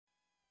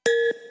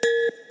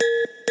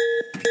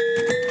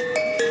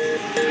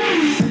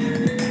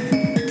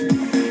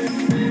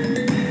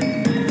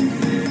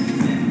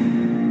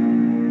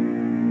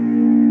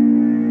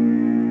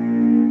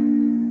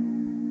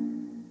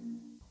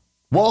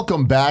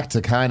Welcome back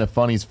to Kind of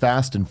Funny's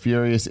Fast and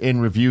Furious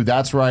in Review.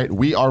 That's right,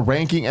 we are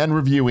ranking and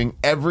reviewing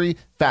every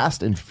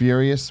Fast and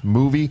Furious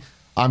movie.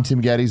 I'm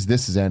Tim Geddes.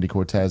 This is Andy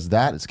Cortez.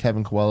 That is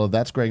Kevin Coelho.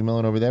 That's Greg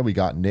Millen over there. We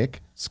got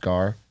Nick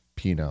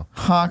Scarpino.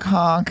 Honk,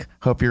 honk.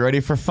 Hope you're ready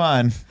for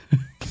fun.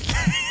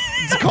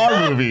 It's a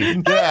car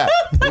movie.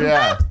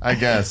 Yeah, I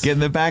guess. Get in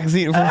the back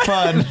seat for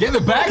fun. Get in the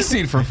back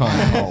seat for fun.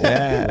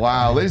 Yeah.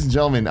 Wow, ladies and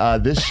gentlemen,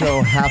 this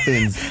show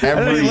happens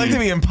every... He looked at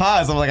me and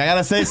paused. I'm like, I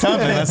gotta say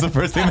something. That's the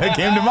first thing that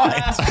came to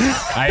mind.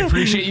 I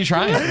appreciate you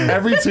trying.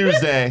 Every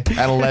Tuesday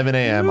at 11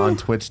 a.m. on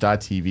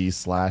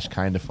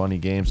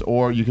twitch.tv/kindoffunnygames,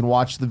 or you can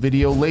watch the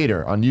video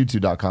later on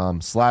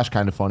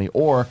youtube.com/kindoffunny,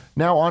 or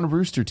now on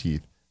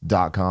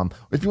roosterteeth.com.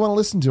 If you want to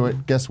listen to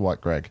it, guess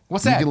what, Greg?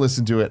 What's You that? can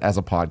listen to it as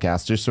a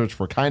podcast. Just search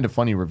for Kind of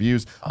Funny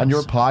Reviews on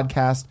your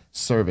podcast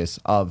service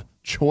of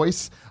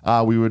choice.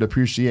 We would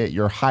appreciate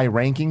your high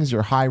rankings,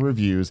 your high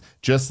reviews,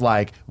 just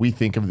like we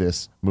think of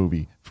this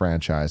movie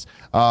franchise.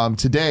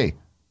 Today,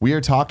 we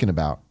are talking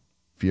about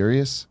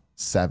Furious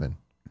 7.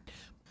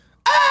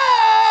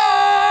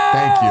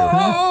 Thank you.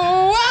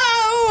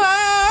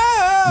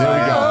 There we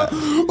go.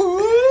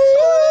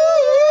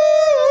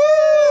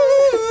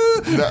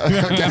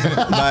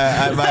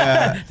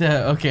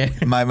 Okay.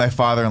 My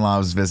father-in-law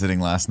was visiting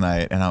last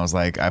night, and I was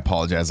like, I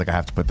apologize. Like, I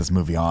have to put this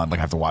movie on. Like,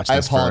 I have to watch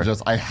this. I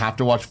apologize. I have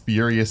to watch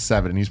Furious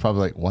 7. And he's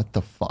probably like, what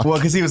the fuck? Well,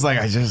 because he was like,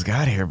 I just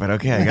got here, but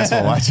okay, I guess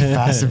we'll watch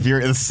Fast and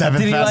Furious, the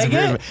seventh Did he Fast and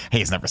like Furious. Hey,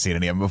 he's never seen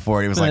any of them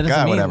before. He was Well, like,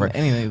 that doesn't God, mean whatever.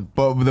 anything.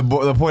 But the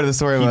point of the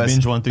story was,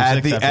 binged 1 through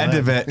at 6 the after end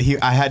that. of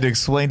it, I had to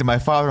explain to my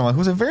father-in-law,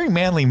 who's a very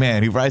manly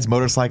man, who rides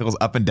motorcycles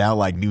up and down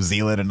like New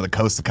Zealand and the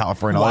coast of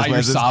California. and all Why these you're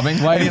places. sobbing?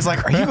 And he's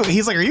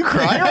like, are you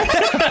crying right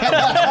now?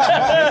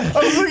 I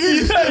was like,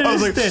 you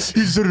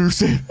just don't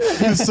understand.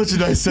 It's such a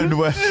nice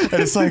sentiment, and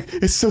it's like,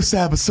 it's so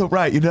sad but so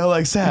right,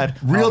 like sad.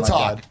 Real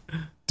talk.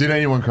 Did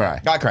anyone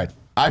cry? I cried.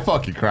 I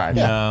fucking cried.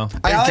 No.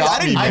 I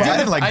got me,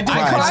 didn't like I did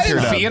cry. cry in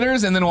teared up.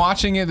 theaters, and then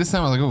watching it this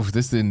time, I was like, "Oh,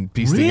 this didn't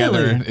piece Really?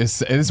 together.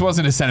 This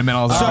wasn't as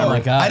sentimental as So I remember."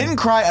 my God. I didn't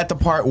cry at the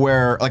part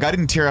where, like, I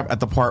didn't tear up at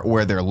the part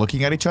where they're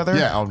looking at each other.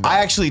 Yeah, oh, no. I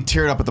actually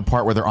teared up at the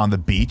part where they're on the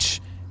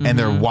beach and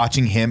they're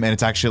watching him, and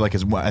it's actually like I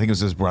think it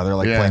was his brother,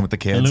 like Yeah. playing with the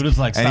kids. And Luda's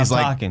like, And stop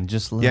talking,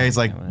 just look. yeah, he's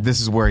like, this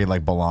is where he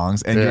like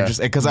belongs, and Yeah. you're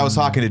just because I was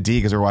talking to Dee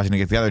because we were watching it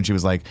together, and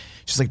she's like,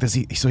 does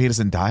he? So he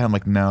doesn't die? I'm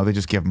like, no, they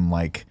just give him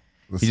like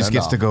he just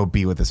gets send-off. to go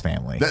be with his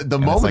family. The And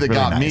it's, moment like, that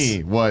really got nice.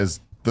 me was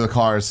the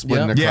cars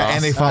splitting Yep. across. Yeah,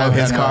 and they follow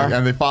his car.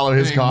 And they follow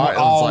his car. and it's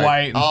all like,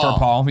 white oh, for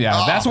Paul.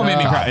 Yeah, that's what made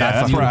me cry. Yeah,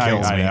 that that's where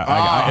fucking kills me. in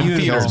You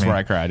theaters kills me. where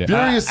I cried. Yeah.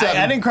 Furious 7.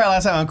 I didn't cry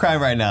last time. I'm crying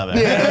right now, though.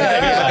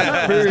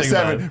 Furious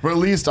 7,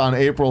 released on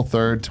April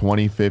 3rd,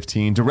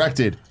 2015,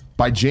 directed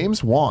by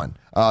James Wan.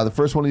 The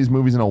first one of these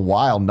movies in a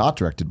while, not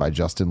directed by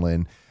Justin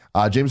Lin.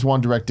 James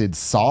Wan directed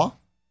Saw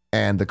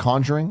and The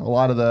Conjuring, a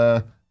lot of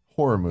the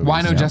horror movies.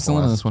 Why no Yeah, Justin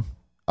Lin in for us. this one?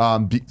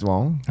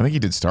 Well, I think he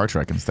did Star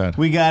Trek instead.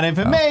 We got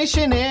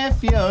information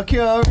if you're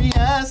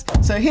curious.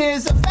 So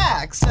here's the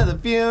facts of the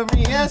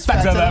Furious.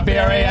 Facts of the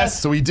Furious.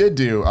 so he did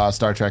do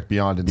Star Trek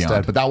Beyond instead,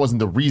 Beyond. but that wasn't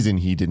the reason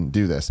he didn't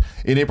do this.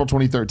 In April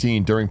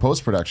 2013, during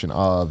post-production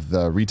of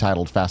the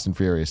retitled Fast and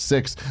Furious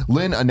 6,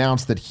 Lin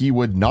announced that he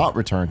would not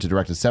return to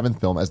direct a seventh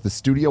film as the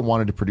studio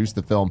wanted to produce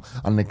the film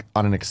on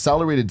an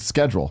accelerated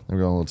schedule. We're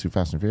going a little too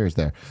Fast and Furious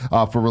there.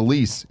 For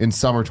release in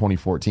summer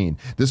 2014.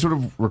 This would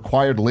have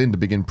required Lin to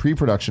begin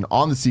pre-production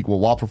on the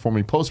sequel while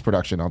performing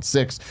post-production on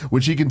 6,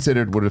 which he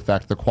considered would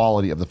affect the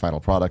quality of the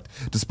final product.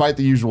 Despite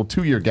the usual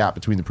 2-year gap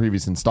between the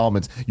previous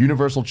installments,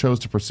 Universal chose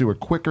to pursue a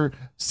quicker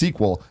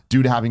sequel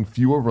due to having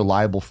fewer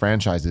reliable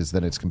franchises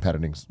than its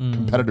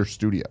competitor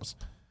studios,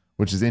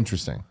 which is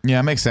interesting. Yeah,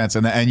 it makes sense,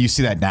 and you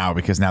see that now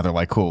because now they're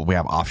like, cool, we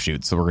have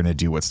offshoots, so we're going to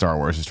do what Star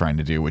Wars is trying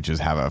to do, which is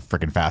have a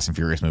freaking Fast and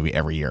Furious movie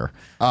every year.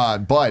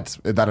 But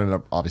that ended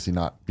up obviously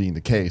not being the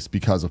case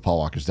because of Paul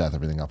Walker's death.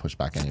 Everything got pushed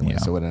back anyway,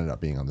 so it ended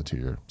up being on the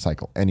 2-year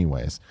cycle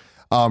anyways.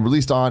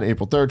 Released on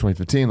April 3rd,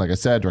 2015, like I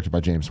said, directed by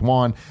James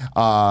Wan.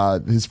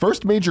 His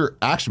first major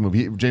action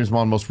movie, James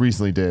Wan most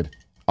recently did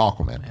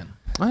Aquaman.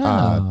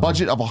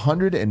 Budget of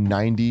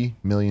 $190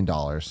 million.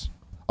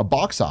 A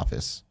box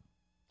office,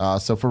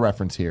 so for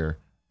reference here,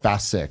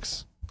 Fast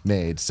 6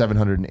 made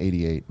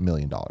 $788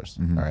 million. All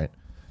right.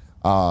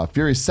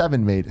 Furious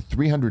 7 made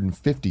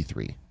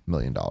 $353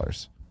 million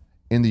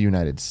in the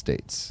United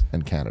States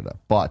and Canada,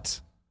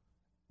 but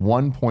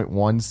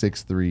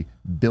 $1.163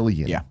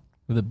 billion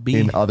With a B.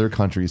 in other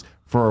countries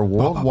for a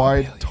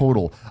worldwide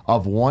total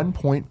of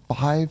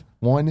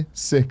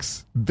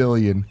 $1.516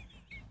 billion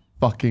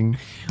fucking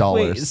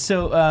dollars. Wait,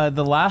 so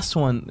the last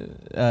one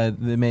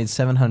they made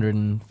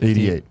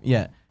 88.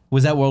 Yeah.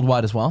 Was that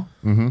worldwide as well?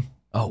 Mm-hmm.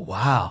 Oh,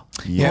 wow.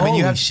 Yeah, I mean,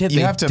 you have shit, you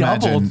they have to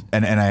doubled. imagine,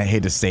 and I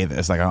hate to say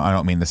this, like I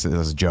don't mean this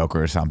as a joke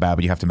or sound bad,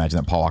 but you have to imagine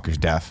that Paul Walker's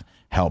death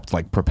helped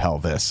like propel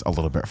this a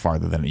little bit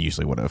farther than it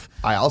usually would have.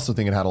 I also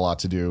think it had a lot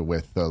to do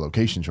with the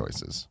location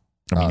choices.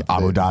 I mean,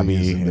 Abu they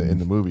Dhabi use in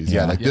the movies.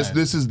 Yeah, like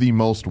this is the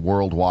most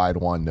worldwide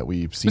one that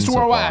we've seen Mr. so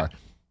Worldwide. far.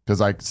 Because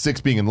like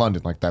 6 being in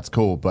London, like that's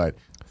cool, but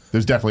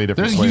there's definitely a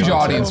different. There's a huge flavor to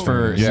it. audience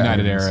for Yeah.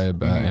 United Arab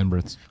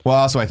Emirates. Well,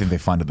 also, I think they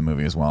funded the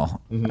movie as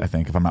well. I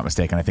think, if I'm not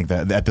mistaken, I think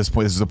that at this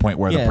point, this is the point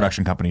where the Yeah.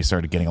 production company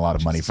started getting a lot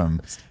of money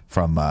from.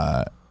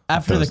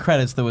 After those- the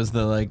credits, there was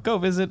the like, go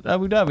visit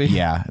Abu Dhabi.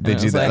 Yeah, they And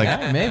I do was that. like, Like,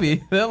 "Ah,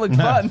 maybe that looked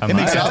fun. it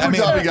makes sense. I Abu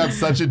mean, Dhabi got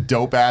such a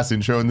dope ass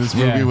intro in this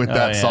movie Yeah. with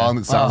that yeah. song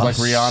that sounds Oh, like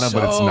Rihanna,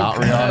 but it's so not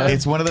good. Rihanna.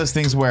 it's one of those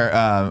things where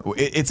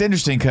it's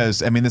interesting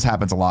because I mean this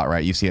happens a lot,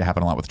 right? You see it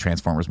happen a lot with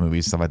Transformers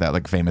movies, stuff like that.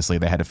 Like famously,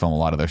 they had to film a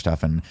lot of their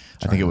stuff in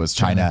I think it was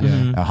China,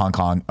 Hong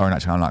Kong, or not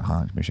China, not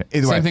Hong Kong.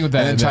 Either way, thing with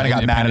and then the China got mad at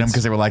them independence.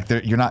 because they were like,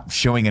 "You're not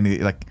showing any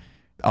like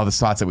all the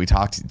spots that we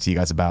talked to you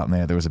guys about,"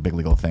 and there was a big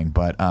legal thing,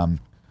 but.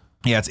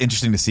 Yeah, it's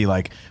interesting to see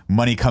like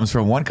money comes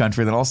from one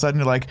country, then all of a sudden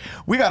you're like,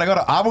 we got to go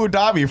to Abu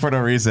Dhabi for no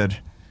reason.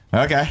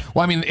 Okay.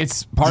 Well, I mean,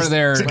 it's part of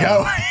their to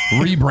go.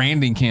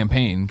 rebranding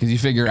campaign because you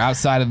figure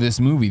outside of this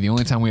movie, the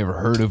only time we ever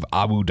heard of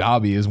Abu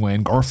Dhabi is when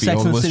Sex Garfield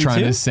and the was City trying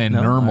 2? to send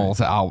No? Nirmal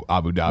to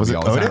Abu Dhabi Was it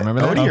all the time. Odie?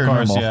 Remember that? Odie or Of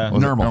course, Nirmal? yeah.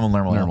 Was it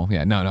Nirmal.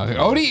 Yeah, no.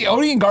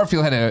 Odie and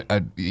Garfield had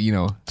a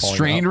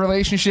strained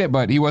relationship,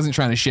 but he wasn't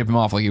trying to ship him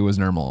off like he was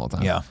Nirmal all the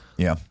time.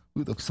 Yeah.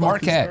 Who the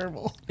Smart fuck is cat.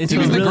 Nirmal? It's He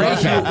was the really gray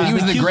cute. cat. He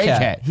was the cute gray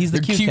cat. He's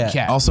the cute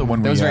cat. Also,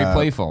 when that we was very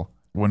playful.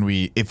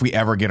 if we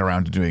ever get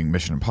around to doing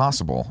Mission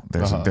Impossible,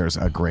 there's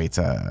a great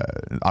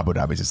Abu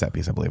Dhabi's a set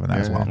piece, I believe, in that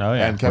as well. Oh,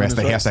 yeah. And Where Kevin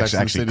they have is to right, Sex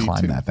and actually the City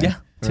climb too. that thing.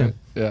 Yeah, too.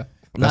 Yeah.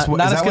 That's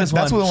Not as good as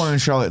that's one. the one when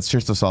Charlotte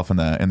shits herself in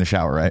the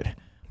shower, right?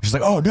 She's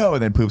like, oh no,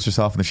 and then poops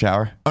herself in the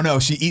shower. Oh no,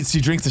 she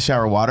drinks the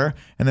shower water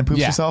and then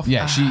poops herself.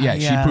 Yeah, she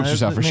yeah, poops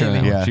herself for sure.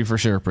 maybe. Yeah. She for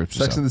sure poops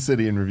Sex herself. and the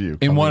City in review.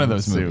 In one coming of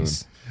those soon.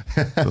 movies.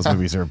 Those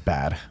movies are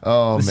bad.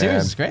 Oh The man,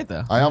 series is great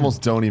though. I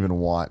almost don't even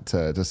want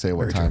to say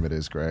what time it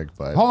is, Greg.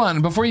 But Hold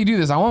on, before you do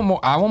this, I want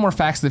more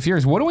facts of the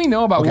Furious. What do we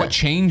know about what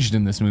changed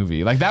in this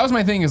movie? Like that was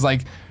my thing. Is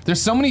like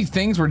there's so many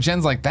things where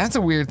Jen's like, that's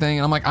a weird thing,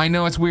 and I'm like, I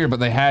know it's weird, but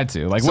they had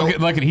to. Like So-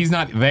 look at he's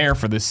not there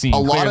for this scene.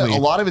 a clearly.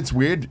 lot of it's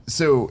weird.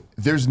 So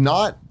there's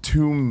not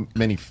too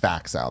many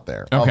facts out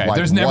there. of, Okay, like,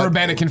 there's never what-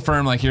 been a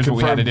confirmed like here's what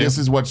we had to confirmed, do. This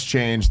is what's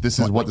changed. This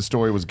is what the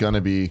story was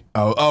gonna be.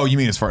 Oh, you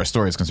mean as far as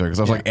story is concerned? Because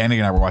I was like, Andy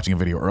and I were watching a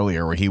video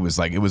earlier where he was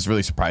like, it was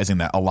really surprising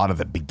that a lot of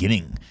the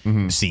beginning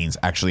scenes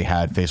actually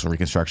had facial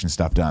reconstruction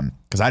stuff done.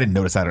 Because I didn't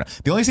notice that.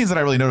 The only scenes that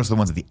I really noticed are the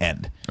ones at the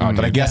end.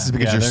 But I guess it's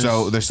because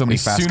there's so many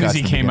as fast soon as cuts he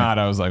in the came beginning. out,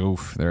 I was like,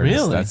 oof, there it is.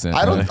 Really? That's it.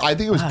 I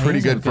think it was pretty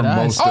he's got good for good eyes.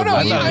 most Oh of no,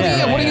 the yeah,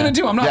 movie. what are you gonna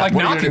do? I'm not like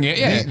what are you knocking gonna- it.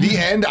 Yeah. The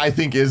end, I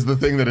think, is the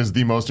thing that is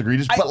the most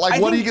egregious. But like, I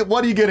what think-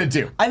 are you gonna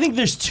do? I think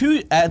there's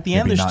two at the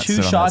end. Maybe There's not two sit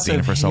on that shots scene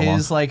of for so long.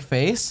 his like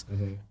face,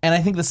 and I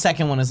think the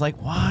second one is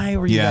like, why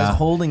were you Yeah. guys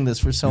holding this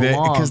for so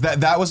long? Because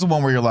that was the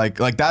one where you're like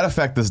that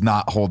effect does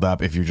not hold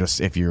up if you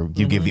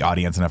give the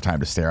audience enough time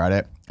to stare at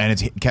it. And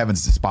it's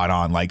Kevin's spot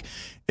on. Like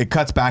it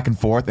cuts back and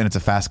forth, and it's a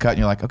fast cut, and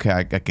you're like,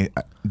 okay,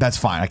 that's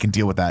fine, I can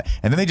deal with that.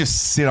 And then they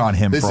just sit on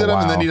him They for sit a him,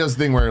 while. and then he does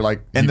the thing where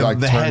like and he like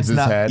the turns head's his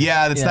not, head.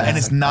 yeah, that's Yeah. and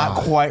it's not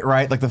quite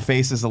right. Like the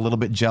face is a little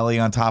bit jelly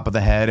on top of the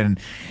head, and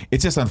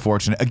it's just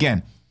unfortunate.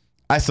 Again,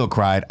 I still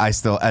cried.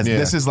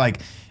 This is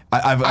like.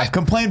 I've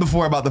complained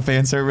before about the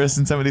fan service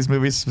in some of these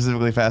movies,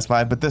 specifically Fast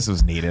Five, but this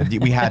was needed.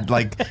 We had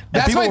like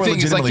That's people my were thing.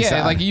 Is like legitimately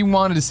sad. like you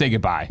wanted to say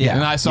goodbye. Yeah.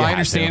 And I You had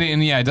understand to. it,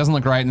 and it doesn't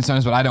look right in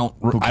sometimes, but I don't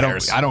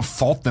cares?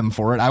 fault them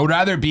for it. I would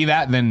rather be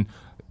that than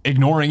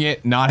ignoring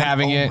it, not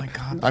having it. Oh my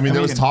God. I mean,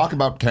 there was talk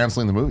about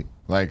canceling the movie.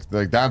 Like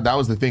that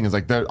was the thing. Is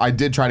like I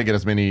did try to get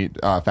as many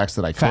facts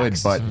that I could,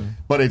 Facts.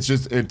 but it's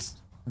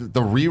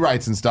the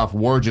rewrites and stuff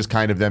were just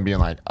kind of them being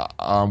like,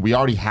 we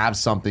already have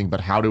something,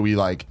 but how do we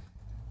like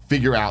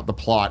figure out the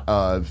plot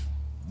of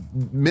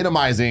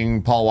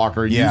minimizing Paul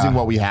Walker, using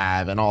what we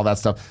have, and all that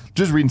stuff.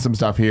 Just reading some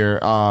stuff here.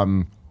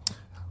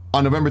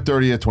 On November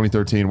 30th,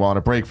 2013, while on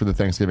a break for the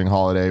Thanksgiving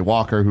holiday,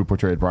 Walker, who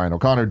portrayed Brian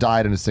O'Connor,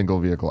 died in a single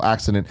vehicle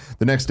accident.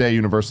 The next day,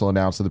 Universal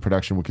announced that the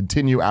production would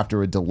continue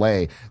after a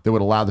delay that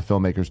would allow the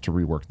filmmakers to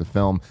rework the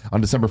film.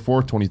 On December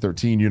 4th,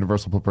 2013,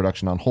 Universal put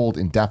production on hold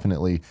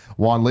indefinitely.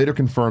 Wan later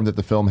confirmed that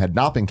the film had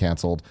not been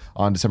canceled.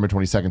 On December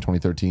 22nd,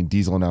 2013,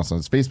 Diesel announced on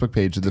his Facebook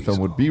page that the film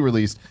would be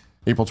released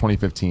April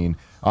 2015.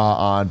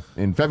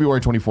 In February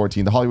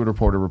 2014, The Hollywood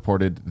Reporter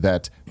reported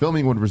that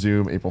filming would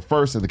resume April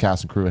 1st, and the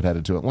cast and crew had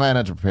headed to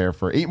Atlanta to prepare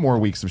for 8 more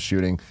weeks of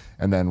shooting,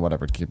 and then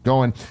whatever, keep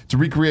going. To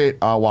recreate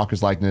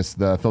Walker's likeness,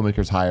 the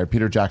filmmakers hired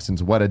Peter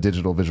Jackson's Weta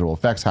Digital Visual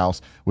Effects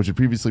House, which had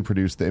previously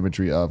produced the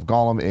imagery of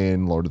Gollum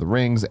in Lord of the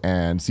Rings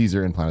and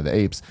Caesar in Planet of the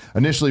Apes.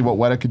 Initially, what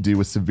Weta could do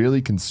was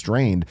severely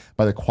constrained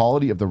by the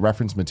quality of the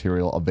reference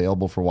material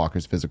available for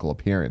Walker's physical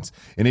appearance.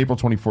 In April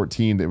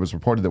 2014, it was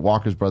reported that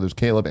Walker's brothers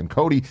Caleb and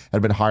Cody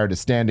had been hired as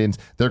stand-ins.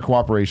 Their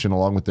cooperation,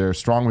 along with their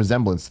strong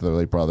resemblance to their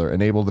late brother,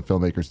 enabled the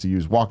filmmakers to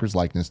use Walker's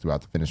likeness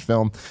throughout the finished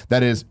film.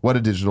 That is,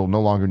 Weta Digital no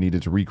longer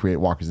needed to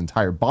recreate Walker's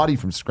entire body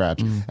from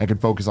scratch and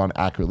could focus on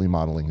accurately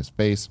modeling his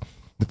face.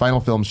 The final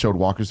film showed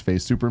Walker's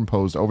face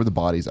superimposed over the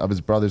bodies of his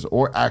brothers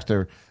or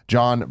actor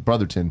John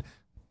Brotherton.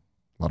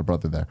 A lot of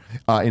brother there.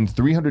 In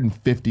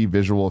 350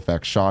 visual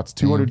effects shots,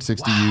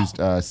 260 used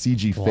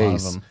CG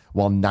face,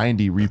 while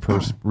 90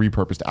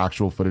 repurposed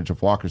actual footage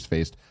of Walker's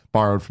face,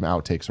 borrowed from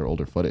outtakes or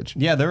older footage.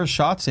 Yeah, there were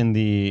shots in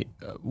the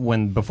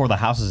before the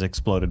house is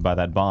exploded by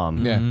that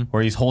bomb,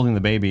 where he's holding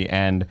the baby,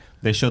 and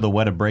they show the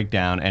Weta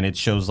breakdown, and it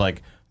shows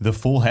like the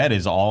full head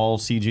is all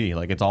CG,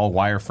 like it's all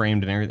wire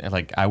framed and everything.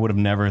 Like I would have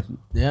never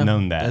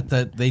known that.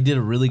 That they did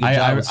a really good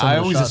job. With some I of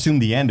the always shots.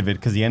 assumed the end of it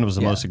because the end was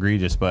the most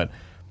egregious, but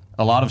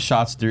a lot of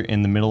shots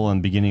in the middle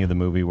and beginning of the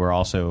movie were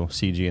also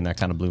CG, and that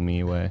kind of blew me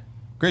away.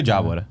 Great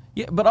job, Weta.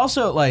 Yeah, but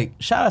also like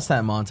shout out to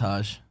that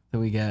montage that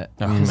we get.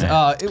 Oh,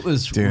 man. It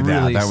was Dude,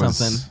 really that something.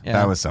 was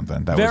that was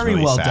something. That very was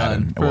really well sad done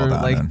and for well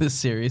done. like this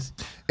series.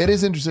 It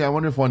is interesting. I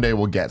wonder if one day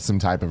we'll get some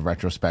type of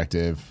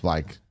retrospective,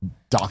 like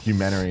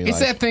documentary. It's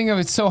that thing of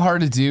it's so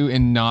hard to do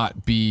and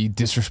not be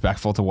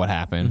disrespectful to what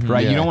happened,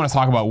 right? Yeah. You don't want to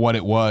talk about what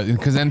it was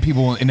because then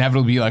people will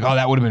inevitably be like, "Oh,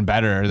 that would have been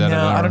better."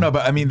 No, I don't know,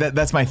 but I mean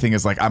that's my thing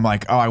is like I'm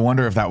like, oh, I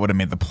wonder if that would have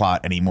made the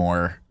plot any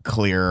more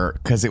clear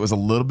because it was a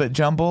little bit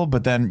jumbled.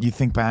 But then you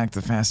think back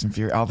to Fast and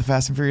Furious, all the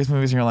Fast and Furious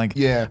movies, and you're like,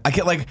 Yeah. I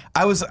get like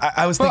I was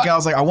thinking I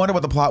was like, I wonder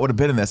what the plot would have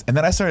been in this, and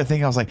then I started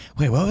thinking I was like,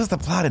 wait, what was the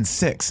plot in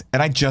 6?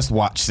 And I just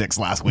watched 6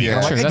 last week. Yeah.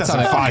 I'm like, Sure, it that's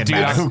doesn't not- fucking dude,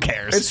 matter. Who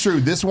cares? It's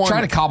true. This one.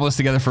 Trying to cobble this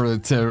together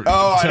to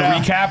I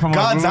know. recap. I'm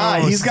God's like,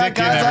 eye. ooh, He's got stick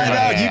in God's eye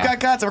everybody. now. You got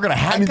God's eye. We're gonna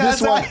hack I mean, God's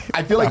this one, eye.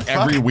 I feel like The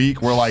fuck? every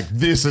week we're like,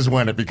 this is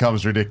when it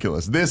becomes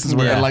ridiculous. This is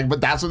when, Yeah. like,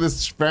 but that's what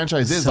this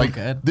franchise is. So like,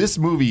 good. this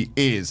movie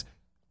is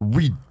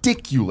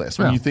ridiculous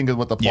when Yeah. you think of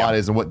what the plot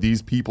is and what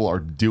these people are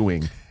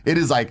doing. It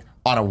is like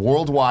on a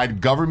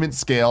worldwide government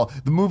scale.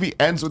 The movie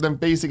ends with them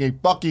facing a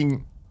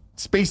fucking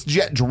space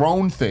jet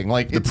drone thing.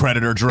 Like the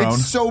Predator drone.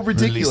 It's so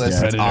ridiculous.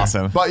 That's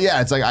awesome. But yeah,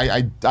 it's like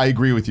I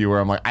agree with you where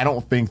I'm like, I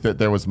don't think that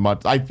there was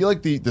much. I feel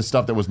like the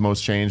stuff that was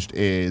most changed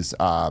is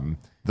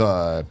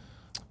the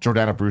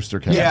Jordana Brewster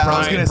character. Yeah, I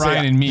was gonna say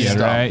Brian and Mia,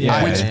 stuff. right?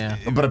 Yeah.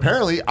 Which, but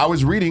apparently, I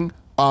was reading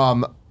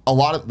a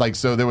lot of like.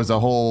 So there was a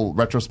whole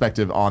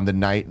retrospective on the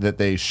night that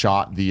they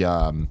shot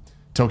the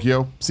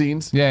Tokyo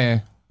scenes. yeah.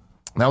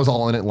 That was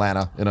all in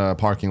Atlanta in a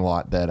parking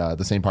lot that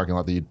the same parking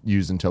lot that you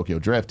used in Tokyo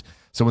Drift.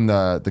 So when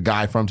the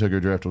guy from Tokyo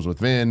Drift was with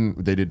Vin,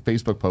 they did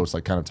Facebook posts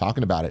like kind of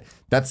talking about it.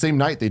 That same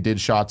night they did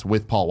shots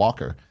with Paul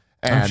Walker,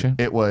 and shit.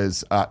 it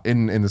was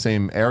in the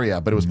same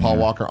area, but it was Paul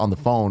Walker on the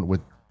phone with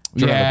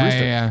Jordana Yeah,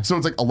 Brewster. yeah. So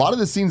it's like a lot of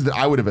the scenes that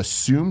I would have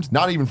assumed,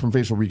 not even from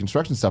facial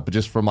reconstruction stuff, but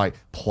just from like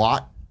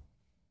plot,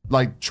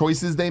 like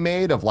choices they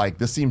made of like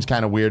this seems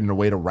kind of weird and a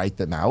way to write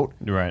them out.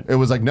 Right. It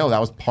was like no, that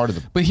was part of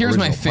the. But here's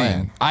my original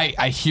thing. plan.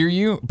 I hear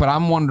you, but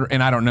I'm wondering,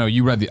 and I don't know.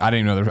 You read I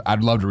didn't know.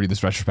 I'd love to read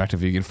this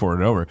retrospective if you could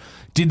forward it over.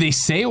 Did they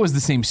say it was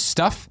the same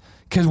stuff?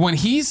 Because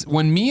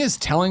when Mia's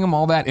telling him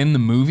all that in the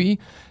movie,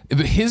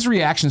 his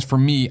reactions for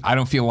me, I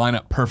don't feel line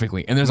up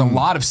perfectly. And there's a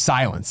lot of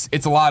silence.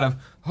 It's a lot of,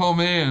 oh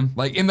man,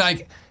 like, and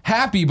like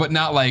happy, but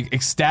not like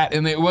ecstatic.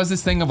 And it was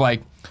this thing of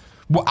like,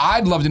 well,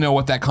 I'd love to know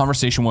what that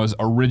conversation was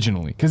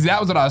originally, because that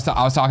was what I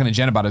was talking to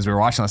Jen about as we were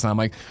watching last night. I'm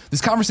like,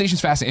 this conversation's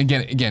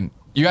fascinating. Again,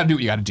 you got to do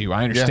what you got to do.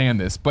 I understand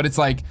this, but it's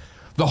like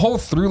the whole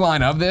through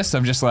line of this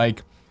of just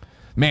like,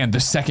 man, the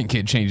second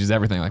kid changes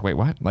everything. Like, wait,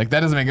 what? Like that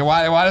doesn't make it.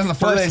 Why doesn't the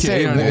Well, first they kid?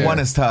 say You know what I mean? one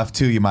is tough,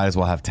 2 you might as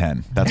well have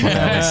 10. That's what they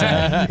always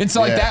say. And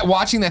so like Yeah. that,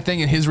 watching that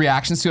thing and his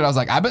reactions to it, I was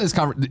like, I bet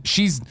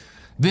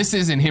this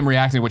isn't him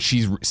reacting to what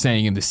she's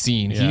saying in the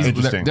scene.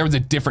 Interesting. There was a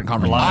different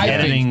conversation. lot of I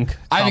editing think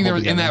cobbled there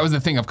was, together. and that was the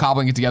thing of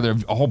cobbling it together,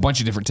 a whole bunch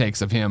of different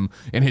takes of him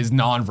and his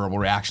nonverbal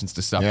reactions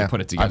to stuff Yeah, to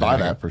put it I together. buy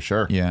that for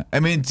sure. Yeah,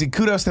 I mean,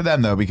 kudos to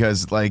them though,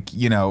 because like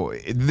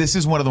this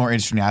is one of the more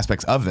interesting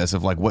aspects of this.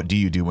 Of like, what do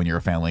you do when you're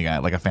a family guy,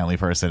 like a family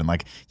person, and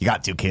like you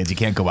got 2 kids, you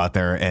can't go out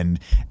there and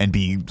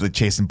be like,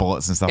 chasing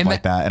bullets and stuff And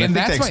like that- that. And I and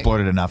think they that's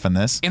explored it enough in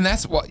this. And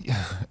that's what Ish.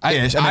 I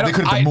mean, they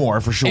could have done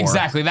more, for sure.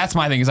 Exactly. That's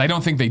my thing. Is I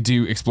don't think they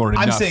do explore it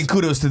enough. I'm saying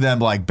kudos to them,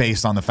 like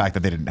based on the fact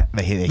that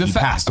he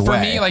passed away.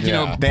 For me, like you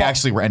know, Yeah. they Paul-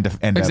 actually were end up.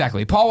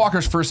 Exactly. Paul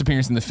Walker's first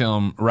appearance in the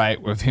film,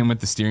 right, with him with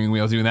the steering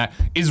wheel doing that,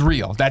 is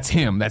real. That's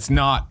him. That's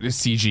not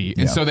CG.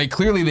 And Yeah. so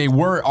they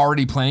were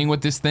already playing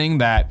with this thing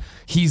that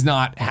he's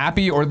not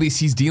happy, or at least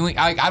he's dealing.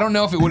 I don't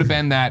know if it would have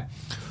been that.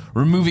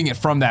 Removing it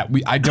from that,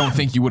 I don't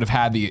think you would have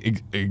had the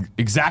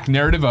exact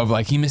narrative of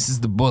like he misses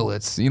the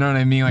bullets. You know what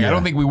I mean? Like I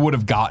don't think we would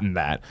have gotten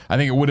that. I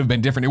think it would have been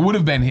different. It would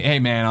have been, hey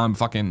man, I'm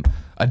fucking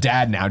a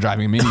dad now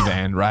driving a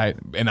minivan, right?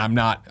 And I'm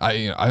not.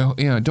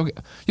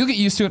 You'll get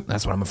used to it.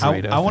 That's what I'm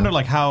afraid of. I wonder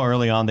like how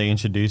early on they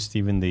introduced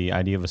even the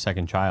idea of a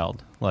second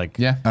child. Like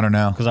Yeah. I don't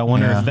know, because I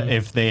wonder Yeah.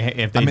 if they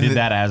mean, did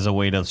that as a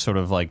way to sort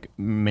of like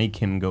make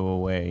him go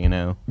away. You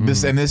know.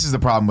 This is the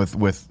problem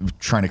with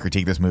trying to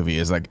critique this movie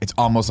is like it's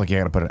almost like you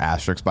got to put an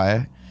asterisk by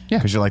it. Yeah.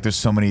 Because you're like, there's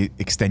so many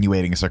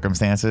extenuating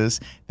circumstances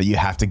that you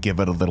have to give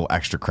it a little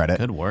extra credit.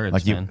 Good words,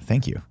 like man.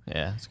 Thank you.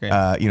 Yeah, it's great.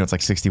 It's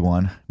like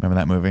 61. Remember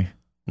that movie?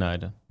 no, I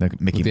don't. The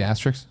Mickey. With the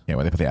asterisks. Yeah,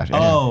 where they put the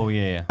asterisk. Oh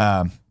yeah.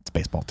 It's a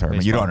baseball term. You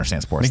Baseball. don't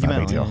understand sports. It's Mickey not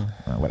a big deal.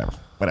 Mouse,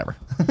 Whatever.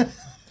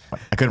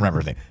 I couldn't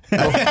remember anything.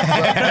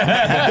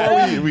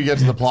 Before we get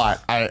to the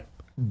plot,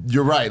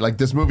 you're right. Like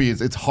this movie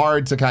it's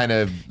hard to kind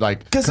of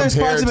like because there's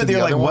parts of it that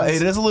you're like, what?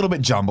 it is a little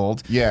bit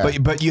jumbled. Yeah.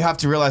 But you have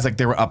to realize like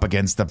they were up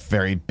against a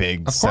very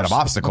big set of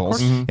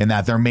obstacles in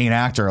that their main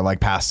actor like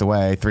passed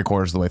away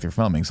 3/4 of the way through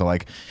filming. So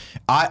like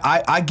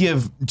I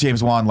give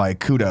James Wan like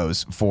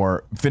kudos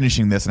for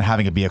finishing this and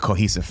having it be a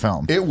cohesive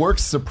film. It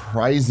works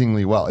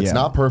surprisingly well. It's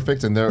not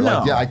perfect, and they're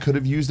like, I could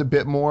have used a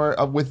bit more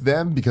with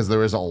them because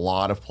there is a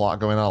lot of plot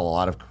going on, a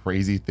lot of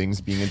crazy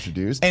things being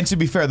introduced. And to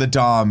be fair, the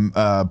Dom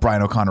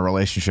Brian O'Connor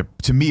relationship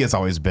to me has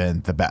always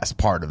been the best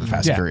part of the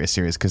Fast and Furious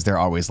series because they're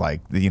always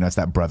like, it's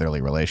that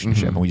brotherly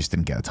relationship, and we just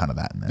didn't get a ton of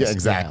that in this. Yeah,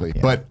 exactly.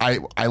 Yeah. But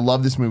I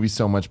love this movie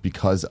so much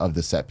because of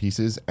the set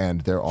pieces,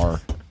 and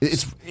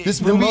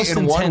this movie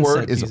in one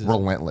word is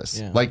relentless.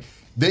 Yeah. Like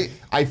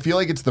I feel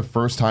like it's the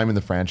first time in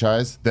the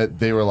franchise that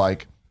they were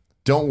like,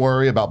 don't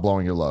worry about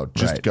blowing your load,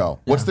 just go.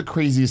 Yeah. What's the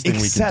craziest thing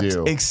we can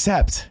do?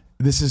 Except.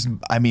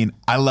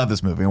 I love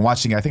this movie. And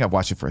watching it, I think I've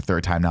watched it for a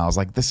third time now. I was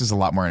like, this is a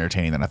lot more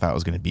entertaining than I thought it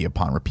was going to be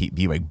upon repeat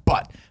viewing.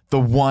 But the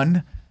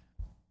one,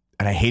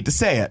 and I hate to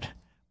say it,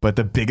 but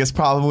the biggest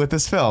problem with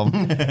this film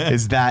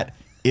is that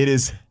it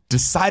is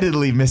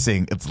decidedly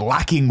missing. It's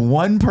lacking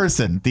one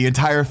person the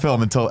entire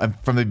film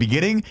from the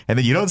beginning, and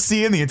then you don't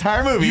see him the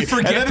entire movie. You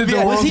forget that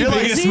the world's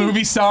biggest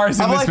movie stars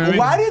in this movie.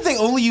 Why did they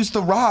only use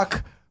The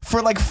Rock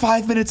for like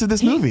 5 minutes of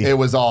this movie? It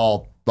was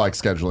all like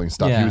scheduling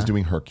stuff. Yeah. He was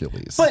doing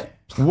Hercules. But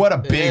what a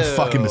big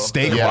fucking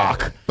mistake,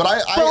 Rock. But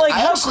I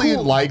actually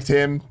liked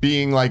him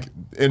being like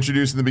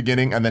introduced in the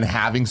beginning and then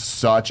having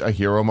such a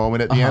hero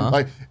moment at the end.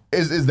 Like,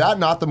 is that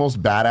not the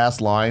most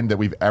badass line that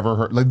we've ever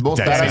heard? Like the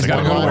most badass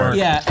line.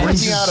 Yeah,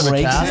 breaking out of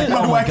a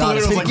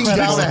cast, taking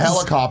down a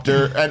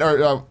helicopter and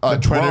a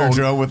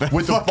drone with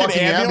the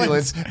fucking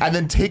ambulance, and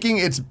then taking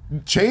its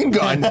chain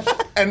gun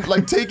and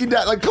like taking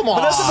down. Like, come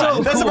on,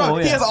 that's the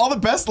problem. He has all the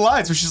best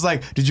lines. Where she's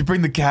like, "Did you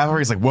bring the cavalry?"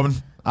 He's like, "Woman,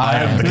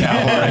 I am the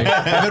cavalry,"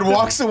 and then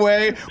walks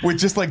away with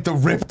just like the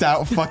ripped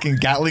out fucking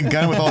Gatling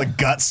gun with all the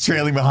guts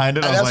trailing behind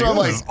it. And I was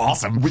like, this is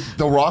awesome.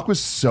 The Rock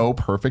was so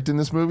perfect in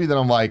this movie that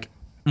I'm like,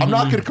 I'm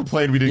not going to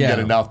complain we didn't get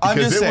enough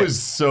because it was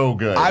so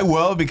good. I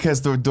will,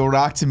 because the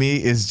Rock to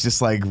me is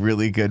just like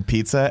really good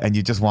pizza, and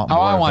you just want more.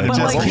 I want it.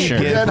 Just keep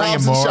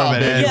bringing more of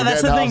it. Yeah,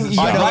 that's the thing.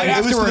 Right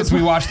afterwards,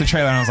 we watched the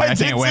trailer, and I was like, I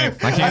can't wait.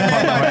 I can't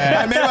fucking wait.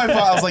 I made my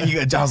father. I was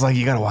like,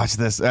 you got to watch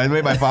this. I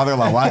made my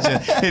father-in-law watch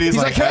it, and he's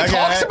like, can I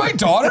talk to my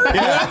daughter?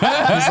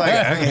 Yeah. He's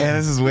like, okay,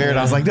 this is weird.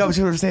 I was like, no, but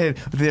you understand,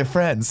 they're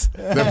friends.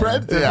 They're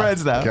friends. They're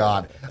friends now.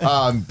 God.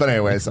 But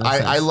anyways,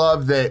 I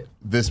love that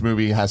this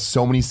movie has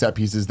so many set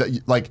pieces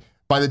that like.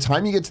 By the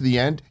time you get to the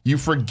end, you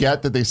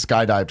forget that they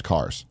skydived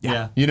cars.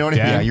 Yeah. You know what I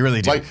mean? Yeah, you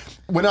really do. Like,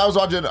 when I was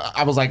watching,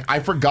 I was like, I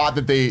forgot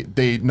that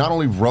they not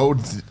only rode...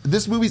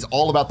 This movie's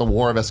all about the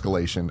war of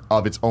escalation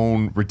of its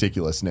own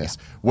ridiculousness,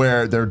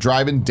 where they're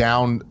driving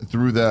down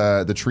through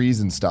the trees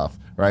and stuff,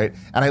 right?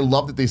 And I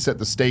love that they set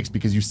the stakes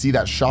because you see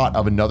that shot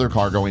of another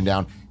car going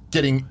down,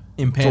 getting...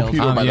 impaled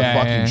torpedoed by the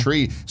fucking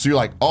tree. So you're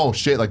like, oh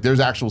shit, like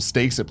there's actual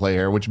stakes at play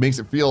here, which makes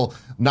it feel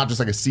not just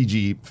like a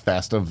CG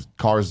fest of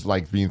cars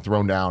like being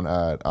thrown down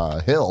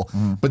a hill.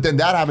 But then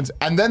that happens,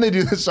 and then they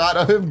do the shot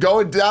of him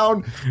going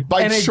down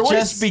by choice. And it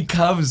just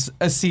becomes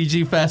a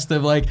CG fest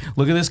of like,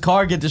 look at this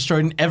car get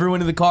destroyed and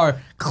everyone in the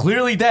car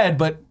clearly dead,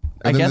 but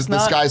and I guess the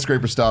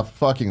skyscraper stuff,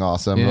 fucking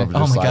awesome. Yeah. Just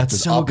oh my god,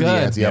 just so up good.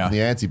 Up in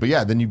the ante. But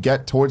yeah, then you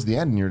get towards the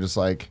end and you're just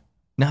like,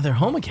 now they're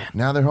home again.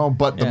 Now they're home.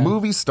 But the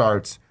movie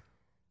starts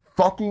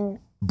fucking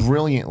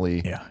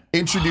brilliantly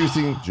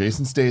introducing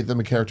Jason Statham,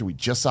 a character we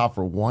just saw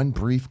for one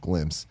brief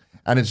glimpse.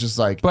 And it's just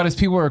like... But as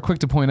people are quick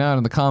to point out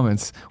in the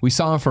comments, we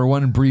saw him for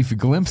one brief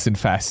glimpse in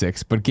Fast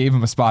 6, but gave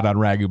him a spot on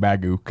Ragu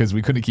Bagu because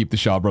we couldn't keep the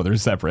Shaw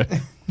brothers separate.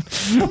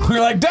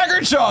 We're like,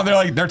 Deckard Shaw!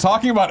 They're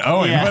talking about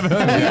Owen.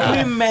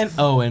 Yeah. We meant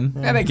Owen.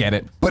 And I get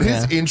it. But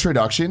his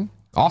introduction...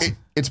 Awesome.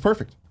 It's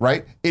perfect,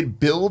 right? It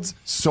builds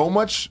so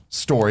much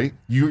story.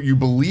 You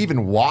believe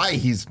in why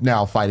he's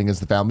now fighting as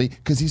the family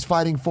because he's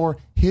fighting for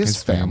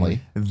his family.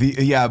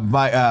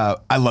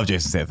 I love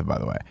Jason Statham, by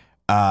the way.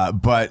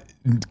 But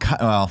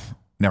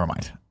never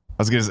mind.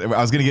 I was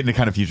gonna get into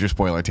kind of future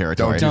spoiler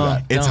territory.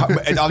 Don't do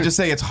that. I'll just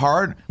say it's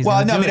hard.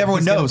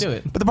 Everyone knows.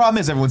 But the problem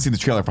is everyone's seen the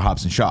trailer for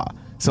Hobbs and Shaw.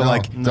 So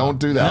don't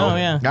do that. No,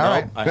 yeah. All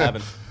right. I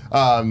haven't.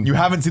 You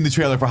haven't seen the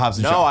trailer for Hobbs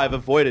and Shaw? No, I've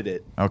avoided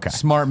it. Okay.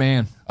 Smart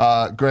man.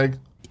 Greg,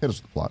 hit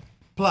us with the plot.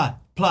 Plot.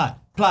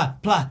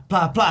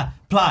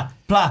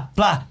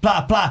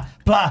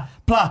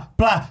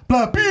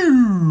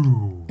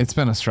 Pew! It's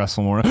been a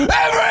stressful morning.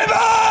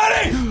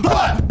 Everybody!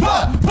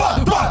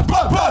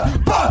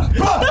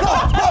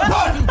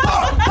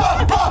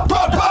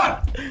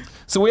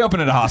 So we open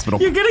at a hospital.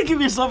 You're gonna give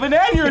yourself an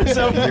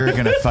aneurysm. You're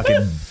gonna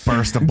fucking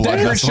burst a blood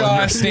Deckard vessel in Shaw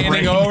your standing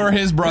brain. over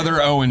his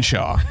brother Owen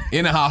Shaw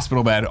in a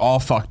hospital bed, all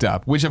fucked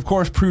up. Which of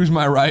course proves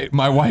my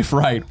wife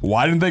right.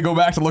 Why didn't they go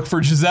back to look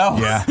for Giselle?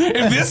 Yeah.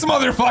 If this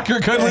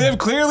motherfucker could live,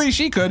 clearly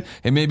she could,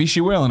 and maybe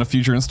she will in a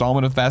future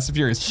installment of Fast and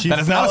Furious. That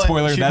is not a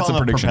spoiler. That's a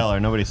prediction.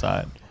 Propeller. Nobody saw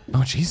it.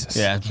 Oh Jesus.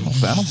 Yeah. I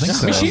don't think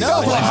so. She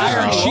fell from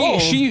higher.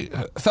 She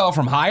fell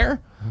from higher,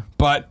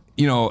 but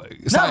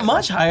Not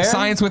much higher.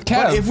 Science with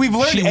Kev. But if we've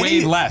learned she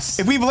weighed less.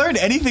 If we've learned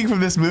anything from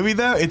this movie,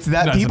 though, it's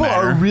that Doesn't people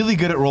matter. are really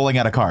good at rolling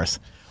out of cars.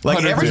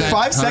 Like every 100%,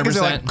 5 seconds,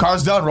 they're like,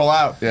 "Car's done, roll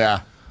out."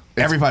 Yeah.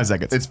 Every 5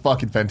 seconds. It's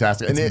fucking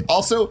fantastic. And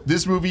also,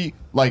 this movie,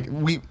 like,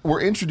 we're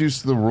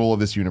introduced to the rule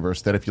of this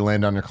universe that if you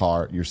land on your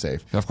car, you're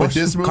safe. Of course.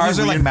 But this movie Cars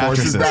are like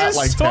reinforces mattresses. that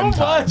like So 10 much.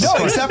 times. No,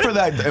 except for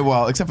that.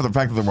 Well, except for the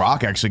fact that The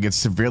Rock actually gets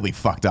severely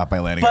fucked up by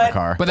landing on a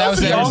car. But that was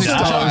He the also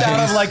episode. jumped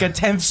out of like a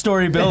 10th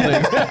story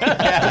building.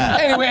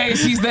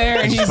 Anyways, he's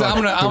there and he's I'm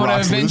gonna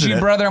Rock's avenge losing you, it.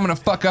 brother. I'm gonna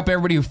fuck up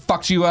everybody who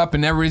fucked you up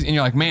and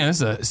you're like, man,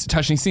 this is a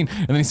touching scene.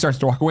 And then he starts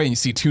to walk away and you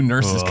see 2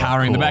 nurses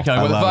cowering in the back. You're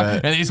like, what I the love fuck?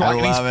 it. And he's I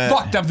walking. He's love it.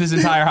 fucked up this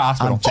entire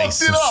hospital.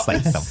 Fucked it up.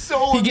 It's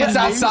so He gets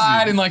amazing.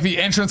 outside and like the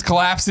entrance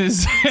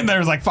collapses and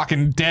there's like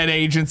fucking dead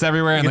agents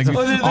everywhere and like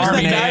Well, there's that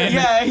army guy, men.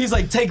 yeah, he's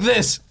like, take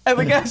this. And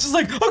the guy's just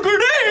like, a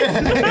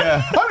grenade!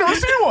 I've never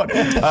seen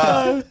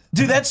one.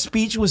 Dude, that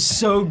speech was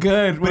so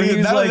good. When he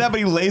was Not only like, that, but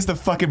he lays the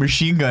fucking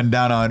machine gun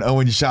down on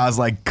Owen Shaw's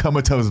like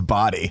comatose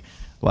body.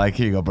 Like,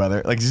 here you go,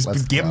 brother. Like,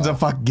 just gives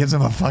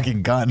him a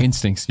fucking gun.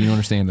 Instincts. You don't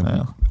understand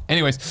them.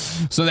 Anyways,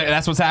 so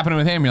that's what's happening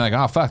with him. You're like,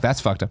 oh, fuck, that's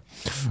fucked up.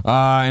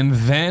 And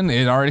then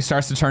it already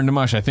starts to turn to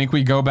mush. I think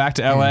we go back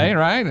to L.A.,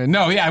 right?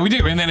 No, yeah, we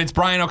do. And then it's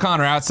Brian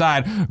O'Connor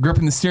outside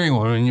gripping the steering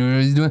wheel.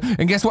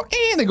 And guess what?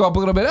 And they go up a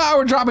little bit. Oh,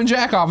 we're dropping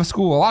Jack off of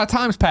school. A lot of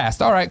time's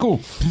passed. All right,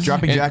 cool.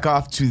 Dropping Jack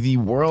off to the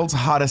world's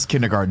hottest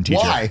kindergarten teacher.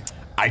 Why?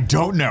 I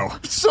don't know.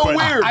 So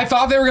weird. I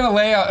thought they were going to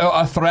lay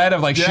a thread of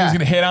like she Yeah. was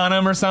going to hit on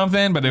him or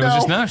something, but it was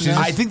just no. She's just,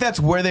 I think that's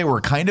where they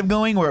were kind of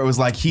going, where it was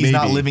like he's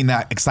not Maybe. living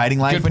that exciting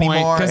life good point.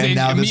 anymore, Because and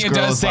now this Mia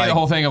girl does is say like, the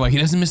whole thing of like he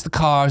doesn't miss the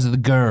cars or the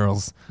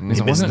girls. He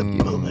missed the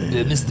bullets.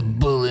 They miss the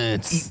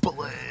bullets. Eat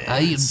bullets. I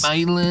eat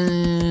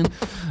violin.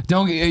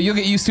 You'll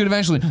get used to it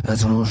eventually.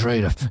 That's what I'm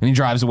afraid of. And he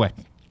drives away.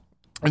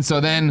 And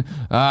so then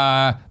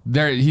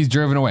he's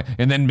driven away.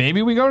 And then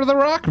maybe we go to The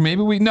Rock, or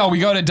maybe we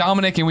go to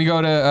Dominic and we go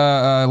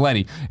to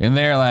Letty. And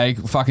they're like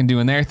fucking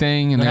doing their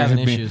thing. And They're having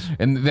just issues.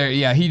 And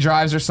he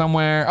drives her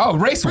somewhere. Oh,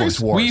 Race Wars. Race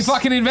Wars. We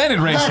fucking invented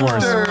Race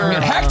Wars.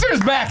 Hector. Hector's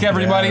back,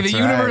 everybody. Yeah, The that's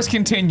universe right.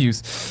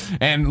 continues.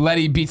 And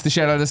Letty beats the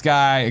shit out of this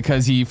guy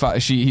because he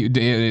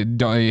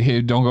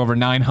don't go over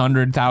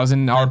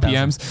 900,000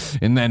 RPMs.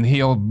 And then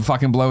he'll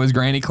fucking blow his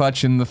granny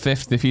clutch in the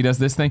 5th if he does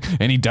this thing.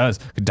 And he does.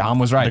 Dom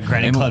was right. The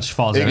granny And clutch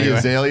falls Iggy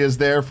everywhere. Azalea's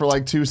there for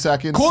like 2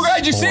 seconds. Cool guy,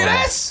 did you see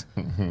this?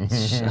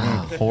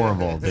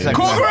 Horrible, dude.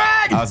 Cool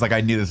Greg! I was like,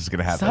 I knew this was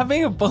gonna happen. stop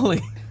being a bully.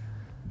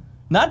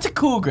 Not to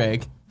Cool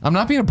Greg. I'm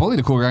not being a bully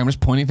to Cool Greg. I'm just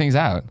pointing things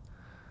out.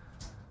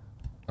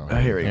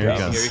 Here he Here he goes.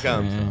 goes. Here he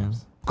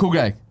comes. Cool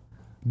Greg,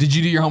 did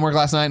you do your homework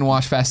last night and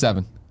watch Fast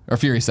 7 or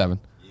Furious 7?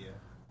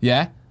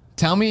 Yeah.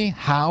 Tell me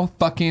how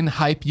fucking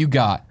hype you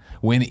got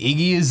when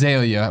Iggy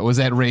Azalea was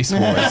at Race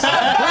Wars.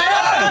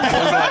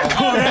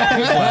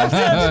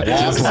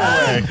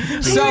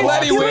 So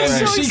Letty wins,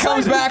 and she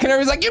comes back, and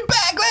everybody's like, "You're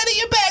back, Letty!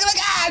 You're back!"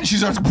 Like, and she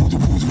starts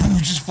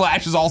just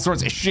flashes all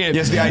sorts of shit.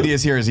 Yes, the idea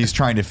is here is he's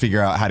trying to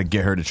figure out how to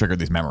get her to trigger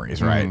these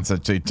memories, right? So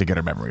to get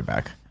her memory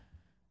back.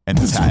 And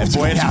this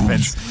boy, it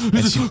happens.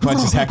 And she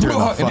punches Hector in the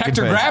fucking and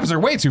Hector face. grabs her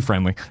way too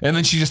friendly, and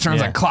then she just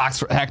turns like clocks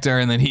for Hector,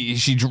 and then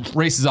she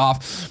races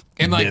off,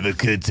 and like Never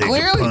could take a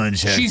clearly punch,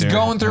 she's Hector.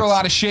 going through a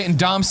lot of shit, and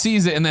Dom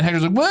sees it, and then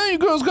Hector's like, "Well, you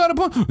girls got a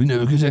punch,"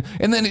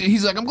 and then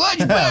he's like, "I'm glad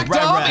you're back,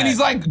 Right, Dom," right. and he's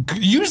like,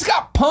 "You just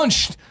got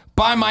punched."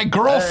 By my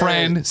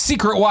girlfriend,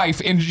 secret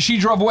wife, and she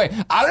drove away.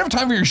 I don't have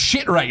time for your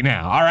shit right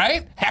now, all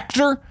right?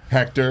 Hector?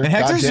 Hector. And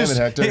Hector's God damn just, it,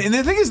 Hector. and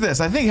the thing is this,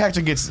 I think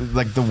Hector gets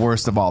like the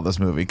worst of all this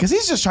movie because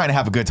he's just trying to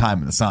have a good time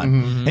in the sun.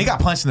 And he got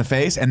punched in the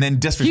face and then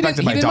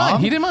disrespected by Dom.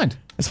 He didn't mind.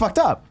 It's fucked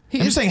up. I'm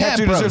just saying yeah,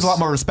 Hector bros. deserves a lot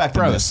more respect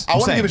than this. I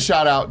want to give a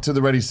shout out to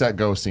the Ready, Set,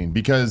 Go scene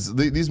because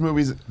these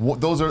movies,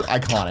 those are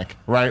iconic,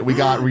 right? We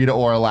got Rita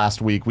Ora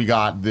last week. We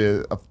got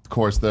of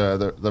course,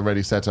 the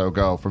Ready, Set,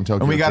 Go from Tokyo.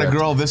 And we got a Drift.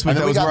 girl this week And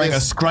then that we was got wearing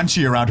this- a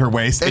scrunchie around her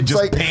waist and It's just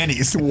like,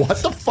 panties. What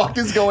the fuck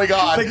is going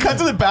on? They cut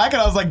to the back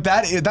and I was like,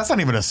 that's not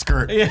even a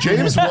skirt.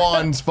 James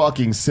Wan's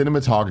fucking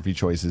cinematography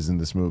choices in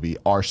this movie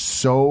are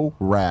so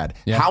rad.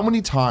 Yeah. How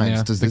many times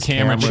Yeah. does The this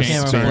camera camera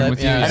change spin? flip, with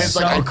you? yeah. And it's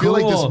like, So I feel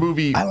like this cool.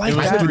 movie. I like It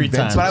was that. 3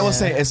 times. But I will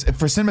say,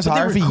 for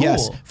cinematography, cool.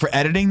 yes. For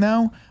editing,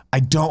 though, I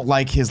don't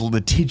like his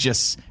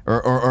litigious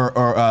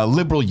or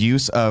liberal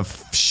use of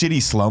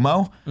shitty slow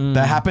mo.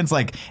 That happens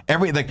like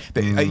every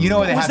you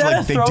know they Was have that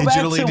like a they throwback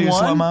digitally to do one?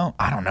 slow mo.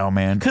 I don't know,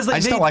 man. Because I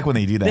just don't like when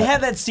they do that. They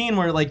had that scene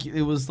where like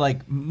it was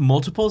like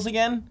multiples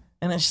again,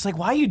 and it's just like,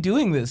 why are you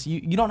doing this?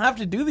 You don't have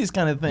to do these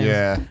kind of things.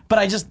 Yeah.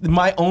 But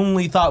my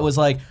only thought was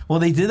like, well,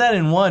 they did that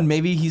in one.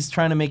 Maybe he's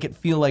trying to make it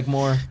feel like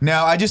more.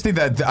 No, I just think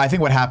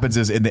what happens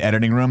is in the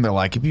editing room, they're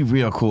like, it'd be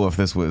real cool if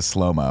this was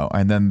slow mo.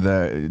 And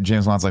then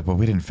James Wan's like, well,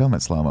 we didn't film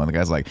it slow mo. And the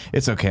guy's like,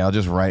 it's okay. I'll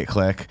just right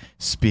click,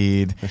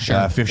 speed,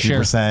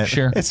 50%.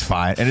 Sure. It's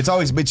fine. And it's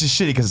just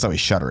shitty because it's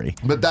always shuddery.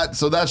 But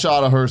that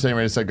shot of her saying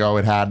Ready, Set, Go,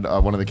 it had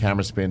one of the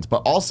camera spins.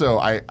 But also,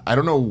 I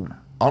don't know,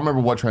 I don't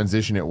remember what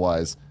transition it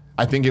was.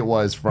 I think it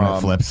was When it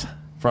flips.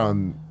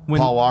 from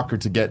Paul Walker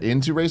to get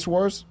into Race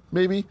Wars,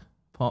 maybe.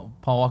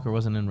 Paul Walker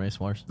wasn't in Race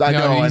Wars. I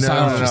know. he's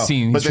talking about the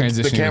scene, But he's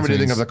the transitioning camera did between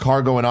thing of the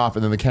car going off,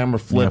 and then the camera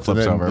flips, flips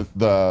and then over.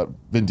 the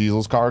Vin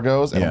Diesel's car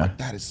goes, and I'm Yeah. like,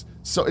 that is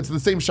so. It's the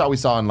same shot we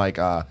saw in like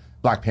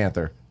Black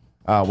Panther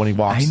when he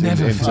walks I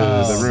never into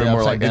felt- the room, the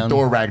or like upside in down.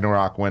 Thor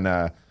Ragnarok when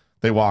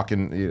they walk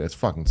in. It's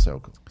fucking so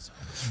cool.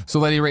 So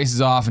Letty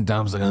races off, and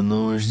Dom's like, I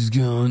know where she's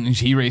going. And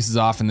he races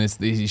off, and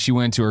she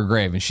went to her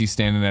grave, and she's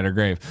standing at her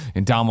grave.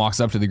 And Dom walks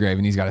up to the grave,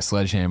 and he's got a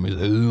sledgehammer. He's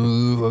like,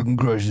 oh, fucking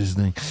crush this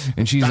thing.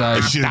 And she's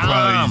like,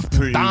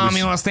 Dom,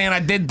 you understand? I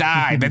did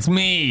die. That's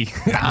me.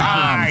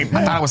 I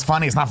thought it was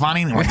funny. It's not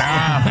funny.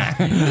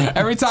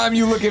 Every time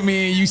you look at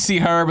me, you see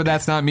her, but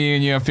that's not me,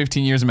 and you have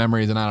 15 years of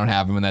memories, and I don't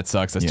have them, and that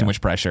sucks. That's too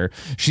much pressure.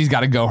 She's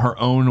got to go her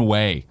own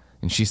way.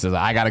 And she says,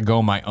 I got to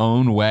go my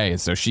own way.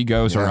 And so she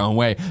goes her own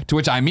way, to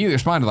which I immediately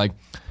responded like,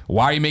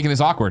 why are you making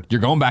this awkward?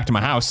 You're going back to my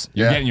house.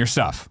 You're getting your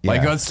stuff.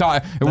 Like, let's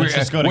talk. Let's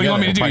just go what do you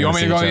want me to together. do? You want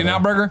me to go Fight eat an against each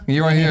out burger?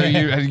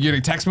 You're going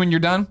to text me when you're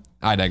done?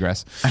 I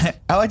digress.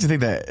 I like to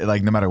think that,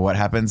 like, no matter what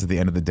happens at the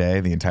end of the day,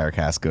 the entire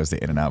cast goes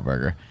to In-N-Out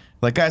Burger.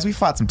 Like, guys, we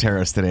fought some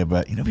terrorists today,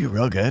 but it'd be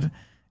real good.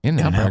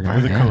 In-N-Out Burger.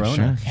 With the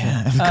Corona.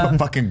 Yeah,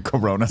 fucking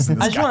Coronas. In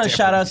this I just want to goddamn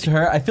shout outs to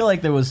her. I feel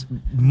like there was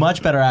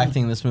much better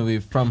acting in this movie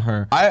from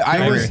her.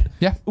 I was, agree.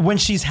 Yeah. When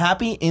she's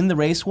happy in the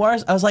Race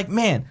Wars, I was like,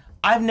 man,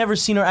 I've never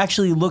seen her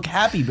actually look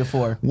happy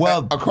before.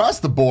 Well,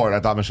 Across the board,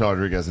 I thought Michelle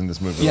Rodriguez in this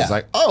movie Yeah. was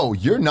like, oh,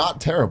 you're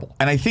not terrible.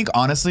 and I think,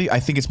 honestly,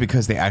 it's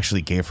because they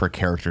actually gave her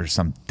character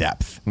some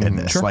depth in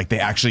this. Like, they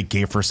actually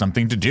gave her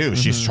something to do.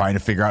 She's trying to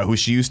figure out who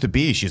she used to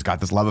be. She's got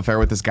this love affair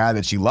with this guy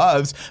that she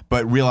loves,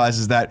 but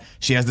realizes that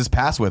she has this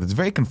past with. It's a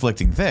very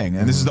conflicting thing.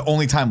 And this is the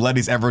only time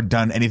Letty's ever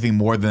done anything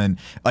more than,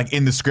 like,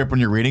 in the script when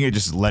you're reading it,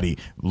 just Letty,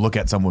 look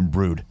at someone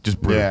brood.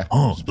 Just brood. Yeah.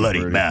 Oh, Just Letty,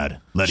 brooding.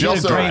 mad. Letty, She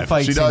also great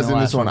fight she scene does in in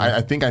the this last one. one.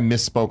 I think I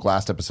misspoke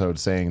last episode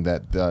saying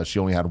that she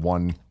only had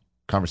one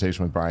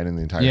conversation with Brian in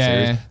the entire Yeah,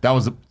 series. yeah. That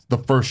was the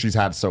first she's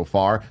had so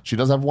far. She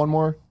does have one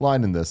more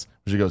line in this.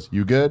 She goes,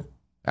 "You good?"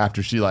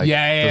 After she like,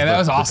 Yeah, does that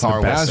was the awesome.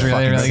 car That was whistle.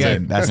 really, really fucking good.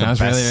 scene. That's that the was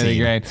best really,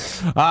 really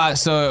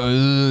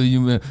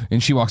scene. great.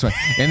 And she walks away.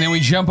 And then we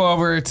jump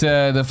over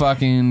to the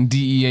fucking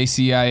DEA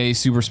CIA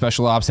Super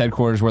Special Ops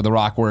headquarters where The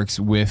Rock works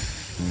with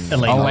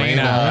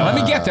Elena. Let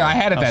me get there. I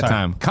had it that sorry.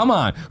 time. Come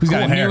on. Who's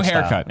got a Cool new hairstyle.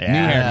 haircut? Yeah,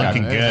 New haircut.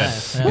 looking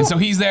good. And so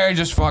he's there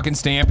just fucking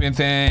stamping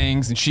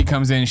things. And she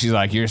comes in and she's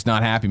like, you're just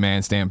not happy,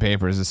 man. Stamp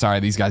papers. Sorry,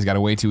 these guys got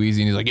away too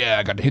easy. And he's like, yeah,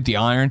 I got to hit the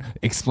iron,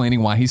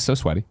 explaining why he's so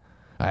sweaty.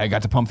 I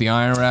got to pump the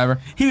iron or whatever.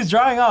 He was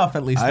drying off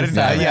at least. I this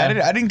didn't,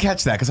 time, I didn't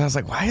catch that because I was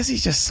like, why is he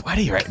just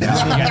sweaty right now?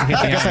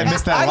 I guess I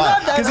missed that I a lot.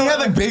 thought that Because he was-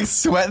 had the big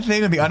sweat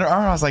thing in the underarm.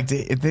 I was like,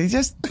 did they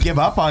just give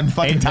up on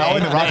fucking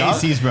toweling the Rock?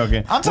 The AC's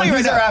broken. I'm telling you When right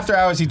he's there now. after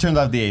hours, he turns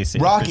off the AC.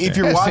 Rock, For if sure.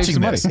 you're Yeah, save watching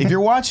some this, money. if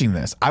you're watching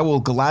this, I will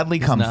gladly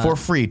come not. for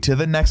free to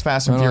the next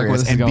Fast and I don't like where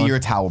Furious this is and be going. your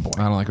towel boy.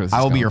 I don't like where this is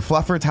I will be going. your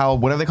fluffer towel.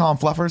 What do they call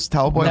them? Fluffers,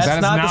 towel boys. That's That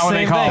is not not the what they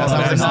same call thing. it.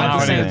 That's That is not not the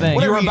what same it is. thing. You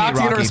Whatever were you about need,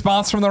 to get a Rocky.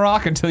 response from The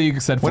Rock until you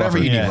said Whatever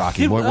fluffer. you need, Yeah.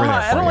 Rocky. We're there for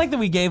I don't you. like that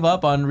we gave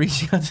up on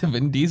reaching out to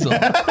Vin Diesel.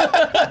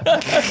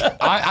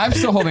 I'm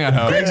still holding on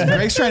hope.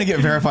 Greg's trying to get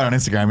verified on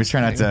Instagram. He's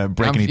trying not to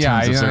break any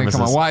terms of services.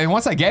 Come on. Well, and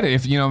once I get it,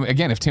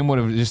 if Tim would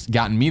have just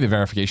gotten me the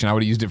verification, I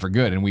would have used it for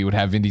good, and we would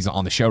have Vin Diesel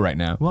on the show right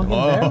now.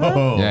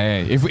 Oh.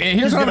 Yeah. Here's what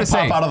I'm gonna gonna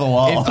say. pop out of the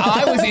wall. If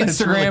I was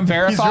Instagram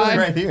verified,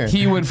 right here.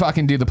 he would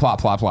fucking do the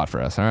plot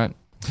for us. All right.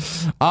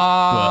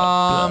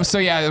 So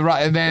yeah,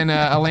 right, and then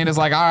Elena's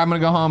like, all right, I'm gonna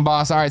go home,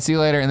 boss. All right, see you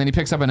later. And then he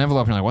picks up an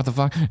envelope and you're like, what the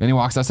fuck? And he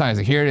walks outside. He's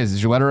like, here it is.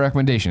 It's your letter of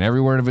recommendation.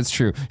 Every word of it's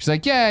true. She's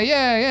like, yeah.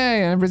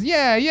 And everybody's,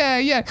 yeah.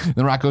 And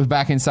then Rock goes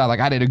back inside like,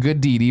 I did a good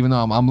deed, even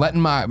though I'm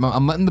letting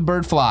the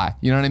bird fly.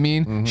 You know what I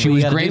mean? She Well, you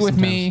was gotta great do with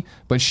me,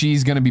 but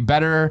she's gonna be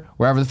better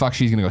wherever the fuck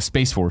she's gonna go.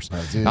 Space Force.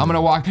 I'm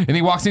gonna walk, and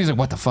he walks in. He's like,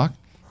 what the fuck?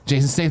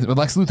 Jason Statham,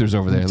 Lex Luthor's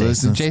over there.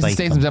 Jason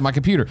Statham's at my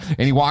computer, and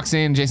he walks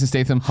in. Jason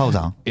Statham, Hold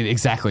on.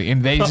 exactly,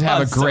 and they just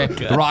have a So great.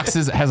 good. The Rock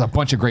has a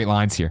bunch of great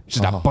lines here,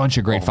 just a bunch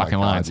of great Oh my fucking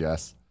God, lines.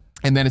 Yes.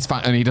 And then it's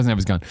fine. And he doesn't have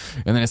his gun.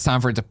 And then it's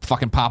time for it to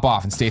fucking pop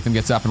off. And Statham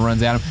gets up and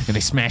runs at him. And they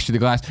smash through the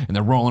glass. And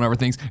they're rolling over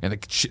things. And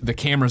the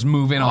cameras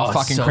moving all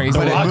fucking so crazy.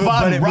 good. Rock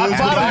bottom.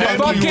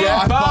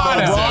 Fucking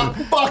bottom. Rock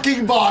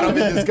fucking bottom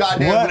in this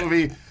goddamn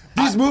movie.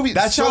 These movies,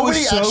 that show so was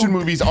many so- action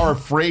movies are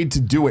afraid to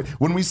do it.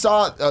 When we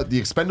saw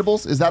The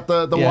Expendables, is that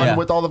the Yeah. one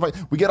with all the fight?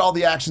 We get all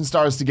the action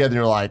stars together.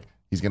 You're like,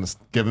 he's gonna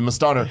give him a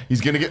stunner.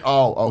 He's gonna get.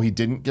 Oh, he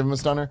didn't give him a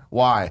stunner.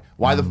 Why?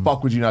 Why the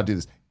fuck would you not do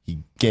this? He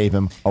gave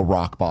him a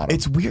rock bottom.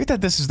 It's weird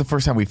that this is the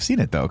first time we've seen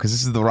it though, because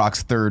this is The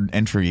Rock's third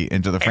entry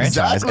into the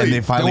franchise, Exactly. and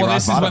they finally. Well,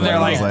 this is rock when they're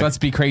bottomed it. like, It's let's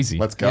be crazy.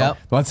 Let's go. Yep.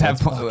 Let's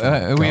have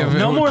we have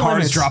No more cars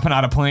limits. dropping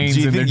out of planes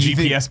Do you and their think-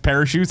 do you GPS think-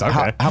 parachutes.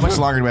 Okay. How much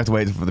longer do we have to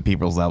wait for the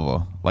people's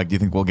level? Like, do you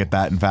think we'll get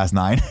that in Fast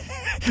 9?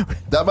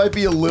 That might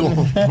be a little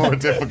more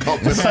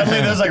difficult.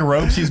 Suddenly there's like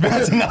ropes he's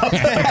bouncing off.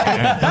 Where'd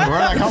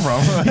that come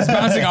from? He's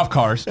bouncing off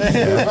cars.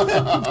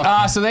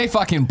 So they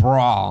fucking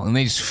brawl and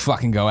they just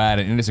fucking go at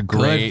it, and it's a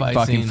great fight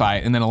fucking scene.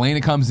 fight. And then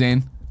Elena comes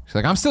in. She's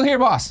like, I'm still here,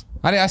 boss.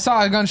 I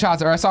saw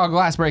gunshots, or I saw a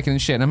glass breaking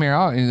and shit, and I'm here.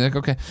 Oh, and he's like,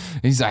 okay.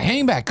 And he's like,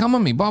 hang back, come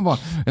on me, blah, blah.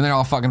 And they're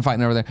all fucking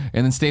fighting over there.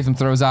 And then Statham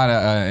throws out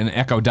an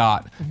Echo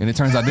Dot, and it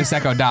turns out this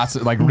Echo Dot's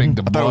like rigged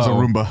to blow. I thought it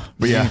was a Roomba,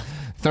 but yeah.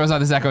 throws out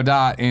this Echo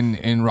Dot,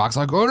 and Rock's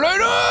like, "Oh,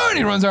 no!" And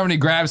he runs over and he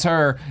grabs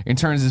her and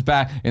turns his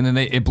back, and then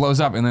it blows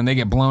up, and then they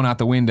get blown out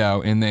the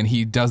window, and then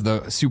he does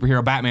the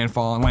superhero Batman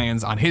fall and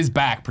lands on his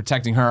back,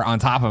 protecting her on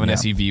top of an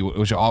SUV,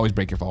 which will always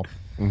break your fall.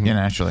 Yeah,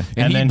 naturally.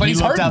 And then but he he's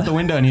looked hurting. out the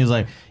window and he was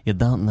like, "You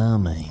don't know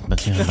me,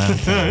 but you're about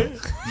to."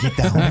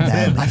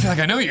 I feel like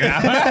I know you now.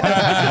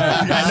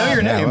 I know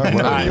your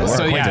name.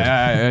 So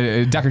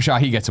Decker Shaw,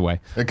 he gets away.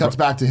 It cuts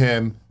back to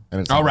him,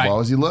 and it's like, right. what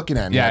was he looking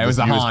at? And he Yeah, had it was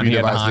this the USB Han. He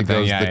had the device Han that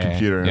goes thing. to the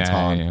computer, and it's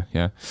Han.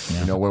 Yeah.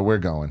 You know where we're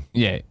going.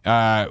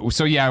 Yeah.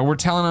 So we're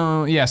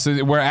telling him. Yeah.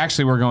 So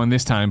we're going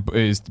this time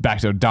is back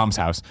to Dom's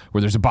house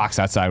where there's a box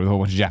outside with a whole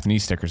bunch of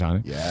Japanese stickers on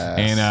it.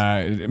 Yes.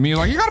 And Mia's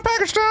like, "You got a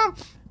package, Dom?"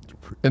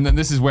 And then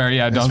this is where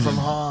It's Dom's from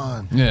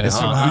Han. Yeah. It's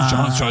from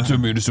John's trying to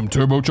me to some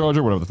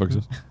turbocharger, whatever the fuck it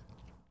is.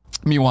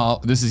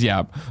 Meanwhile, this is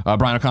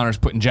Brian O'Connor's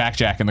putting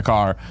Jack in the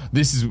car.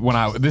 This is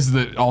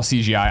the all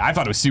CGI. I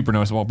thought it was super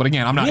noticeable, but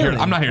again, I'm not here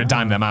to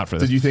dime them out for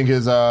this. Did you think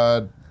his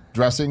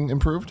dressing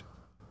improved?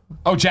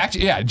 Oh, Jack.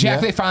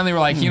 They finally were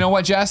like, you know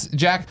what,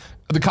 Jack,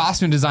 the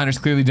costume designers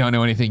clearly don't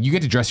know anything. You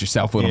get to dress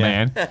yourself, little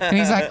man. And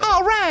he's like,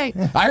 all right.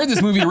 I heard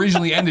this movie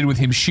originally ended with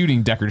him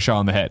shooting Deckard Shaw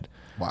in the head.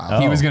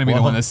 Wow. He was going to be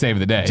the one that saved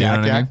the day. You know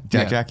what I mean?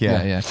 Jack,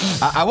 yeah.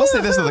 I will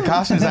say this to the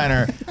costume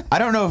designer. I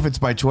don't know if it's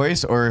by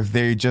choice or if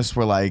they just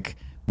were like,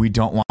 we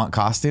don't want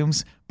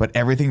costumes, but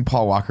everything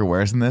Paul Walker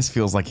wears in this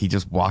feels like he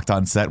just walked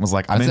on set and was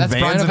like, I'm in That's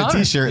Vans Brian and a O'Connor.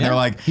 t-shirt. And they're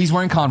like, He's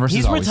wearing Converse.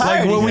 He's always.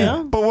 retired.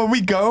 like, but when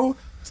we go,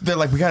 they're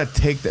like, we got to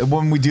take,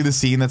 when we do the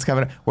scene that's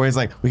coming, where he's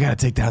like, we got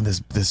to take down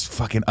this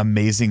fucking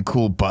amazing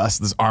cool bus,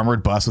 this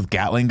armored bus with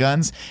Gatling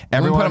guns.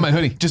 Everyone put on my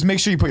hoodie. Just make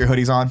sure you put your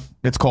hoodies on.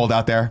 It's cold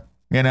out there.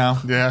 You know,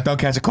 Yeah. Don't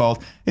catch a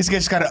cold. He's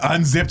just got an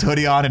unzipped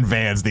hoodie on and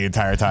Vans the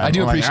entire time. I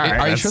do I'm like, appreciate. all right, Are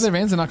you that's- sure they're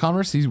Vans and not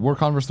Converse? He wore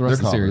Converse the rest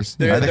of the series.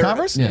 Are they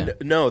Converse? Yeah.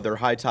 No, they're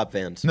high top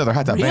Vans. No, they're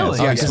high top Really? Vans.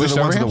 Oh, Yeah, you they're switched the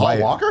ones over with the here? white.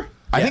 Paul Walker?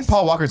 I think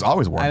Paul Walker's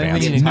always worn I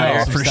Vans. think No,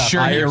 Higher for stuff.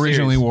 sure. He Higher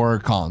originally series. wore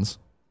Cons.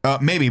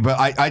 Maybe, but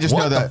I just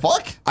know What the that.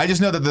 fuck? I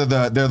just know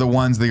that they're the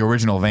ones, the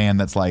original van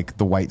that's like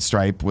the white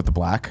stripe with the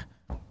black.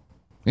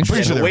 Interesting.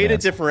 pretty sure The they're way to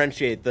Vans.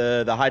 differentiate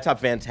the high top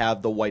Vans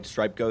have the white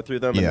stripe go through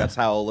them, and Yeah. that's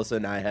how Alyssa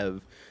and I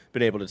have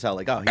been able to tell.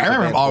 Like, oh, he's I a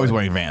remember him Vans always boy.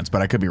 wearing Vans,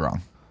 but I could be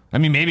wrong. I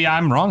mean, maybe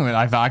I'm wrong.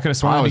 I could have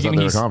sworn I in the always thought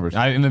beginning. they were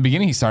Converse. In the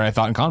beginning, he started. I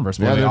thought in Converse.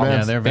 but Yeah, they're all-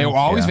 Vans. they're They were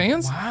always Yeah.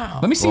 Vans. Wow.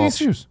 Let me see these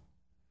shoes.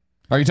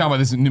 Are you talking about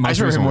this new? I most just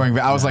remember recent him wearing.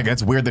 one? I was like,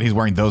 it's weird that he's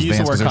wearing those He used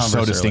Vans to because wear they're so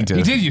Converse earlier. distinctive.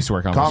 He did used to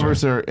wear Converse.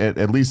 Converse are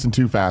at least in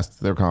Too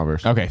Fast. They're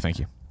Converse. Okay, thank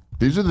you.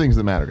 These are the things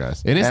that matter,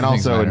 guys. It is and the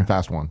things that also in matter.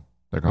 Fast 1,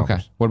 they're Okay.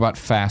 Converse. What about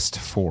Fast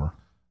 4?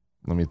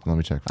 Let me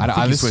check. I don't.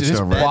 think he This switched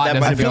over. plot That doesn't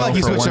might I feel go like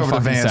he for switched one over to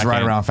fucking Vans right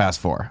second. around Fast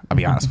 4. I'll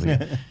be honest with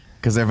you,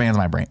 because they're Vans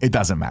my brain. It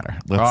doesn't matter.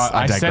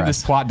 I said digress.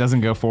 this plot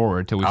doesn't go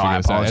forward till we I figure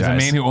this out. As a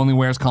apologize. man who only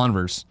wears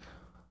Converse,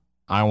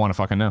 I want to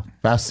fucking know.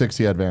 Fast 6,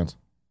 he had Vans.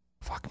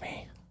 Fuck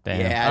me. Damn.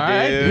 Yeah, All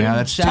right. dude. Yeah,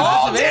 that's Shout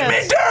out to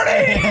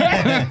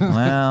Vans.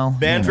 well.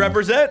 Vans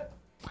represent.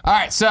 All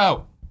right,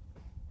 so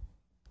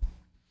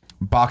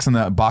Box on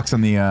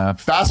the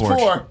Fast porch.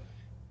 4,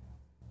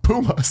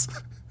 Pumas.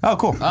 Oh,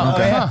 cool.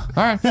 Okay. all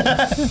right.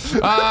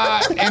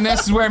 And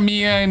this is where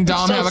Mia and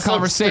Dom have a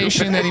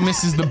conversation that he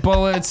misses the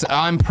bullets.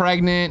 I'm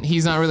pregnant.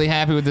 He's not really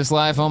happy with this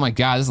life. Oh my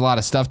God, there's a lot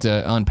of stuff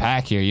to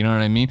unpack here. You know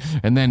what I mean?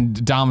 And then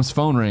Dom's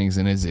phone rings,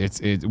 and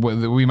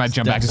we might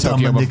jump back to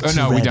Tokyo. Oh,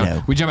 no, we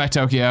don't. We jump back to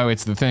Tokyo.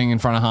 It's the thing in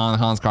front of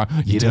Han's car.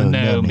 You don't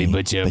know me,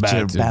 but you're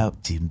about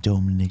to.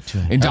 Dominic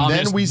Trey. And Dom And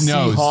then just we see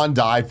knows. Han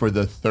die for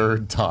the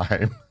 3rd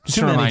time. Just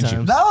to Too many remind you.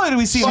 times. Not only do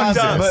we see Fuck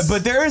Han, us.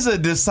 but there is a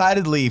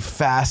decidedly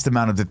fast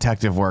amount of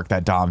detective work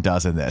that Dom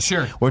does in this.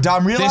 Sure. Where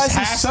Dom realizes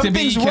has to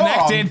be something's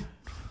connected. wrong.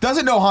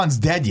 Doesn't know Han's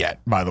dead yet,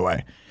 by the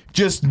way.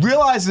 Just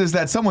realizes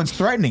that someone's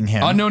threatening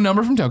him. Unknown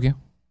number from Tokyo.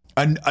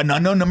 An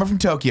unknown number from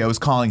Tokyo is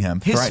calling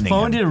him, His threatening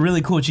phone him. did a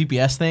really cool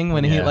GPS thing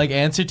when he like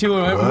answered to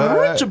it.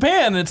 We're in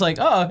Japan. And it's like,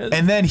 oh,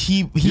 And then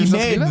he supposed to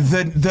made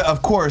do the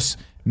of course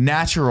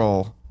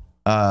natural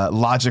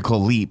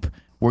logical leap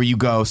where you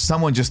go,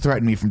 someone just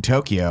threatened me from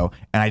Tokyo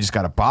and I just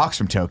got a box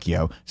from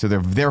Tokyo, so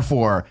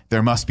therefore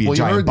there must be a Well,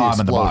 you giant heard the bomb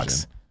in the box.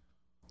 explosion.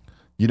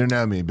 You don't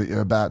know me, but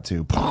you're about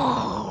to.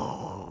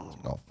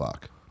 Oh,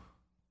 fuck.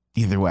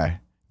 Either way,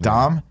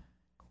 Dom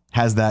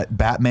has that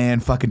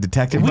Batman fucking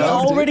detective We mode,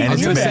 already and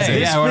it's knew that. amazing.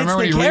 This Yeah, I remember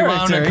when he fits the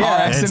rewound a character, car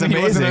yeah. accident. It's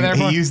He wasn't amazing. there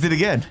for. He used it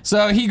again.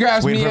 So he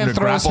grabs Waiting me for him and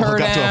to throws grapple her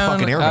hook up to a down.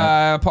 fucking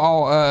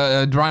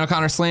airbag. Brian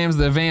O'Connor slams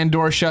the van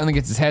door shut and then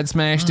gets his head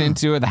smashed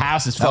into it. The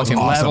house is That was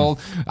fucking awesome. leveled.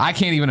 I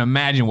can't even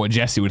imagine what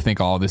Jesse would think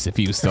of all this if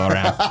he was still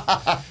around.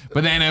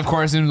 But then, of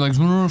course, in like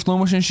slow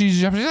motion,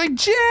 she's like,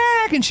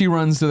 Jack! And she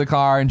runs to the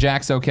car, and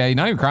Jack's okay.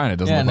 Not even crying, it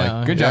doesn't Yeah, look no.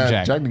 like. Good job, Yeah,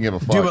 Jack. Jack didn't give a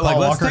fuck. Dude, but like,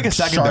 Paul let's Walker, take a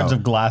second shards though.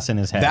 of glass in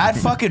his head. That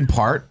fucking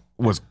part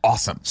was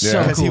awesome. So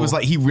Because he cool. was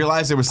like, he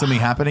realized there was something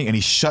happening and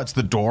he shuts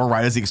the door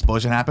right as the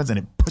explosion happens and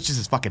it pushes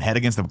his fucking head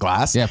against the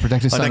glass. Yeah,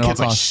 protect his like, son that at kid's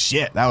all like, costs.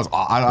 shit. That was,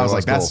 I was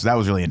like, cool. that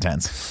was really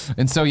intense.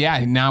 And so,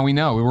 yeah, now we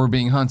know we're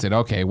being hunted.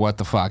 Okay, what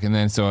the fuck? And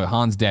then so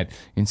Han's dead.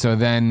 And so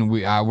then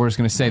we're just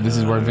gonna say this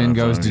is where Vin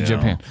goes to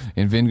Japan.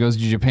 And Vin goes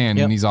to Japan,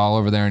 Yep. and he's all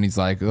over there, and he's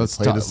like, let's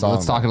Play talk. the song.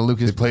 Let's talk to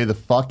Lucas. They play the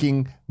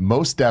fucking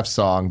Most Def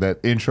song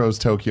that intros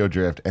Tokyo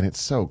Drift, and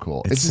it's so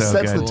cool. It just so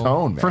sets good. the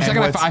tone, man. For a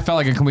second, I felt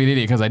like a complete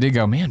idiot because I did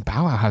go, man,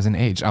 Bow Wow hasn't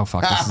aged. Oh,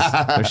 fuck.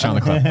 They're showing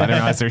the clip. I didn't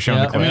realize they're showing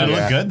the I clip. mean, it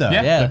looked good though.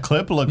 Yeah. The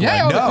clip looked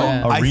Yeah, like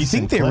yeah. No, a I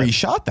recent think they clip.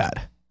 reshot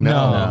that.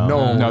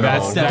 No,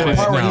 that's The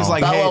part where he's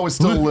like, Bow hey, Wow was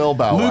still Lil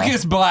Bow Wow.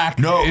 Lucas Black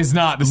is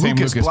not the same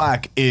Lucas Lucas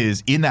Black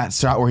is in that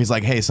shot where he's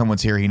like, "Hey,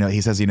 someone's here."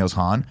 He says he knows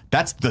Han.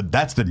 That's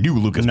the new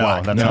Lucas No,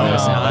 Black. that's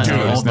not. Dude,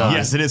 it's not.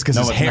 Yes, it is because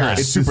No, his it's hair not. is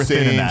It's super the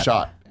thin in same that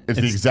shot. It's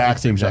the exact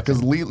same shot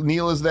because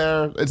Neil is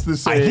there. It's the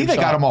same. I think they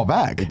got shot. them all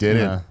back. They did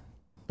Yeah. it.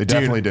 They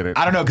definitely did it.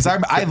 I don't know because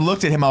I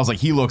looked at him. I was like,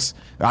 he looks.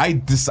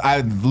 I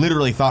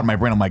literally thought in my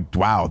brain, I'm like,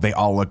 wow, they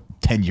all look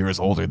 10 years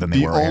older than they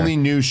The were. only here.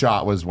 new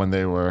shot was when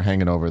they were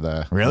hanging over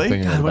the Really?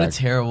 thing in God, the what a back.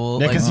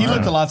 terrible. Yeah, because like, he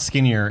looked a lot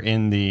skinnier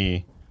in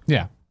the.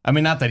 Yeah. I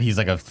mean, not that he's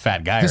like a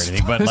fat guy or This,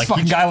 anything, but this like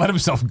fucking guy let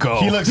himself go.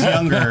 he looks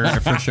younger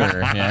for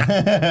sure. Yeah.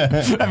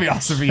 That'd be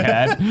awesome if he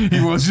had.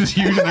 He was just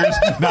huge and they're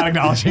just not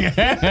acknowledging it.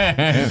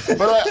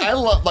 But I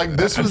love like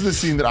this was the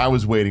scene that I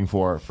was waiting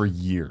for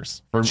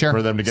years for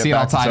them to get See it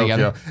all back to tied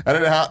Tokyo, together.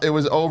 and it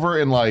was over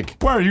in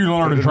like. Where are you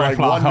learning to like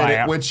fly 1 minute,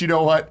 high? which you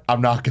know what, I'm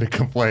not going to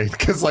complain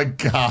because like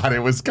God, it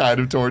was kind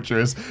of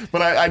torturous.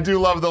 But I do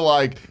love the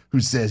like,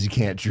 who says you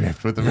can't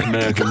drift with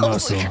American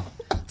muscle?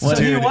 So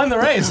he won the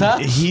race, huh?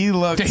 He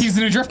looked. He's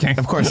the new Drift King.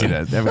 Of course he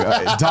did.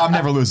 Dom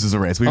never loses a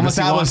race. We've Unless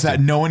he established wants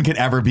that no one can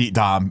ever beat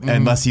Dom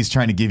unless he's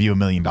trying to give you $1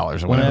 million or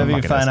whatever. Whenever the you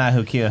fuck it find is. out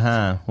who killed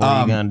Han, what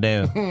are you gonna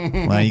do?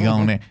 What are you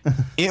going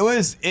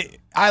to?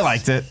 I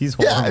liked it. He's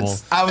horrible.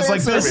 I was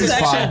like, this is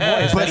fine.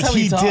 voice. But That's how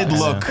he he did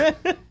talks.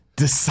 look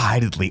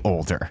decidedly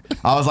older.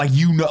 I was like,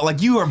 you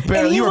were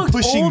barely, he you were looked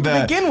pushing old to the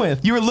begin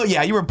with. You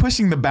were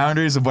pushing the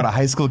boundaries of what a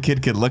high school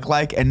kid could look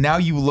like, and now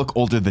you look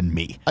older than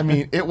me. I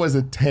mean, it was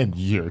a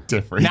 10-year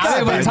difference. Now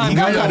that by the time he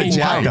got Gunn a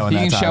jab going he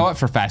that can time. show up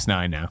for Fast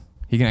 9 now.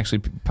 He can actually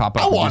pop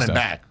up. I and do want him stuff.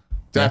 back,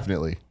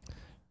 definitely.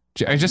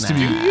 Just to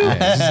be. Yeah,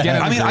 just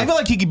get I mean, I feel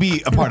like he could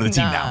be a part of the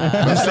team now.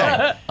 I'm just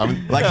saying.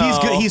 Like he's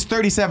good. He's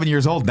 37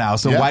 years old now,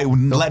 so Yeah, why he'll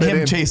let fit him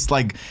in. chase?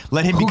 Like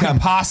let him who become. can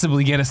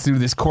possibly get us through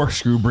this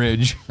corkscrew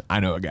bridge? I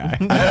know a guy.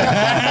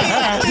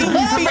 Let's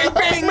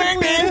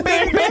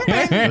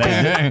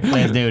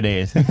do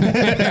this.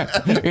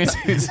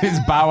 it's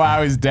Bow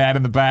Wow, his dad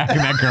in the back, and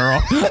that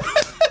girl.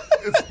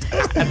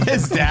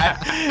 His dad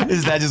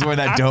just wearing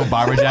that dope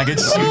bomber jacket,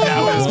 shooting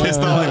out with his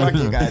pistol. Like,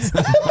 fuck you guys.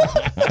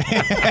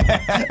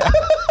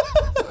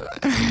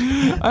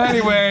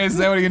 Anyways,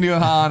 that what are you gonna do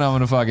with Han? I'm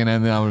gonna fucking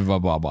end. I'm gonna blah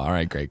blah blah. All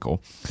right, great,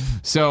 cool.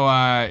 So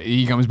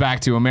he comes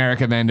back to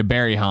America then to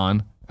bury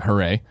Han.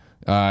 Hooray!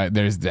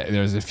 There's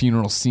a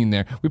funeral scene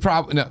there. We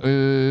probably no,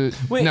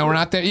 we're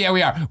not there. Yeah,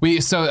 we are. We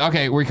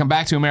come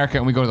back to America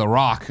and we go to the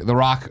Rock. The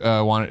Rock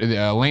wanted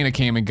Elena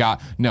came and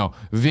got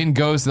Vin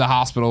goes to the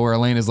hospital where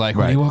Elena's like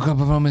when he woke up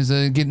from his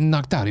getting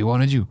knocked out. He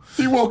wanted you.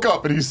 He woke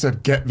up and he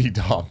said, "Get me,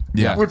 Dom."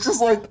 Yeah. Which is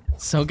like,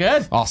 So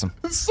good. Awesome.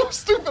 it's so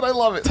stupid. I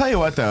love it. Tell you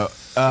what though,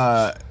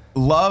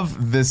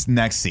 love this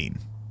next scene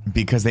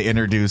because they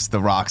introduce the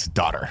Rock's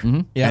daughter,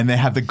 Yeah. and they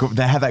have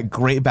that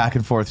great back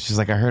and forth. She's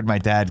like, "I heard my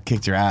dad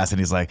kicked your ass," and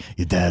he's like,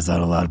 "Your dad's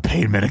on a lot of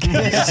pain medication.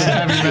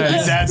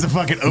 Your dad's a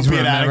fucking opiate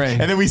running that addict."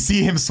 right. And then we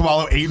see him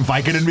swallow 8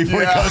 Vicodin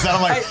before he goes out.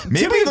 I'm like,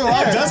 maybe the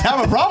Rock does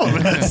have a problem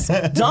with this.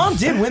 Dom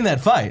did win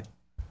that fight.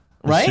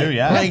 Right? Sure,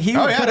 yeah. Like he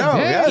Oh, could yeah, have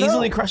no, yeah, no.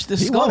 easily crushed his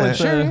He skull won with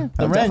it.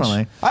 the wrench.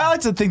 Definitely. I like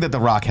to think that the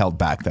Rock held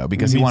back though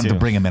because he Me wanted to too.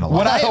 bring him in a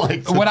lot.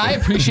 What I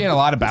appreciate a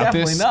lot about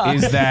Definitely this not.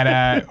 is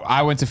that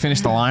I went to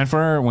finish the line for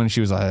her when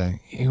she was like,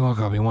 he woke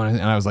up, he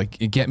wanted, and I was like,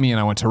 get me, and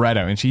I went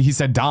Toretto, and he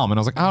said Dom, and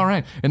I was like, all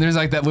right. And there's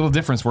like that little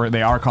difference where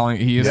they are calling,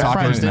 he is They're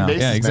talking. friends now.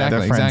 Yeah, exactly,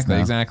 They're friends now.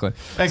 exactly.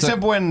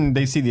 Except when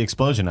they see the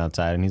explosion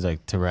outside and he's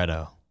like,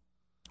 Toretto.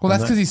 Well,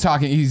 that's because he's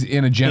talking. He's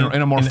in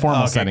a more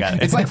formal okay, setting. got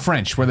it. It's like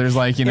French, where there's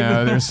like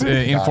there's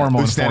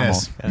informal and formal.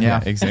 Ustedes.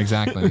 Yeah,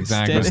 exactly.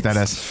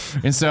 Ustedes.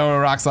 And so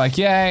Rock's like,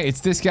 yeah, it's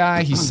this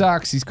guy. He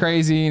sucks. He's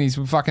crazy, and he's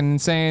fucking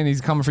insane.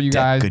 He's coming for you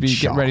guys. good Get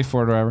shot. ready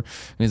for it, or whatever.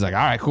 And he's like, all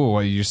right, cool.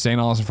 Well, you're saying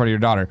all this in front of your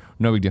daughter.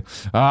 No big deal.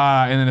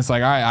 And then it's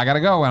like, all right, I gotta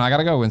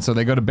go. And so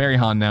they go to bury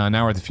Han now. And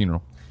now we're at the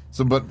funeral.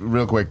 So, but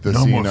real quick, the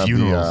No scene more of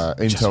funerals.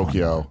 in Just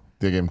Tokyo,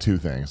 they gave him 2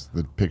 things: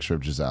 the picture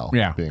of Giselle,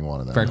 Yeah. being one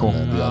of them, Very cool.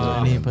 and then the other,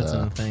 And he being puts the-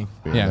 in the thing.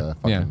 being Yeah, the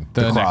fucking-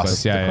 the cross.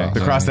 necklace. Yeah, The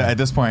cross. At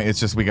this point, it's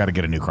just we got to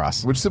get a new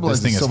cross. which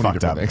symbolizes this thing so is many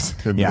fucked different up.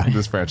 things in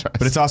this franchise.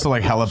 But it's also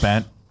like hella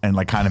bent and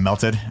like kind of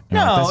melted. And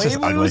I'm like, No, that's just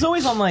it ugly. was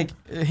always on like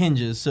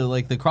hinges, so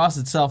like the cross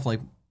itself like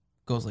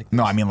goes like.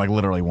 No, I mean like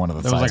literally one of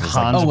the There was sides like is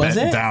Hans Oh, was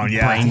bent it? down,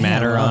 Yeah. brain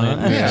matter on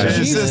it. Yeah. It's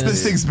Jesus. just,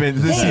 this thing's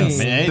been this Hey. thing's,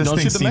 Hey, this don't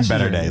thing's shoot the seen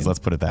better messenger. days. Let's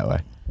put it that way.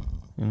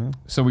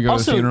 So we go to the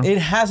Also, funeral. it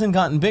hasn't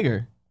gotten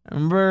bigger. I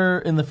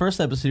remember in the first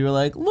episode, you were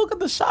like, "Look at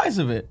the size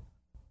of it."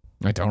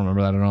 I don't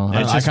remember that at all.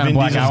 It's I just kind of Vin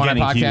black Diesel's out on a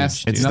getting podcast.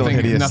 huge. It's still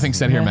hideous. Nothing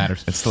said here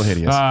matters. It's still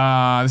hideous. This is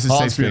Han's safe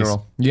space.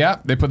 funeral. Yeah,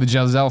 they put the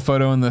Giselle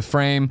photo in the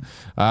frame.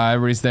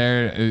 Everybody's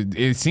there.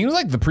 It seems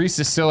like the priest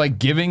is still like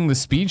giving the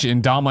speech,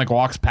 and Dom like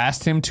walks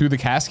past him to the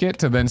casket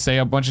to then say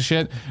a bunch of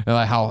shit, and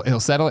like how he'll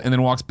settle it, and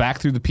then walks back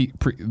through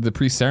the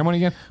priest ceremony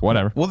again.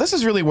 Whatever. Well, this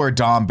is really where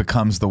Dom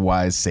becomes the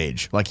wise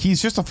sage. Like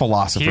he's just a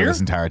philosopher Here?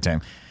 this entire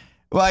time.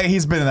 Like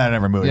he's been in that in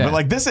every movie, Yeah. but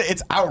like this,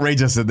 it's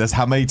outrageous in this.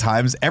 How many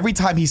times? Every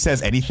time he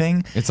says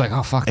anything, It's like,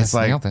 oh fuck, it's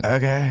that's like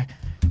okay.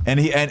 And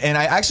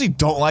I actually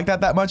don't like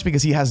that much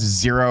because he has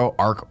zero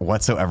arc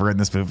whatsoever in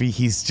this movie.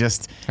 He's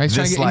just He's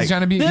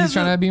trying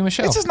to be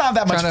Michelle. It's just not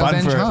that much Trying to fun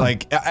avenge for Han.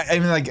 like. I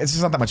mean, like it's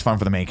just not that much fun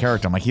for the main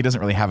character. I'm like, he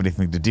doesn't really have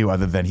anything to do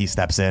other than he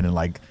steps in and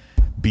like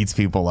beats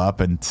people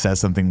up and says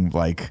something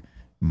like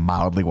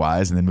mildly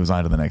wise and then moves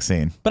on to the next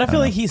scene. But I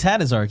feel like he's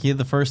had his arc. He had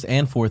the first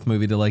and fourth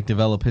movie to like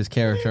develop his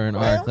character and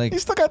arc. Like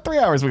he's still got 3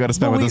 hours we got to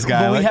spend with this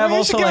guy. But we Like, have should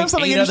also give him like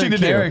something 8 interesting other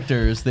to do.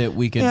 characters that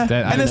we could. Yeah,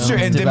 and that's true.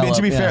 And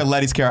to be fair,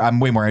 Letty's character, I'm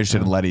way more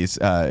interested in Letty's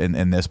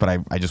in this, but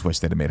I just wish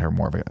they'd have made her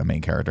more of a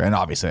main character. And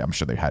obviously, I'm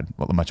sure they had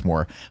much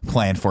more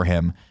planned for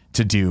him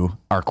to do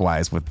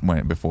arc-wise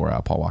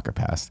before Paul Walker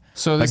passed.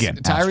 So this, again,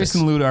 Tyrese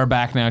and Luda are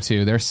back now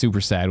too. They're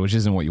super sad, which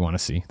isn't what you want to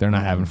see. They're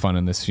not having fun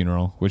in this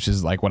funeral, which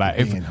is like what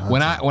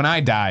when I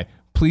die.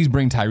 Please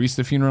bring Tyrese to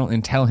the funeral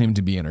and tell him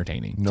to be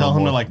entertaining. Tell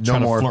him to like try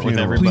to flirt with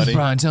funeral. everybody. Please,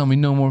 Brian, tell me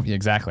no more. Yeah,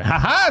 exactly. Ha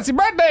ha! It's your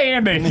birthday,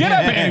 Andy. Get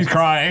up here. He's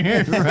crying.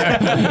 It's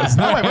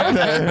not my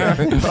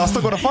birthday, but I'll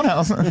still go to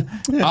Funhouse.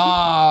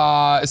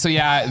 So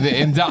yeah,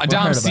 and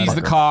Dom sees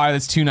the car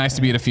that's too nice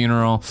to be at a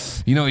funeral.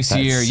 You know he's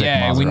here. sick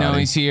Yeah, we know Maserati.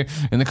 he's here.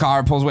 And the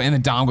car pulls away, and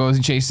then Dom goes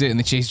and chases it, and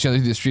they chase each other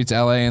through the streets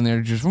of LA, and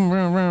they're just vroom,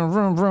 vroom,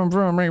 vroom, vroom, vroom,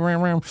 vroom,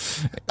 vroom, vroom.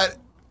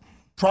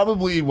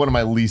 Probably one of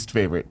my least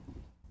favorite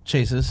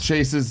chases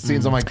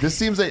scenes. I'm like, this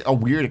seems like a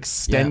weird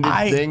extended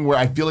thing where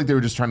I feel like they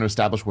were just trying to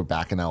establish we're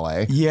back in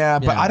LA. Yeah,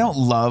 but I don't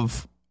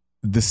love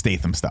the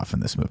Statham stuff in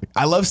this movie.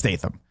 I love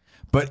Statham,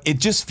 but it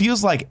just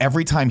feels like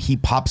every time he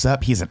pops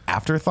up, he's an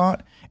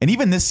afterthought. And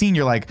even this scene,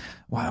 you're like,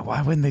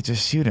 why wouldn't they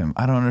just shoot him?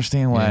 I don't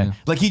understand why. Yeah.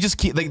 Like he just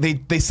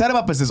they set him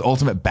up as this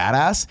ultimate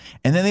badass,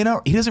 and then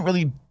he doesn't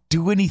really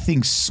do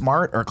anything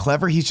smart or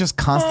clever. He's just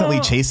constantly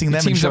chasing them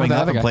and teams up with showing the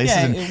up other in guy. places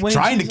Yeah, and when he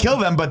trying to teams kill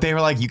them, but they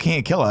were like, you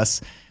can't kill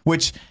us,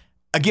 which.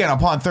 Again,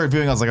 upon third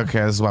viewing, I was like,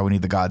 okay, this is why we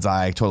need the God's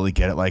Eye. I totally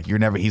get it. Like,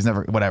 he's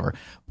never, whatever.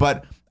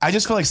 But I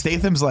just feel like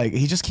Statham's like,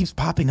 he just keeps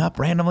popping up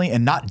randomly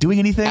and not doing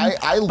anything.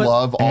 I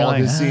love all of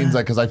like, his scenes,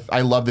 like, because I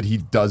love that he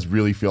does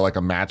really feel like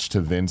a match to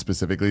Vin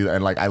specifically,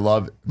 and like I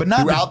love, But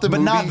not throughout the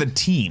movie, not the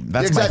team.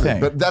 That's exactly. my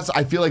thing. But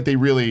I feel like they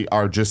really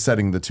are just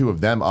setting the two of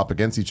them up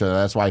against each other.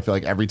 That's why I feel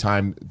like every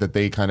time that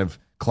they kind of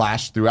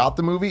clash throughout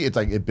the movie, it's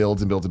like it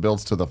builds and builds and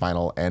builds to the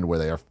final end where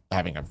they are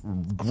having a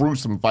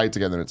gruesome fight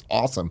together, and it's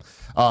awesome.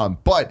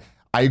 But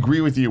I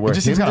agree with you where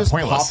just him seems kinda just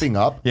pointless. popping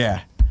up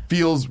Yeah.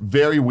 feels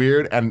very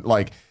weird, and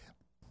like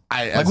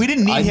We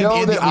didn't need him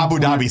in the Abu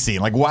we- Dhabi scene.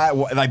 Like why?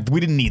 Like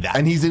we didn't need that.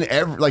 and he's in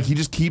every, like he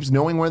just keeps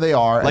knowing where they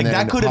are. Like and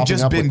then that could have popping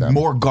just up with been them.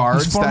 more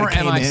guards He's former that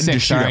came in to MI6,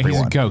 shoot all right? He's a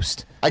everyone.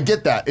 ghost. I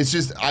get that. It's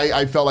just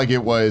I felt like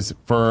it was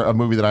for a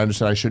movie that I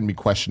understand I shouldn't be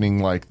questioning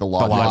like the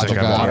logic of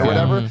of it, it or yeah.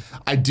 whatever.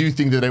 I do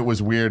think that it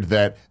was weird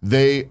that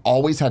they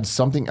always had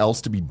something else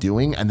to be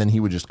doing and then he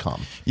would just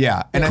come.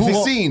 Yeah, and Cool I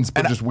think scenes,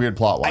 but and just weird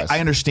plot wise. I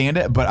understand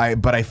it, but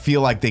I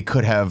feel like they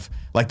could have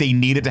they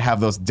needed to have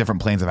those different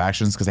planes of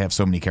actions because they have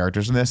so many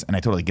characters in this, and I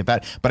totally get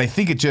that. But I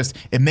think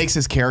it makes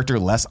his character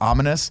less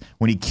ominous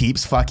when he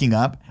keeps fucking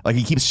up, like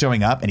he keeps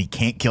showing up and he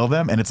can't kill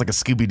them, and it's like a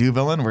Scooby-Doo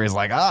villain where he's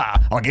like,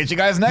 I'll get you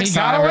guys next He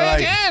time. got We're away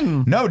like,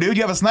 again. no, dude,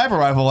 you have a sniper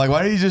rifle. Like,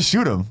 why did you just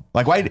shoot him?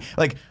 Like, why?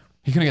 Like.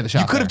 He couldn't get the shot.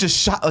 You could have there. just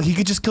shot. Like he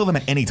could just kill them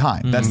at any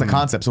time. That's the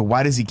concept. So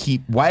why does he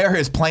keep? Why are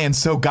his plans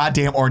so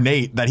goddamn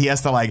ornate that he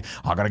has to like?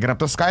 I gotta get up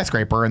the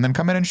skyscraper and then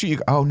come in and shoot you.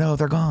 Oh no,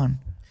 they're gone.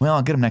 Well,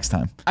 I'll get them next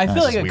time. I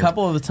feel like a weird.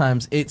 couple of the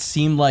times it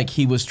seemed like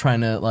he was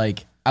trying to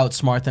like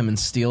outsmart them and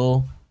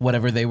steal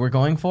whatever they were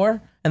going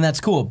for, and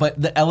that's cool.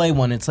 But the LA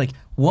one, it's like,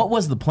 what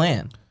was the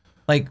plan?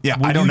 Like, Yeah,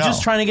 were I don't you know.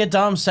 just trying to get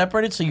Dom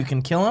separated so you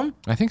can kill him?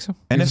 I think so.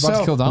 And He if was about so,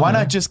 to kill Dom, why right?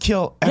 not just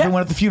kill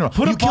everyone at the funeral?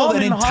 Put a You killed bomb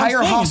an in Han's entire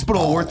thing.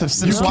 hospital worth of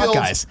you SWAT killed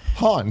guys.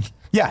 Han.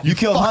 Yeah, you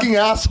killed fucking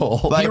Han. asshole.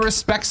 Like- He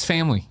respects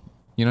family.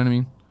 You know what I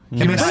mean?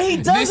 But he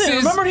doesn't.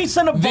 Remember he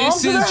sent a bomb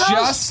This to is their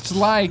house? just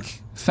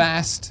like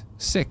Fast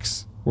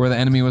 6, where the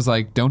enemy was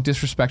like, "Don't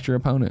disrespect your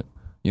opponent."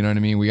 You know what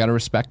I mean? We got to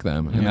respect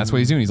them, and that's what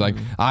he's doing. He's like,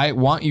 "I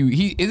want you."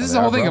 This is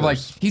the whole thing of like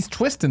he's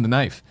twisting the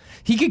knife.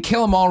 He could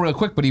kill them all real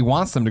quick, but he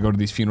wants them to go to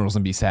these funerals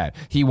and be sad.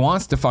 He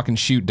wants to fucking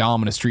shoot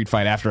Dom in a street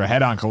fight after a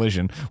head-on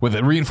collision with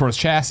a reinforced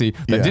chassis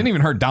that didn't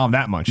even hurt Dom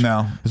that much.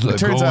 No. It's like It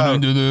turns going out-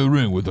 into the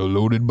ring with a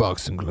loaded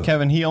boxing glove.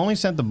 Kevin, he only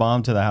sent the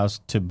bomb to the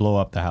house to blow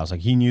up the house. Like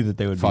he knew that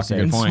they would be Fucking safe.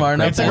 good point. Smart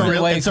enough. It's like a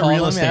real, it's a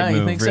real estate move.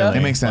 You think really. so?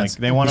 It makes sense.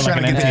 Like, they wanted He's like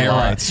an trying to get the NTA air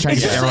lot. rights. Trying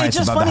to get the air rights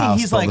just above the funny. house.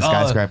 He's Build like, the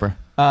skyscraper.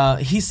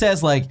 He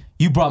says like,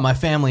 you brought my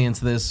family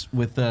into this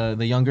with the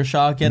younger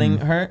Shaw getting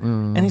hurt,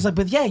 and he's like,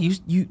 but yeah,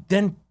 you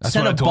then That's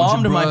sent what a I told bomb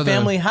you, to my brother.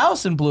 family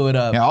house and blew it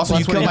up. Yeah. Also, Well,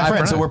 you that's what killed he my had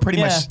friend, for so we're pretty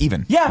yeah. much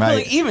even. Yeah, I feel right?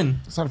 like even.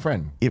 It's not a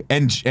friend.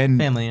 And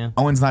Family, yeah.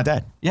 Owen's not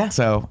dead. Yeah.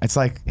 So it's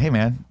like, hey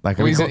man, like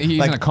Well, he's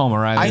in a coma,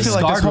 right? I He's feel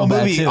like this scarred whole real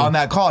bad, movie too. on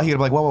that call, he'd be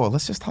like, whoa,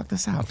 let's just talk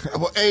this out.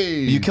 Well, hey,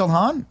 You killed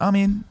Han? I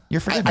mean,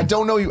 you're forgiven. I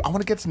don't know you. I want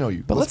to get to know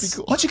you. But let's let's be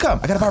cool. let you come.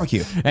 I got a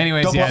barbecue.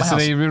 Anyways, Don't blow up yeah, my so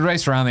house. they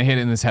race around, they hit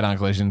it in this head-on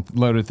collision,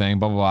 loaded thing,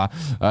 blah, blah,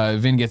 blah.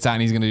 Vin gets out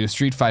and he's going to do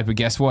street fight, but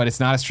guess what? It's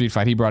not a street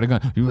fight. He brought a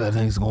gun. You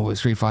think it's going to be a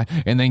street fight?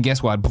 And then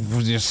guess what?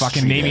 Just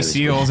fucking Navy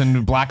SEALs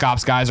and Black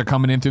Ops guys are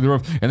coming in through the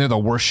roof, and they're the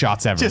worst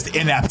shots ever. Just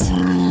inept.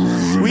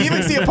 We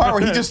even see a part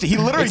where he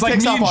literally it's like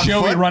takes me off and on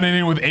Joey foot. running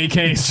in with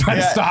AKs trying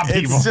to stop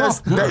people. It's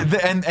just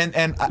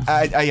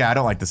I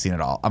don't like the scene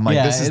at all. I'm like,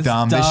 Yeah, this is it's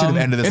dumb. They should have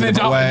ended this And a then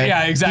different way.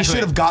 yeah, exactly. He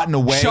should have gotten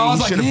away. Shaw's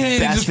he like, should have hey, he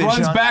just bested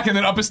runs Shaw. back and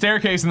then up a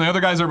staircase, and the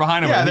other guys are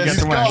behind him. Yeah, and he there's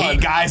gets just away.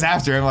 8 guys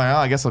after him. Like, oh,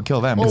 I guess we'll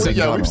kill them. Well, It's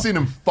yeah, like, we've seen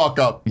him fuck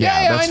up. Yeah,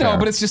 I that's know, fair.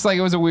 but it's just like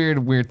it was a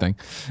weird thing.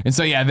 And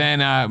so yeah,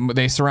 then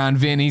they surround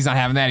Vin. He's not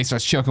having that. He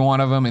starts choking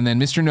one of them, and then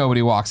Mr.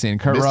 Nobody walks in.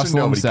 Kurt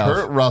Russell himself.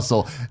 Kurt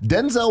Russell.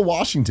 Denzel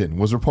Washington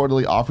was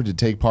reportedly offered to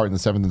take part in the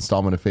 7th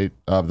installment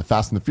of the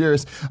Fast and the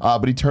Furious,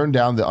 but he turned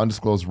down the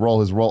undisclosed role.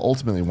 His role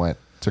ultimately went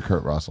to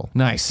Kurt Russell.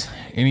 Nice.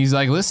 And he's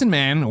like, listen,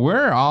 man,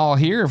 we're all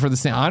here for the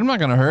same. I'm not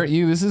going to hurt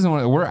you. This isn't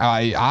what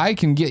I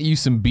can get you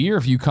some beer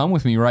if you come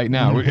with me right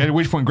now. At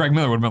which point Greg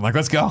Miller would have been like,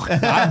 let's go.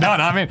 I'm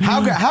done. I'm in.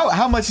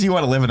 How much do you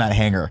want to live in that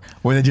hangar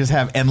where they just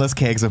have endless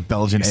kegs of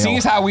Belgian ale? Seeing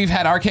as how we've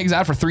had our kegs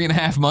out for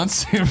 3.5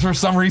 months, for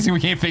some reason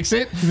we can't fix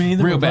it. Do we need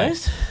them Real bad.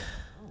 replaced?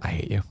 I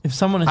hate you. If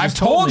someone had I've just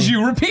told me,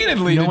 you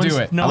repeatedly no to one's-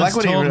 do it. No I like one's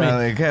what he told me.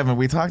 like, Kevin,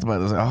 we talked about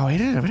this. Oh, we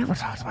didn't. We never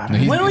talked about it.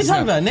 He's- When are we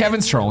talking about it?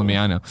 Kevin's trolling me,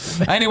 I know.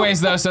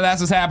 Anyways, though, so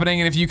that's what's happening.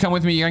 And if you come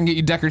with me, I can get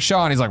you Deckard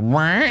Shaw. And he's like, "Wah,"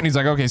 and he's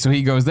like, okay, so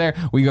he goes there.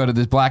 We go to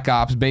this Black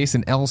Ops base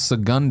in El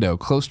Segundo,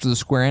 close to the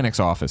Square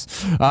Enix office.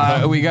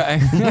 We got,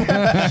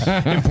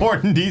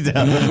 Important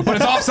detail. but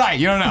it's off site.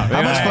 You don't know.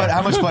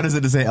 How much fun is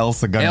it to say El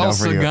Segundo El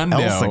for you? Segundo.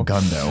 El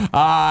Segundo.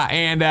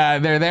 And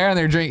they're there and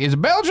they're drinking. It's a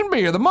Belgian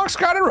beer. The monks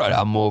got it right.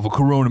 I'm more of a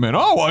Corona man.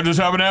 Oh, I just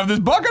happen to have this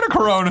bucket of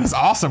Coronas.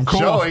 Awesome, cool.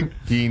 Showing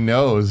he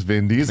knows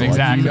Vin Diesel.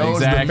 Exactly, He knows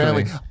exactly. the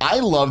family. I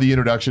love the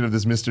introduction of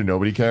this Mr.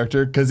 Nobody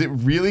character because it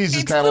really is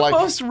just It's kind the of like,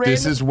 most this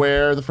random- is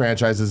where the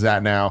franchise is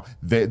at now.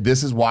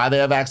 This is why they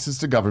have access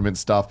to government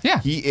stuff. Yeah.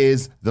 He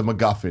is the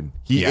MacGuffin.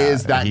 He Yeah,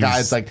 is that guy.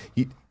 he's- It's like,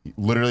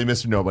 literally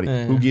Mr. Nobody.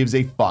 Who gives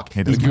a fuck?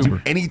 He does can do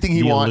goober. anything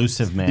he The wants.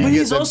 elusive man. He But can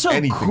he's get them also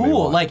anything they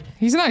cool. want. Like,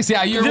 He's nice.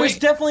 Yeah, you're there's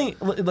wait. definitely,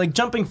 like,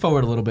 jumping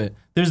forward a little bit.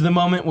 There's the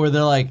moment where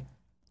they're like,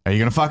 Are you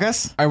gonna fuck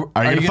us? Are you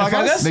gonna fuck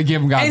us? They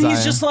give him God's and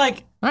he's eye. just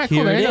like, All right, cool,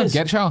 here there it you go. is.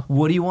 Get Shaw.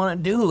 What do you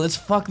want to do? Let's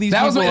fuck these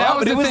That was- people that up.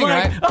 was And the it was thing,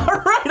 like, right? all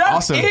right, I'm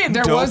Also, in.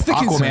 there dope was the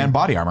concern. Aquaman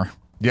body armor.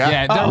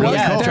 Yeah, there Oh, was,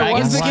 yeah, there was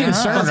dragons the flying around.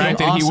 concern, That's right,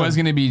 that he awesome. was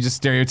going to be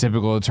just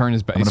stereotypical to turn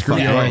his back. Screw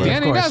fuck you. yeah, Right. yeah, Yeah, of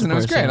and he course, doesn't. of It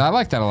was course, great. yeah. I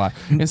like that a lot.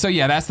 And so,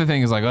 yeah, that's the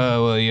thing is like,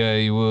 oh, well, yeah,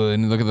 you would.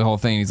 And look at the whole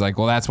thing. He's like,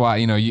 well, that's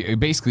why,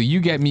 basically you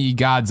get me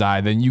God's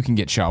eye, then you can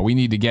get Shaw. We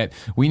need to get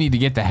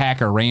the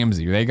hacker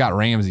Ramsey. They got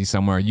Ramsey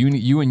somewhere. You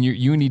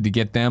need to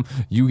get them.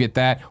 You get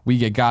that. We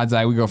get God's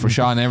eye. We go for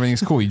Shaw and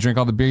everything's cool. You drink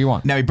all the beer you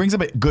want. Now he brings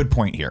up a good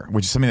point here,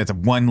 which is something that's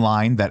one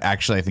line that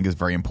actually I think is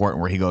very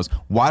important. Where he goes,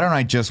 "Why don't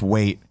I just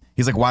wait?"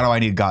 He's like, "Why do I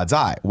need God's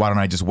eye? Why don't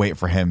I just wait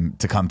for him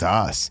to come to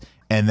us?"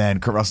 And then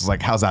Kurt Russell's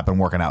like, "How's that been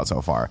working out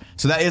so far?"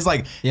 So that is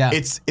like, Yeah.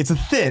 it's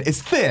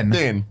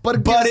thin, but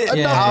it but gives it,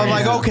 enough I'm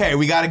reason. like, okay,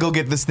 we got to go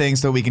get this thing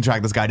so we can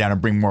track this guy down and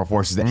bring more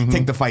forces in.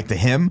 Take the fight to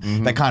him.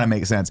 That kind of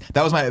makes sense.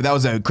 That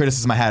was a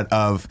criticism I had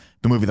of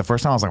the movie the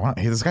first time. I was like, wow,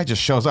 this guy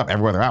just shows up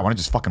everywhere they're at. Why don't you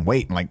just fucking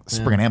wait and like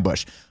spring an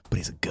ambush? But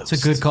he's a ghost.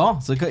 It's a good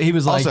call. He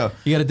was like, Also-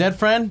 you got a dead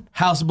friend,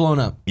 house blown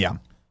up. Yeah.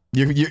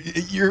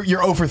 You're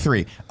 0 for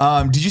 3.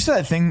 Did you see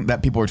that thing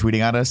that people were tweeting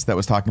at us that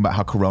was talking about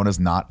how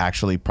Corona's not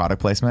actually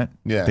product placement?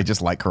 Yeah. They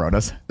just like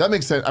Coronas. That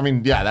makes sense. I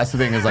mean, yeah, that's the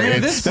thing is like, At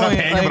it's this they're not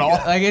point, paying him at all.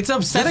 like, it's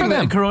upsetting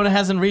them. that Corona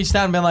hasn't reached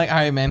out and been like, all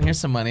right, man, here's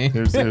some money.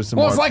 here's some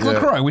Well, more, it's like yeah.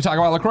 LaCroix. We talk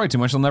about LaCroix too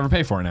much. They'll never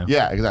pay for it now.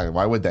 Yeah, exactly.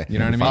 Why would they? You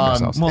know what I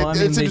mean? Well, I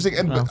mean, it's they- interesting.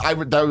 And no. I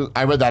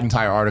read that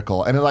entire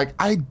article, and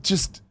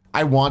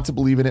I want to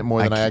believe in it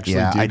more than I actually do.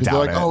 I Because they're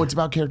like, doubt it. oh, it's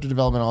about character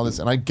development, all this,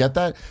 and I get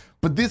that.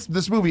 But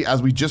this movie,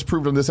 as we just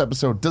proved on this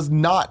episode, does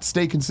not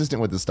stay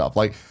consistent with this stuff.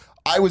 Like,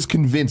 I was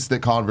convinced that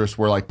Converse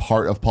were like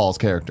part of Paul's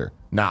character.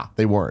 Nah,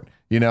 they weren't.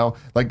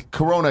 Like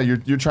Corona,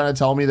 you're trying to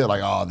tell me that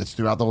like, oh, that's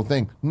throughout the whole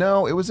thing.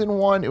 No, it was in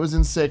 1, it was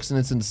in 6, and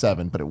it's in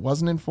 7, but it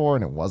wasn't in 4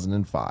 and it wasn't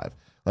in 5.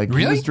 Like he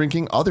Really? was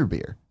drinking other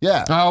beer.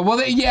 Yeah, Oh, well,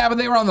 but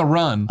they were on the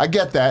run. I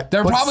get that.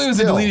 There but probably was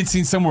a still. deleted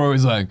scene somewhere where it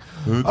was like,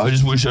 I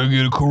just wish I could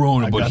get a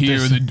Corona, but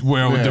here in the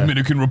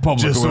Dominican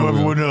Republic. or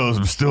whatever. knows,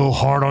 I'm still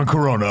hard on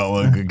Corona.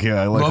 Like,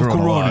 yeah, I like Love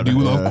Corona, dude.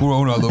 Love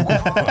Corona. I love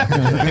Corona.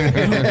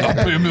 I'll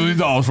pay $1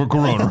 million for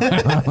Corona.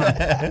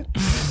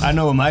 I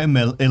know where my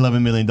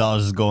 $11 million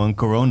is going.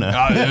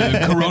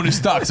 Corona. Corona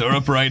stocks are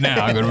up right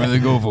now. I'm gonna really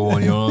go for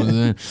one. You know what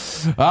I'm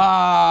saying?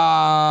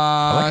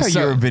 I like how so-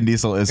 your Vin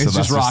Diesel is It's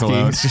just Sylvester Rocky.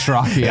 Stallone. It's just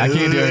Rocky. I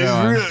can't do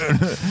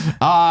it.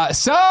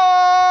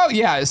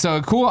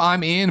 So cool.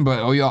 I'm in, but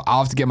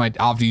I'll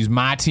have to use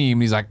my team.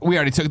 And he's like, we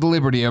already took the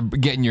liberty of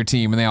getting your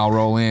team, and they all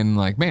roll in.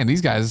 Like, man,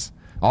 these guys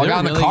all They got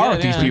in were the really car good,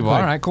 with these yeah. people.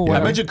 All right, cool. I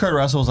whatever. bet you Kurt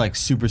Russell was like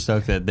super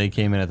stoked that they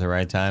came in at the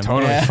right time.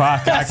 Totally.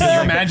 Fuck. Can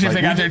you imagine if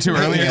they got there too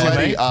early? Hey, or too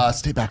Letty, late?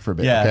 stay back for a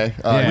bit, Yeah. okay?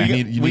 Yeah.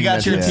 You need We to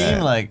got your mention-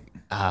 team. Like,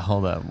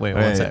 Hold up. Wait,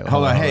 one second.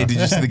 Hold on. Hey, did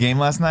you see the game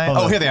last night?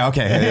 Oh, here they are.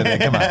 Okay. Here.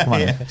 Come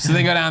on. So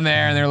they go down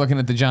there and they're looking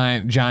at the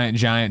giant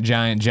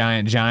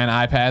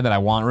iPad that I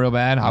want real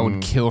bad. I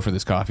would kill for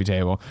this coffee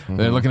table.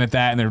 They're looking at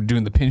that and they're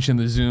doing the pinch and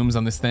the zooms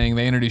on this thing.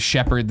 They introduce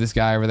Shepard, this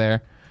guy over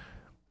there.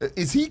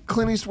 Is he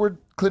Clint Eastwood's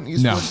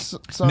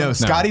son? No,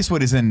 Scott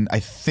Eastwood is in, I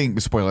think,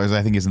 spoilers,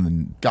 I think is in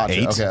the Gotcha.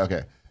 8.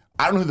 Okay.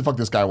 I don't know who the fuck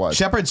this guy was.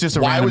 Shepard's just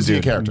a Why random was he a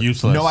dude. character?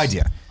 Useless. No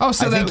idea. Oh,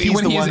 so I that think he's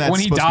when the one that's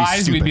he supposed to be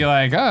dies, we'd be stupid.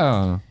 like,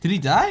 oh. Did he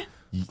die?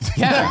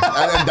 Yeah.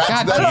 And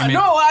God damn it.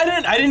 No,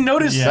 I didn't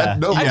notice. Yeah.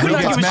 No, I he could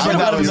not gets give a shit mad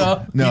about him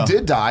that though. No, he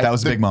did die. that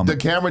was a big moment. The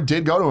camera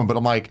did go to him, but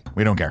I'm like,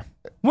 We don't care.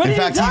 When In did he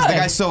fact, the die?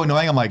 guy's so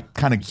annoying. I'm like,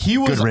 kind of He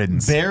was good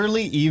riddance.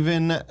 barely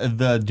even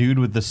the dude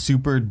with the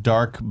super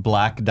dark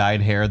black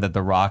dyed hair that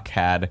The Rock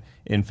had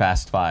in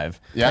Fast 5.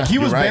 Yeah, like, he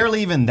was you're right.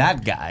 barely even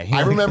that guy.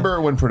 I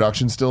remember when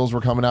production stills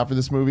were coming out for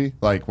this movie,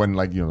 like when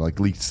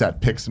leaked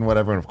set pics and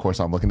whatever, and of course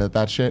I'm looking at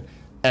that shit.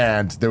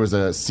 And there was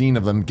a scene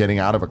of them getting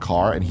out of a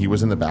car, and he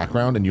was in the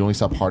background, and you only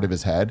saw part of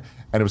his head,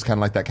 and it was kind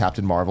of like that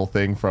Captain Marvel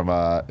thing from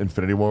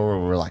Infinity War, where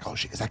we were like, "Oh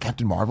shit, is that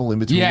Captain Marvel in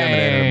between them?" And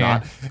it ended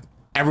up not.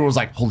 Everyone was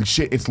like, "Holy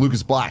shit, it's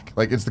Lucas Black!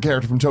 Like it's the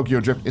character from Tokyo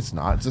Drift." It's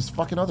not. It's this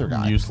fucking other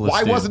guy. Useless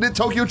Why dude. wasn't it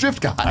Tokyo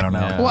Drift guy? I don't know.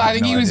 Yeah. Well, I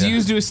think no he was idea.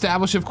 used to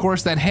establish, of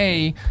course, that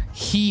hey,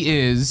 he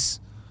is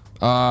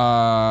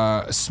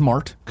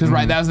smart. Because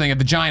right, that was the thing. At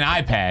the giant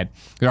iPad,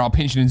 they're all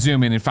pinching and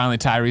zooming, and finally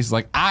Tyrese is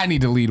like, "I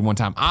need to lead one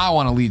time. I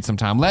want to lead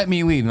sometime. Let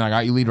me lead." And I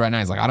got you lead right now.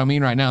 He's like, "I don't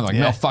mean right now." They're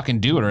like, "No, fucking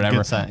do it or whatever.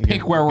 Good sign.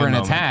 Pick Good- where we're good in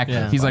moment. attack."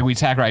 Yeah. He's like, "We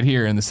attack right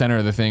here in the center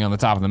of the thing on the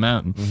top of the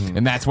mountain."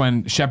 And that's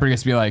when Shepard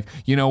gets to be like,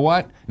 "You know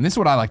what?" And this is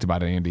what I liked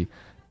about it, Andy.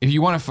 If you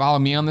want to follow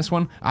me on this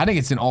one, I think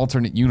it's an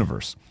alternate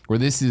universe where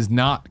this is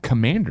not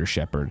Commander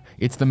Shepard.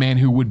 It's the man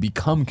who would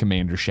become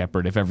Commander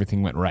Shepard if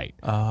everything went right.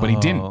 But he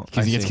didn't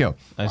because he gets killed.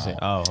 I see.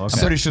 Oh, okay. I'm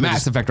pretty sure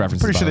Mass Effect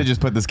references, Pretty by sure the they way.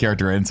 just put this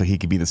character in so he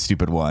could be the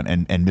stupid one,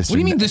 and Mr. What do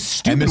you mean the and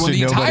stupid Mr. one?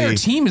 The entire Nobody-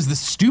 team is the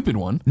stupid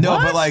one. No,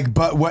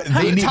 but what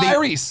they need,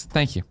 Tyrese.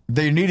 Thank you.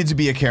 they needed to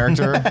be a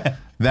character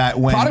that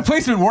when Product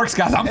placement works,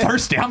 guys. I'm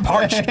thirsty. I'm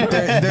parched.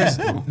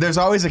 there's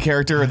always a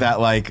character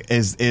that like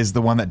is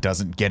the one that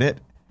doesn't get it.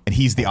 And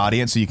he's the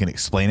audience, so you can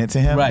explain it to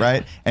him, Right.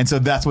 right? And so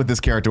that's what this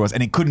character was.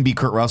 And it couldn't be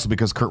Kurt Russell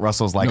because Kurt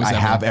Russell's like, Knows I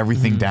have everything.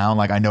 everything down,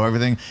 like I know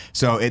everything.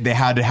 So they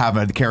had to have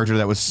a character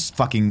that was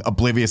fucking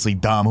obliviously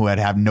dumb, who had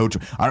to have no.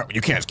 You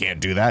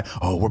can't do that.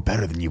 Oh, we're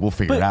better than you. We'll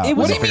figure it out. it was- What do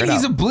We'll you mean figure it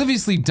he's out.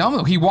 obliviously dumb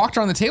though? He walked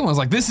around the table and was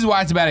like, "This is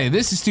why it's a bad idea.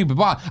 This is stupid."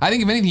 Blah. I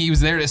think if anything, he was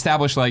there to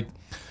establish like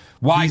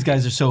why These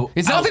guys are so.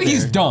 It's not out that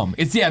he's there. dumb.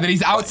 It's that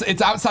he's out.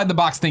 It's outside the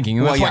box thinking.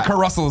 And that's Well, why yeah. Kurt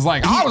Russell is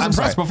like, I was I'm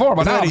impressed sorry. before,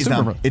 but It's not now that I'm he's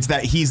super. dumb. It's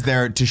that he's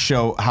there to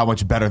show how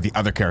much better the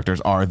other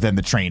characters are than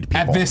the trained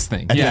people. At this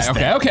thing. At Yeah. this Okay.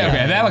 thing.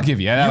 Okay. That'll give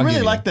you. I That'll really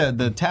give like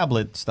the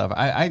tablet stuff.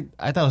 I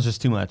thought it was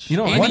just too much. You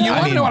don't Andy, like you that?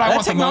 want to know what I that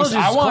want the most?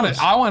 technology is close.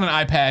 I want an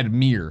iPad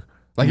mirror,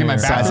 like in my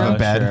Mirror. Size of bathroom. a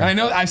bed. And I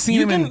know I've seen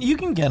You them can in. you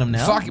can get them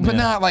now. Fuck, but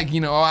not like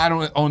I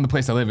don't own the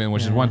place I live in,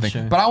 which is one thing.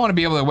 sure. But I want to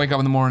be able to wake up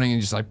in the morning and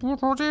just like and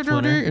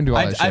do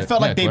all that shit. I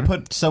felt like Yeah, they Twitter.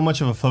 put so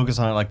much of a focus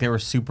on it. Like they were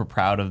super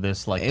proud of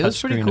this like It was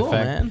pretty touchscreen cool,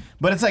 effect. man.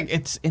 But it's like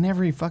it's in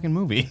every fucking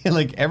movie.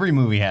 Like every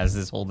movie has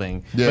this whole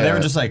thing. But they Yeah. were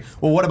just like,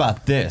 well, what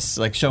about this?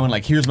 Like showing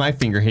like here's my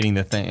finger hitting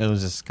the thing. It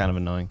was just kind of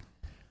annoying.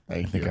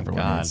 Thank you.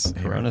 God,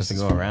 Coronas to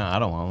go around. I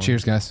don't want one.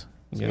 Cheers, guys.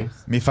 Yeah.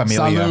 Mi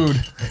familia.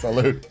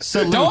 Salud.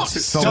 Salute. Don't-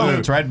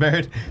 Salute, right,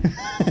 Barrett?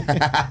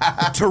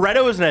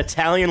 Toretto is an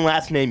Italian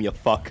last name, you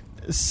fuck.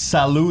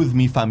 Salud,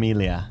 mi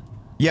familia.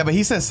 Yeah, but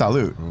he says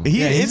salute. he's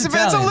It's a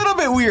Italian. little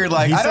bit weird.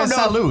 Like He I don't says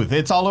know. salud.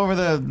 It's all over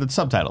the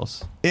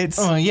subtitles. It's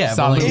Oh yeah, Salud.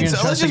 but like, you're It's,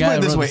 gonna let's trust the just guy put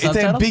it that this wrote way. the It's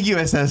subtitles?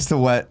 ambiguous as to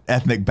what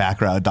ethnic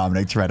background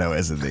Dominic Toretto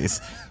is in these.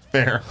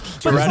 Fair.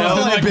 Something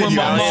like when my Italian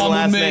mom would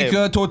last make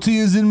name.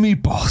 tortillas and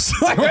meatballs.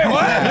 Like, wait,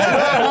 what?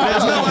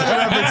 There's no other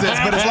references,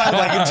 but it's not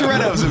like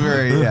Toretto's a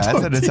very that's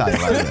an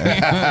Italian last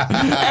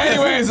name.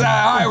 Anyways, all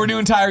right, we're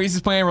doing Tyrese's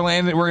plan. We're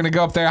landing. We're gonna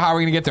go up there. How are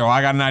we gonna get there? Well,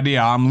 I got an idea.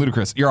 I'm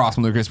Ludacris. You're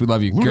awesome, Ludacris. We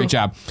love you. Great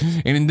job.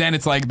 And then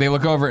it's like they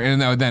look over and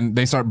then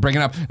they start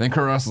breaking up. And then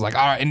Kurt Russell's like,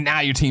 all right, and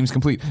now your team's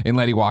complete. And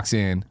Letty walks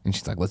in and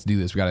she's like, let's do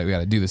this. We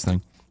gotta do this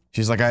thing.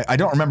 She's like, I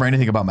don't remember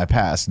anything about my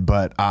past,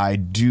 but I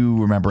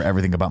do remember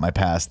everything about my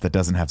past that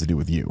doesn't have to do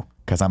with you,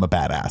 because I'm a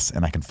badass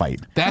and I can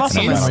fight. That's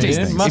Muscle memory, instinct.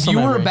 dude. If Muscle you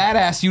were a memory.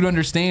 badass, you'd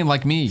understand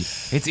like me.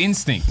 It's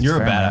instinct.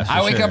 You're a badass.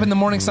 I wake up in the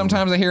morning.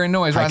 Sometimes I hear a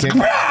noise. Right? I, was kick.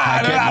 like,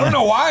 High kick. I don't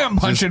know why I'm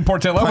punching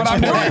Portillo, but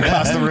I'm doing punching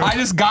across the it. room. I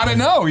just gotta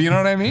know. You know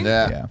what I mean?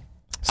 Yeah.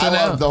 I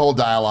now- love the whole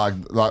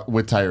dialogue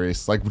with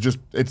Tyrese. Like,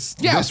 it's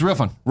It's real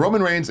fun.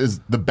 Roman Reigns is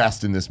the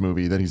best in this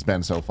movie that he's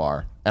been so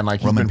far, and like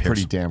he's Roman been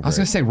pretty Pierce. damn great. I was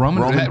gonna say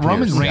Roman Reigns. Yeah, is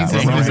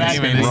Roman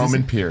exactly Pierce. this.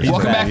 Roman Pierce.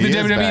 Welcome back to He is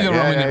WWE. back. The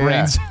Yeah, Roman yeah,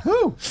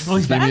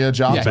 Reigns. Give me a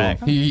job.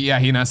 Yeah,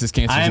 he announced his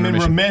cancer. I am in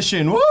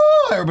remission. remission. Woo!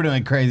 Everybody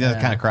went crazy. I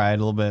kind of cried a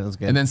little bit. It was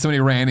good. And then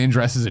somebody ran in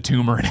dressed as a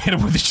tumor and hit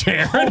him with a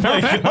chair. Oh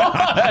my god!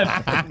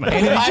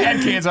 I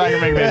had cancer. I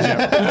can make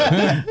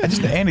that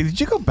joke. Andy, did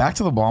you go back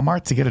to the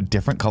Walmart to get a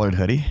different colored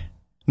hoodie?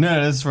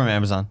 no, this is from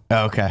Amazon.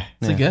 Oh, okay.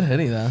 It's a good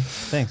hoodie though.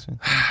 Thanks, man.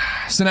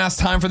 So now it's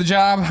time for the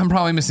job. I'm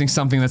probably missing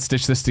something that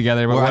stitched this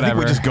together, but Well, I whatever.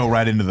 think we just go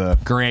right into the.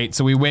 Great.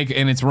 So we wake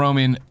and it's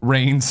Roman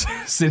Reigns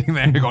sitting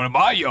there going, in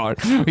my yard.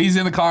 He's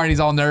in the car and he's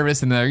all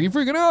nervous and they're, you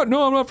freaking out?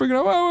 No, I'm not freaking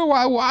out.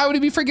 Why would he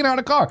be freaking out in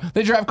a car?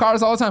 They drive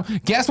cars all the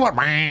time. Guess what?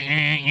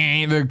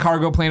 The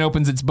cargo plane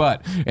opens its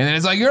butt. And then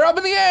it's like, you're up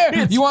in the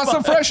air. You want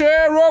some fresh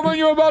air, Roman?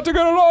 You're about to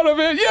get a lot of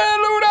it. Yeah,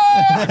 Luda!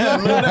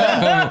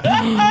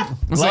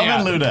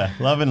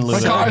 Loving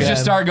Luda. The cars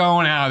just start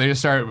going out. They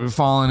just start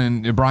falling,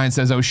 and Brian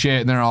says, "Oh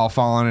shit!" and they're all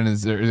falling, and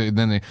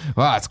then they,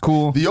 wow, it's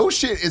cool. The oh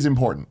shit is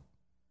important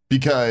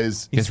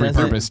because It's says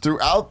repurposed.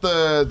 throughout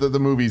the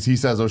movies, he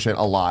says oh shit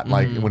a lot,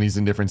 like when he's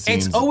in different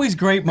scenes. It's always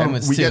great And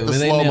moments we too. get the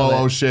They slow nail mo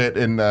it. oh shit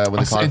in when the car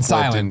in flipped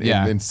silent,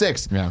 yeah. in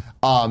 6. Yeah.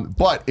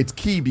 But it's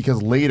key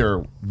because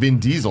later Vin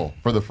Diesel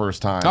for the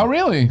first time. Oh,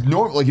 really?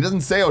 Like he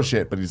doesn't say oh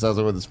shit, but he says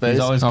it with his face.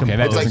 He's always Okay,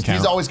 that It's composed. like doesn't he's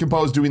count. always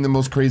composed doing the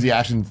most crazy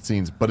action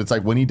scenes, but it's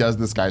like when he does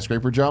the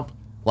skyscraper jump,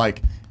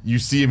 like you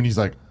see him and he's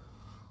like,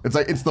 it's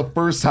like it's the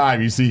first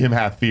time you see him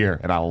have fear,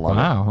 and I love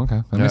it. Wow.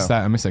 Okay. I missed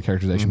that. I missed that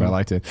characterization, but I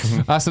liked it.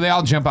 So they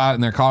all jump out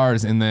in their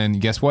cars, and then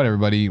guess what?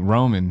 Everybody,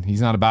 Roman,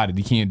 he's not about it.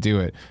 He can't do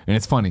it, and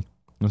it's funny.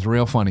 It's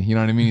real funny. You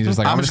know what I mean? He's just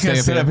like, I'm, I'm just gonna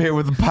sit up here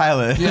with the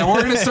pilot. Yeah,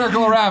 we're gonna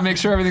circle around, make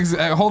sure everything's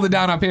hold it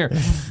down up here.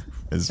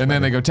 And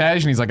then they go Tej,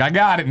 and he's like, I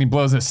got it, and he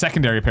blows a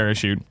secondary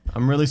parachute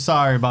I'm really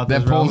sorry about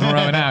that this. pulls Roman.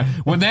 Roman out.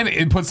 Well, then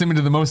it puts him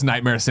into the most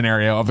nightmare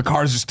scenario of the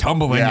cars just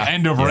tumbling Yeah.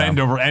 end over Yeah. end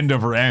over end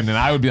over end, and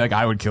I would be like,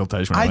 I would kill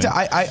Tej.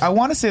 I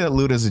want to say that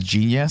Luda's a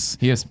genius.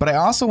 He is. But I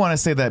also want to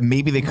say that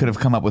maybe they could have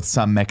come up with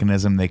some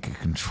mechanism they could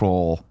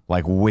control,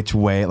 like which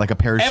way, like a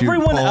parachute.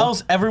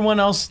 Everyone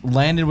else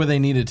landed where they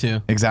needed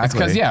to. Exactly.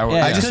 Because Yeah,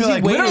 I just because feel he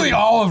like waited. literally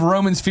all of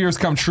Roman's fears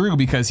come true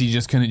because he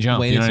just couldn't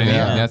jump. Waited You know what I to- mean?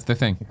 yeah. That's the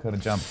thing. could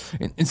have jumped.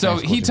 And so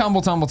he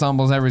tumbles,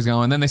 everybody's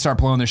going. Then they start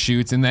blowing their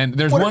chutes, and then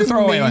there's What one an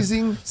throwaway line.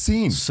 amazing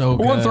scene. So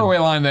good. One throwaway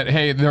line that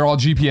hey, they're all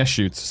GPS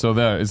shoots, so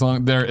as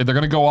long they're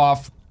going to go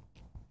off.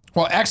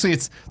 Well, actually,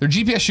 they're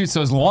GPS shoots,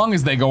 so as long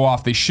as they go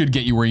off, they should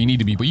get you where you need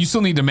to be. But you still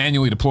need to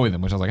manually deploy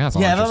them, which I was like, that's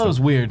all Yeah, I thought that interesting. was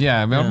weird.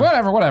 Yeah, man,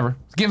 whatever.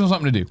 Give them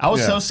something to do. I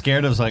was Yeah. so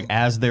scared. I was like,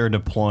 as they're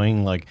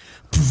deploying, like,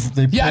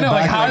 they Yeah, I pull know.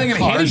 Like, back how are and they going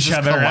to hit cars each just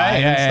other? collide Right?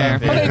 and Yeah.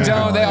 stuff. But they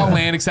don't. They all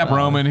land except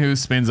Roman, who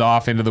spins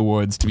off into the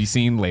woods to be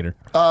seen later.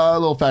 A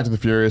little fact of the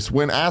Furious.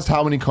 When asked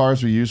how many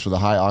cars were used for the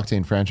high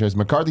octane franchise,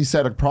 McCarthy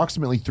said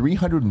approximately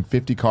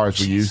 350 cars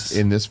were used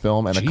in this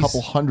film, and a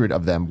couple hundred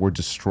of them were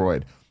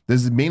destroyed.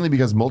 This is mainly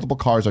because multiple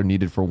cars are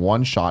needed for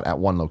one shot at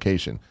one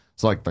location.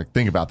 So like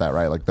think about that,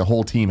 right? Like the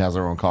whole team has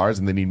their own cars,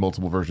 and they need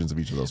multiple versions of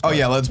each of those Oh cars.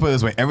 yeah, let's put it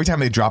this way: every time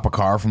they drop a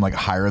car from like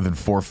higher than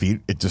 4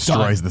 feet, it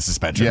destroys the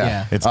suspension.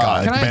 Yeah. It's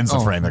gone. Can It I- bends the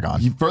oh. frame. They're gone.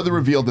 He further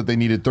revealed that they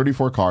needed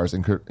 34 cars,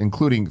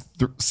 including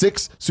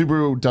 6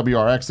 Subaru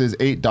WRXs,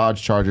 8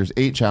 Dodge Chargers,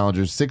 8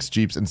 Challengers, 6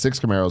 Jeeps, and 6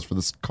 Camaros for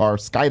the car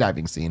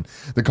skydiving scene.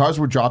 The cars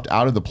were dropped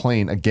out of the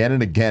plane again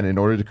and again in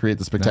order to create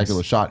the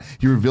spectacular shot.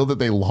 He revealed that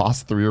they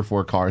lost 3 or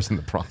 4 cars in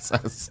the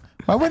process.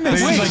 Why wouldn't they They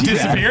just just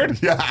disappeared?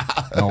 Yeah.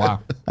 Oh, wow.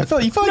 I feel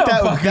like No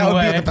that would fucking be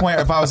way. at the point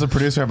if I was a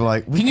producer, I'd be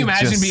like, we Can you could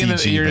imagine just being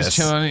CG you're this. just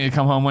chilling and you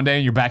come home one day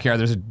in your backyard,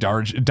 there's a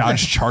Dodge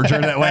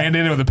Charger that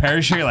landed with a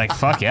parachute? You're like,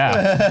 fuck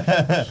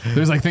yeah.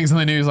 There's like things in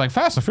the news like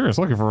Fast and Furious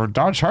looking for a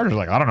Dodge Charger.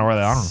 Like, I don't know where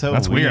they are. So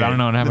That's weird. weird. I don't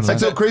know what happened. It's like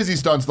to so crazy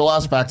stunts. The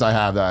last fact I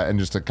have and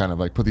just to kind of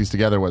like put these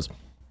together was,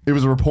 it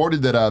was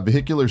reported that a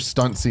vehicular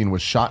stunt scene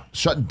was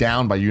shut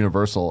down by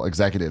Universal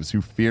executives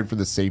who feared for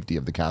the safety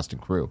of the cast and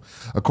crew.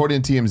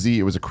 According to TMZ,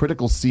 it was a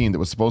critical scene that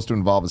was supposed to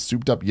involve a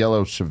souped-up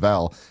yellow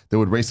Chevelle that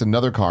would race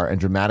another car and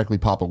dramatically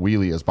pop a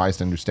wheelie as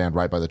bystanders stand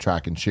right by the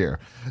track and cheer.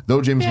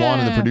 Though James Wan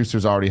and the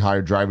producers already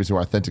hired drivers who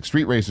are authentic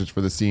street racers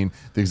for the scene,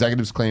 the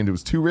executives claimed it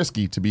was too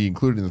risky to be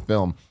included in the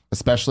film,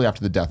 especially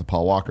after the death of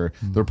Paul Walker.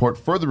 The report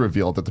further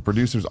revealed that the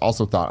producers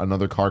also thought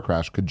another car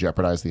crash could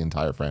jeopardize the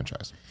entire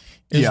franchise.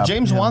 Is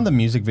James Wan the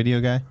music video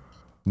guy?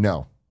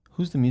 No.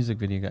 Who's the music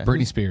video guy?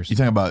 Britney Spears. You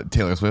talking about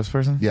Taylor Swift's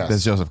person? Yes.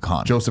 That's Joseph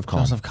Kahn. Joseph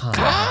Kahn. Joseph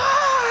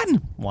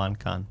Kahn. Wan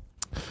Kahn.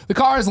 The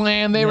cars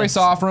land. They race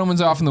off.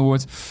 Roman's off in the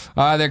woods.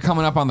 They're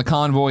coming up on the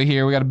convoy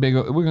here. We got a big.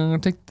 We're gonna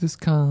take this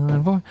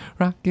convoy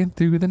rocking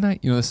through the night.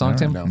 You know the song,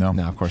 Tim? No.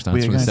 No, of course not. We're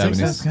It's from the gonna take 70s.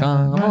 this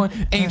Convoy,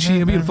 ain't she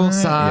a beautiful Yeah, I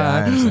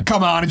sight? understand.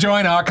 Come on and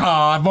join our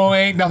convoy.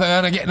 Ain't nothing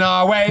gonna get in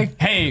our way.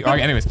 Hey.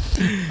 Okay,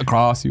 anyways,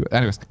 across you.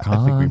 Anyways,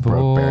 I think we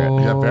broke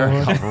Barrett. Yeah,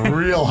 Barrett got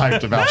real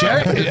hyped about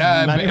Barrett,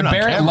 that.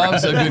 Barrett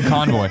loves a good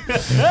convoy.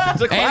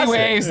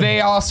 Anyways,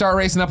 they all start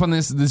racing up on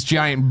this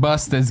giant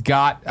bus that's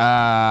got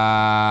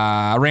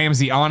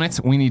Ramsey on it.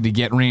 We need to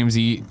get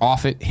Ramsey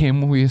off it.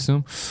 Him, we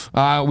assume.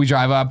 We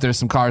drive up. There's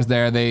some cars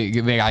there. They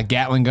got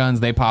Gatling guns.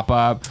 They pop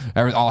up.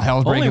 All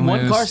hell's Only breaking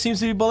one loose. car seems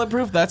to be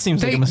bulletproof. That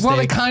seems like a mistake. Well,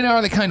 they kind of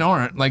are. They kind of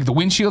aren't. Like the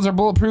windshields are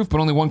bulletproof, but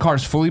only one car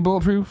is fully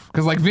bulletproof.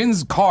 Because like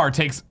Vin's car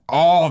takes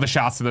all the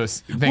shots of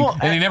those things, Well,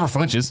 and he never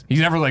flinches. He's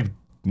never like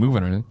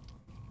moving or anything.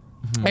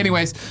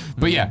 Anyways,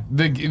 but yeah,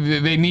 they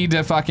need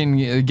to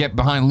fucking get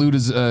behind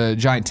Luda's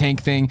giant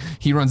tank thing.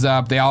 He runs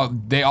up. They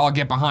all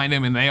get behind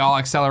him, and they all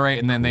accelerate,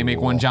 and then they make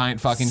one giant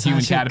fucking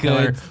human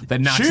caterpillar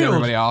that knocks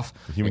everybody off.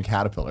 The human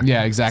caterpillar.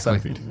 Yeah, exactly.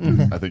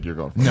 Centipede. I think you're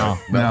going. No,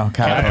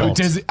 caterpillar.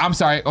 I'm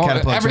sorry. Oh,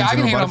 Caterpillar I turns can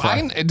into a handle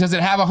butterfly. him. Does it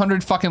have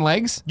 100 fucking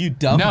legs? You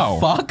dumb No.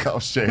 fuck. Oh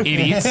shit!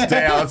 Idiots. Damn,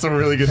 that's a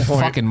really good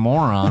point. Fucking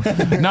moron.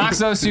 Knocks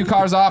those two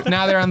cars off.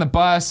 Now they're on the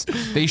bus.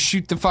 They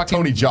shoot the fucking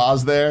Tony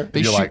Jaw's there.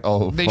 They You're shoot, like,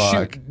 oh they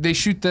fuck.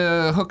 shoot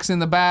the hooks in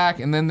the back,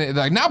 and then they're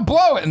like, now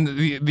blow it. And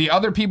the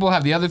other people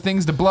have the other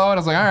things to blow it. I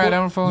was like, all right, I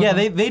don't follow. Yeah,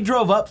 they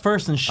drove up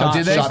first and shot. Oh,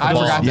 did they? Shot the I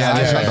bomb. forgot Yeah, that.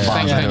 they shot the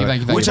bomb.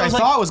 Thank you. Which I was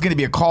like- thought was going to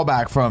be a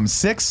callback from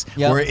 6,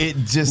 Yep. where it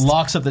just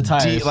Locks up the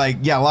tires.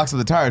 locks up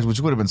the tires, which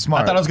would have been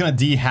smart. I thought I was gonna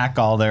de-hack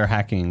all their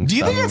hacking. Do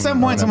you think stuff at some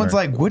or point someone's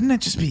whatever. like, wouldn't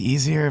it just be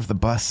easier if the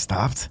bus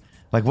stopped?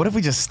 Like, what if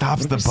we just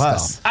stopped the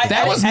bus?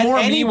 That was At more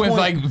any me with point-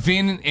 like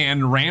Vin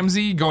and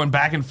Ramsey going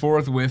back and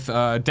forth with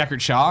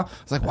Deckard Shaw. I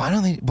was like, why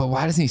don't they? But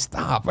why doesn't he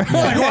stop? Like,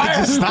 why?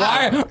 Just stop.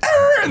 Why?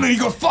 And then you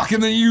go fuck,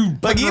 and then you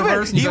Like put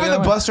reverse and even go the that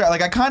way. bus driver,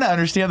 like I kind of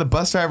understand the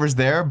bus driver's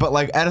there, but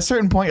like at a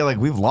certain point you're like,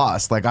 we've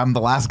lost. Like I'm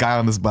the last guy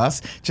on this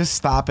bus. Just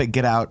stop it,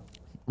 get out,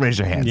 raise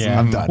your hands. Yeah.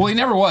 I'm done. Well, he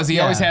never was. He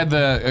always had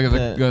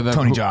the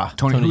Tony Jaa.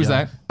 Tony, who's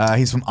Jaa. that?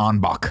 He's from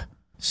Anbach.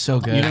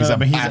 So good. No,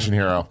 but he's Action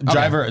hero.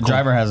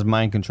 driver has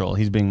mind control.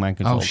 He's being mind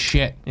Oh controlled.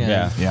 shit.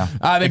 Yeah. Yeah.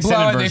 They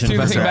blow Extended it. They version. threw the thing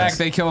Professor back. X.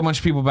 They kill a bunch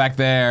of people back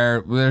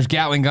there. There's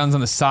Gatling guns on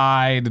the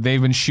side.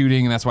 They've been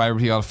shooting, and that's why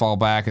everybody ought to fall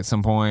back at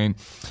some point.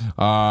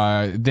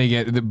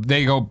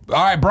 They go. All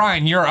right,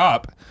 Brian, you're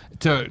up.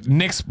 To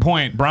Nick's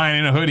point, Brian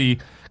in a hoodie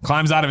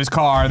climbs out of his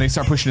car. They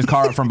start pushing his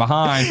car up from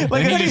behind,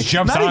 and he just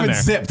jumps not on even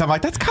there. zipped. I'm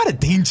like, that's kind of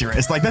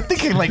dangerous. Like that thing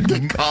can like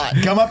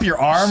come up your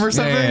arm or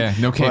something. Yeah.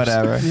 No capes.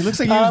 Whatever. He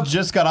looks like he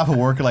just got off of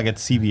work like at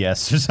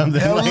CBS or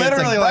something. Yeah, Like, it's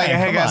literally, like, Brian,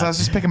 hey come guys, on. I was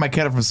just picking my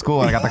kid up from school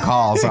and I got the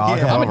call, so I'll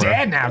come I'm a over.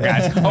 dad now,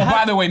 guys. Oh,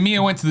 by the way,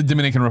 Mia went to the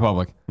Dominican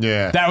Republic.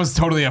 Yeah. That was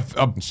totally a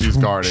She's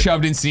guarded.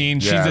 shoved in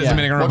scene. She's Yeah. at the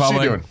Dominican What's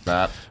Republic. she doing?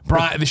 That.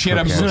 Brian, she had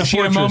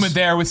a moment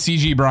there with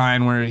CG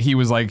Brian where he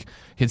was like,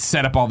 he'd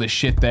set up all this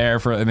shit there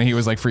and then he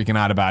was like freaking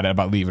out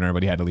about leaving her,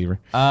 but he had to leave her.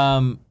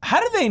 How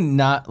do they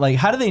not like?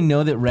 How do they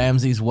know that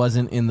Ramses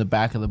wasn't in the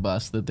back of the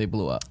bus that they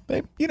blew up?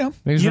 They, you know,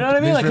 You know what I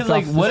mean? Like, 'cause,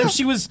 like, what if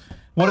she was?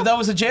 What if that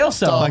was a jail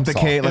cell? like the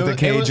cage, It was-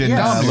 cage and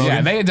yeah. Logan.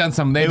 Yeah, they had done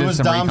some. They It did was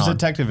some Dom's recon.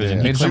 detective vision.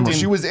 They He did clicked some in-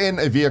 She was in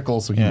a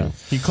vehicle, so he knew.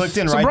 He clicked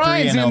in So right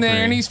Brian's 3 in and there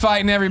L3. and he's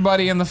fighting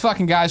everybody, and the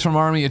fucking guys from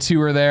Army of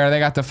Two are there. They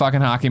got the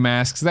fucking hockey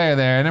masks. They're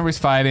there, and everybody's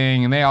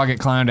fighting, and they all get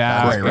clowned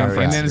out. Great and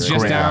reference. then it's just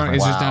Great down.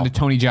 reference. It's just down to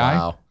Tony Jaa.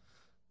 Wow.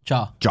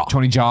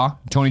 Tony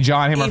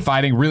Jaa and him are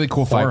fighting. Really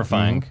cool fight.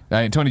 Horrifying.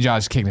 Tony Jaa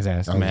is kicking his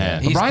ass.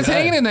 Man. But Brian's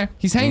hanging in there.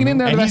 He's hanging in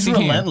there the And best he's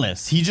he can.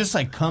 relentless. He just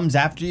like comes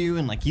after you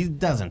and like he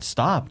doesn't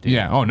stop, dude.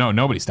 Yeah. Oh no,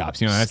 nobody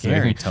stops. You know that's the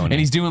Scary, thing. Tony. And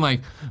he's doing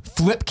like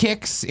flip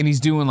kicks, and he's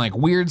doing like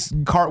weird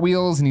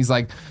cartwheels, and he's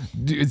like,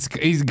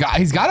 he's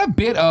got a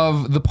bit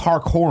of the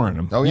parkour in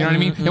him. Oh, You yeah. know what I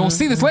mean? And we'll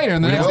see this later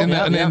in the next,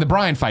 will. in the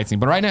Brian fight scene.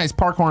 But right now he's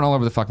parkouring all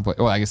over the fucking place.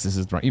 Oh, I guess this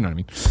is you know what I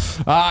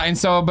mean. And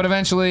so, but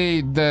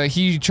eventually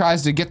he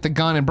tries to get the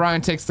gun, and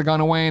Brian takes the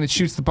gun away, and it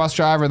shoots the bus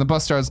driver, and the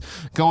bus starts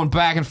going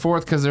back and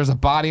forth because there's a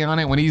body on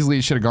it when easily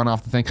it should have gone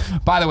off the thing.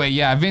 By the way,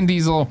 yeah, Vin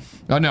Diesel.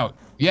 Oh no.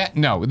 Yeah,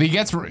 no, he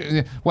gets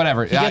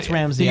whatever. He gets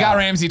Ramsey He got out.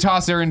 Ramsey,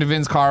 tossed her into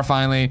Vin's car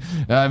finally.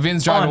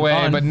 Vin's driving away,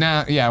 on. but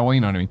now, yeah, well,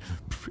 you know what I mean.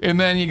 And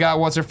then you got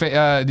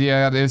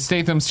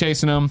Statham's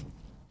chasing them.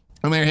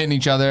 And they're hitting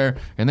each other,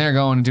 and they're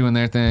going and doing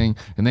their thing,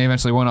 and they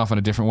eventually went off in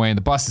a different way, and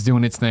the bus is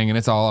doing its thing, and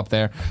it's all up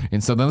there.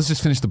 And so then let's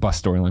just finish the bus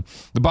storyline.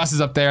 The bus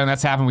is up there, and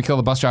that's happened. We kill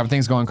the bus driver.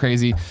 Things going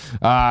crazy.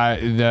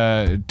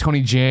 The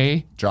Tony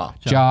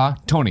Jaa.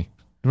 Tony.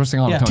 First thing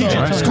on Yeah, Tony.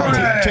 TJ, Right?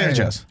 Tony. Trader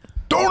Joe's.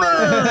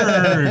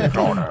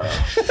 Donor.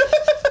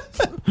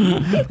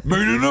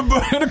 Made in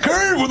a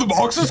cave with a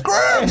box of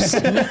scraps.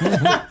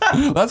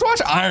 Let's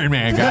watch Iron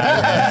Man,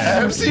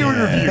 guys. MCU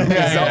review.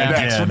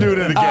 Next. We're doing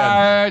it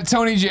again.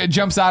 Tony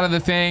jumps out of the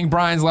thing.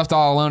 Brian's left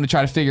all alone to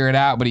try to figure it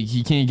out, but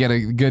he can't get a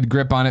good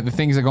grip on it. The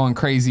things are going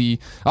crazy.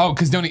 Oh,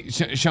 because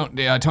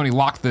Tony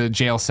locked the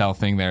jail cell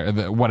thing there,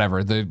 the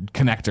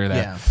connector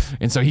there. Yeah.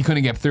 And so he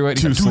couldn't get through it.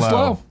 Too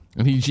slow.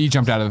 And he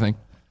jumped out of the thing.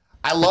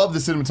 I love the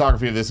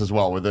cinematography of this as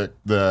well, where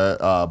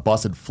the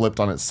bus had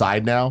flipped on its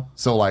side now.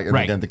 So like, and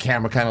Right. again, the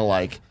camera kind of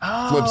like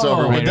flips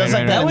over. right, with It does like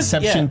right. that That was-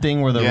 Inception yeah. thing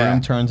where the Yeah.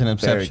 room turns in Very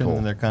Inception cool.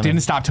 and they're kind Didn't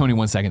of... stop Tony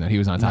 1 second, though. He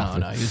was on top.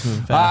 No, he was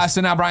moving fast.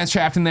 So now Brian's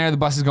trapped in there. The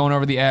bus is going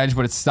over the edge,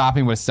 but it's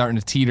stopping, but it's starting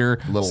to teeter.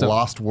 Little So-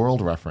 Lost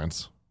World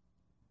reference.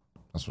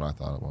 That's what I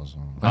thought it was.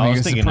 I was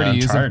thinking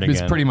it's Uncharted it's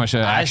again. pretty much an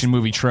action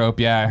movie trope.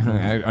 Yeah,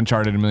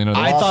 Uncharted, a million other.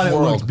 I Lost thought it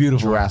World, looked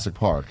beautiful. Jurassic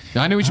Park.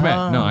 I knew what you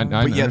meant. No, I But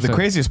yeah, the understood.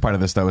 craziest part of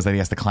this though is that he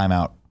has to climb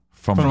out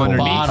from underneath.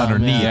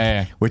 Bottom,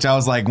 yeah. Which I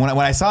was like, when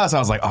I saw this, I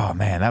was like, oh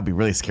man, that'd be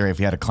really scary if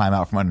he had to climb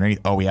out from underneath.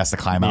 Oh, he has to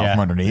climb out Yeah.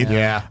 from underneath.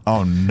 Yeah.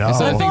 Oh no.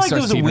 So I feel things like there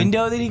start was a steaming.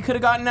 window that he could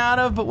have gotten out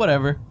of, but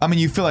whatever. I mean,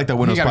 you feel like that You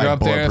window's gotta probably go up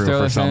there, bulletproof throw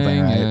or the something,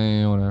 thing, right?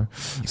 yeah, whatever.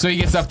 So he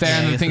gets up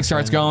there, and the thing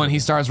starts going. He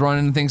starts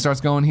running, and the thing starts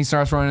going. He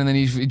starts running, and then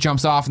he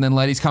jumps off, and then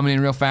Letty's coming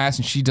in real fast,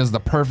 and she does the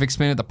perfect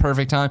spin at the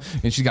perfect time,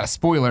 and she's got a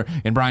spoiler,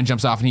 and Brian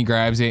jumps off, and he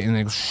grabs it, and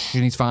then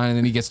and he's fine, and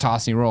then he gets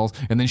tossed, and he rolls,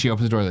 and then she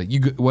opens the door like, "You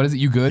good? What is it?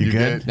 You good? You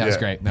good? That was Yeah.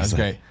 great. That was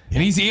great."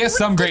 And he has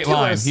some great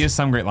lines. He has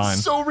some great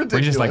lines. So Where he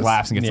just like ridiculous.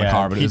 laughs and gets in the Yeah,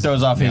 car, but it he was-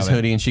 throws off his nailed it.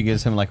 hoodie and she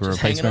gives him like a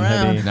replacement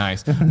hanging around. hoodie.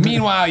 Nice.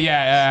 Meanwhile,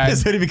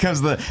 His hoodie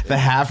becomes the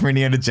half from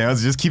Indiana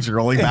Jones. It just keeps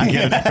rolling back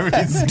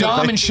in.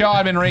 Dom and Shaw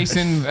had been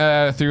racing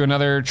through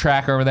another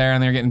track over there,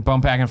 and they're getting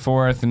bumped back and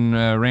forth, and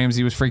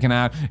Ramsey was freaking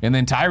out. And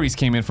then Tyrese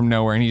came in from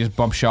nowhere, and he just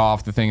bumped Shaw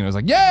off the thing, and it was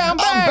like, "Yeah, I'm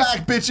back, I'm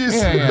back, bitches.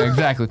 Yeah,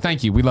 exactly.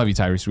 Thank you. We love you,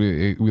 Tyrese.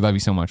 We love you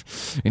so much."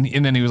 And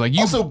then he was like, "You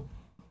Also,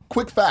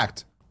 quick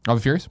fact: Are the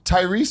Furious?"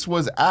 Tyrese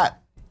was at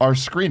our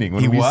screening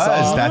when He we was,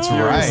 saw that's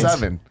Furious right.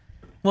 7.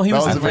 Well, he That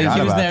was, was- I he forgot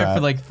was about there that. for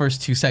like the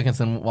first 2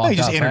 seconds and walked he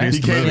just off, introduced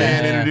He the came movie.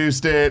 in,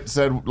 introduced it,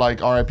 said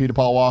like R.I.P. to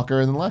Paul Walker,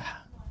 and then left.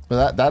 But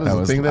that is That the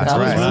was- thing that that's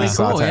happened. right. really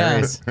Saw cool, yeah.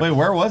 Tyrese. Wait,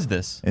 where was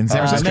this? In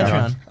San Francisco.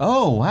 Metron.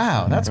 Oh,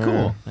 wow. That's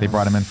cool. They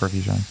brought him in for a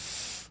few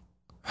shots.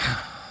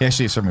 Yeah,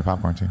 she served me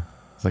popcorn too.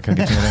 It's like, can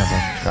I get you anything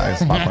else? Guys,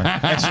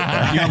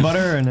 popcorn. You want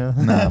butter or no?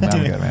 No, I'm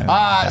good,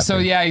 man. So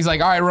yeah, he's like,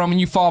 "All right, Roman,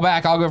 you fall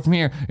back. I'll go from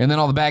here." And then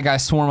all the bad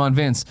guys swarm on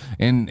Vince,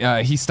 and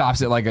he stops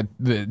at like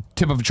the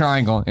tip of a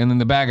triangle. And then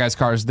the bad guys'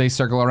 cars, they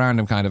circle around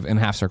him, kind of in a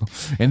half circle.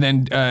 And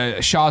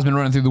then Shaw's been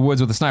running through the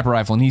woods with a sniper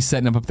rifle, and he's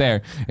setting up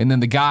there. And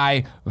then the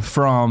guy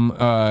from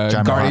Guardians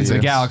of the Marvel.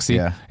 Galaxy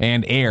Yeah.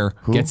 and Air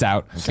gets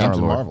out. Captain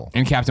Marvel.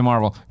 And Captain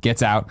Marvel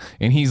gets out,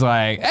 and he's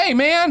like, "Hey,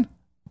 man."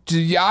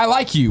 I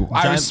like you.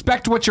 I Giant-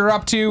 respect what you're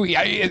up to.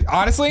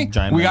 Honestly,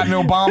 Giant we got an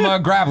man.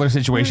 Obama Grabbler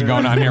situation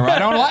going on here. I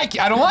don't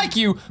like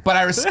you, but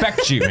I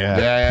respect you.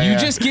 Yeah, You yeah.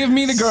 just give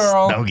me the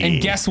girl, Snuggie.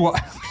 and guess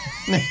what?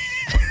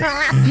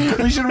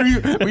 we should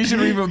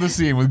reboot the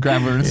scene with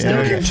Grabbler and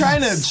Snuggie. You're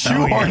trying to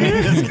shoehorn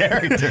in this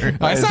character. It's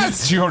not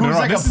shoehorned Who's wrong.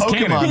 like a This is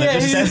Pokemon canon. that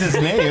just says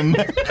his name.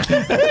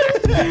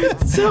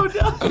 So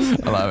dumb.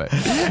 I love it.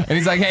 And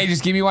he's like, "Hey,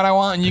 just give me what I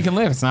want, and you can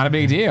live. It's not a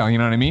big deal. You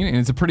know what I mean? And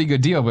it's a pretty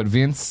good deal. But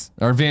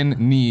Vin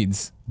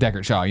needs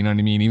Deckard Shaw. You know what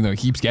I mean? Even though he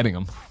keeps getting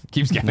him,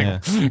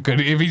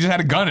 if he just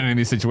had a gun in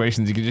any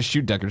situations, he could just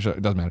shoot Deckard Shaw.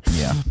 It doesn't matter.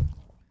 Yeah.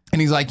 And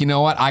he's like, "You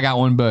know what? I got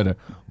one better.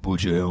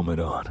 Put your helmet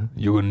on.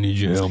 You're gonna need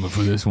your helmet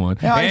for this one."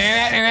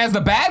 And as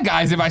the bad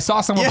guys, if I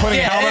saw someone putting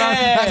a helmet on,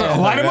 that's like,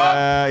 light him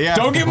up. yeah.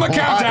 Don't give him a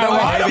countdown.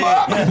 Light him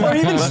up. Or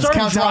even Let's start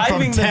count down from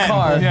driving the 10.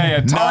 car. Yeah.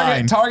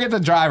 Nine. Target the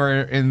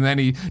driver, and then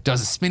he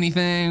does a spinny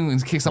thing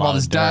and kicks up all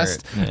this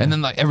dust, and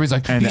then like everybody's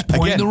like, And "He's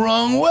pointing again, the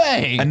wrong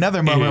way."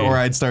 Another moment where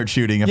I'd start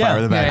shooting if Yeah, I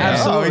were the bad yeah, guy.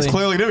 absolutely. Oh, he's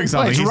clearly doing Well,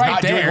 something. it's He's right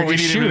not there. doing what we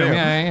Just need him shoot to him.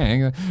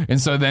 do. Yeah. And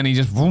so then he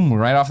just boom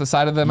right off the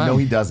side of the mountain. No,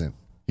 he doesn't.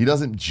 He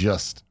doesn't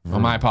just. Oh,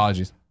 my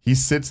apologies. He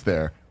sits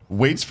there,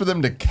 waits for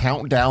them to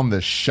count down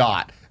the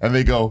shot, and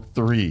they go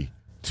 3,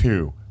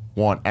 2,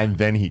 1, and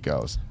then he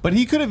goes. But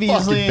he could have Fucking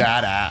easily.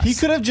 badass. He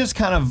could have just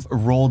kind of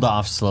rolled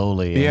off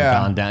slowly and Yeah.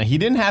 gone down. He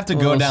didn't have to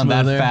go little down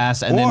that smoother.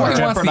 fast and Or then he wants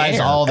the jeopardize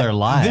air. all their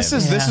lives.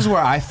 This is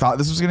where I thought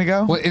this was gonna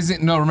go. Well, is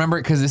it no?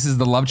 Remember, because this is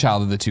the love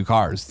child of the two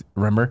cars.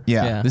 Remember?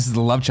 Yeah. This is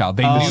the love child.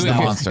 They Oh, knew the it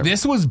was- monster.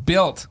 This was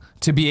built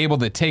to be able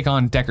to take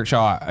on Deckard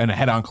Shaw in a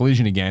head-on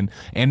collision again,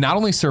 and not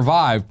only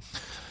survive.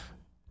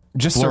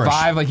 Just Flourish.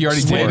 survive like you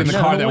already did in the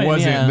No, car to that win,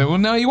 wasn't. yeah. Well,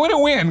 no, you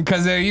wouldn't win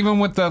because even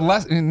with the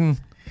less.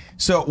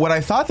 So what I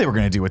thought they were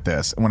going to do with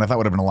this, and what I thought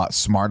would have been a lot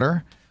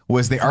smarter,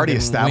 was they already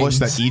established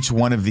wings. that each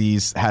one of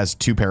these has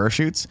 2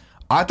 parachutes.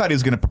 I thought he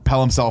was going to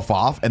propel himself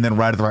off and then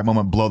right at the right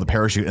moment blow the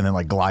parachute and then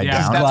like glide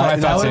Yeah, down. that's what I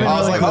That thought. would've too. been I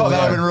was really like, cool, oh, that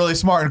would yeah. have been really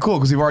smart and cool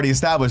because we've already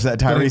established that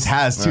Tyrese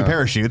has 2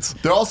 parachutes.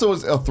 There also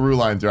was a through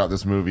line throughout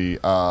this movie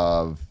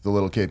of the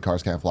little kid,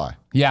 cars can't fly.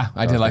 Yeah,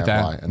 I did Cars like can't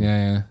that. fly, and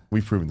Yeah.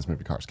 We've proven this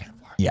movie, cars can't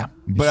fly. Yeah,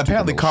 but stupid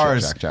apparently little shit,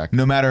 cars, Jack.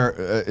 no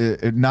matter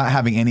not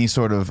having any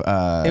sort of, It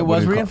what do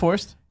was you call-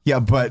 reinforced. Yeah,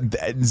 but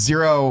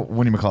zero,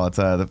 what do you call it?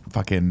 The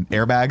fucking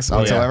airbags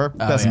whatsoever.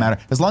 Doesn't matter.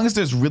 As long as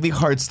there's really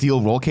hard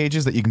steel roll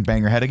cages that you can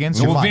bang your head against,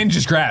 you're Well, fine. Vin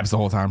just grabs the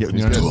whole time. You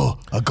know what I mean?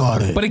 I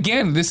got it. But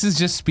again, this is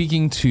just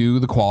speaking to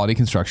the quality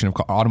construction of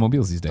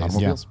automobiles these days.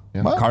 Automobiles.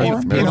 Yeah. Well, Cars, or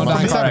people maybe don't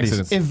die in from car the 70s.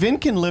 accidents. If Vin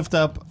can lift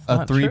up a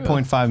not true.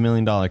 $3.5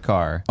 million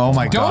car, Oh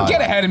my god! Don't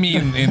get ahead of me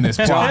in this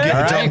plot. Don't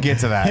all right? don't get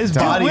to that. his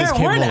Don't. body is We're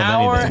capable an of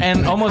hour anything.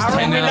 and almost I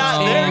 10 know, minutes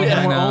in,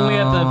 and we're I only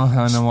at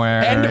know, the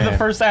nowhere. end of the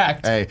first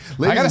act. Hey, I ladies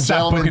gotta and stop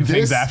gentlemen, booking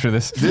things this, after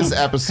this. This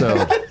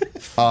episode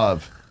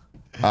of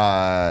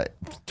Kind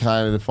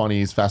of the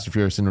Funnies Fast and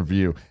Furious in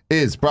Review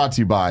is brought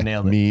to you by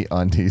Nailed it. Me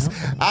Undies.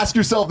 Ask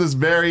yourself this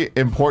very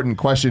important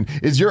question: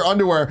 is your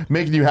underwear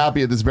making you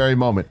happy at this very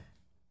moment?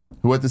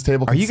 Who at this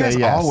table can Are you guys say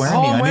yes? all wearing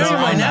Oh, the I'm undies?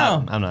 wearing mine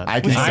now. I'm not.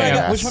 I can I say am.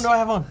 yes. Which one do I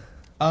have on?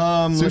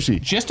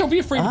 Sushi. Just don't be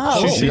afraid to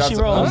Oh, shoot. sushi That's-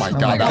 rolls. Oh my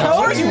god! How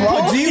are you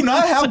wrong? Do you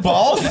not have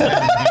balls? Like, did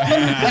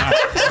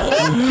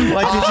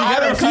you I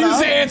get refuse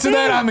to answer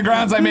that on the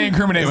grounds I may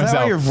incriminate Is that why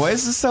myself. your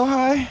voice is so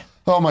high?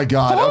 Oh my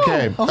God.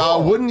 Okay.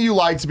 Wouldn't you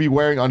like to be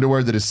wearing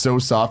underwear that is so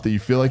soft that you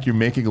feel like you're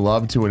making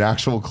love to an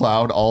actual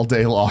cloud all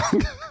day long?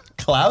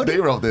 Cloud? They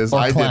wrote this. Or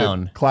I clown?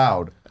 did it.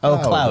 Cloud. Oh,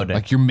 cloud.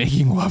 Like you're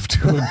making love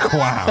to a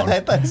clown.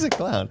 I thought it was a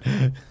clown.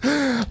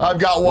 I've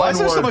got one Why is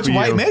there word so much for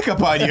white you.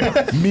 makeup on you?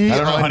 Me I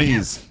don't know, honey.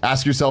 undies.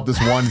 Ask yourself this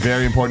one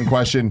very important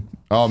question.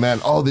 Oh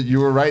man. Oh, that you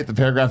were right. The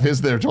paragraph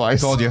is there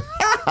twice. Told you.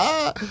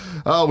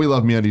 Oh, we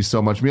love MeUndies so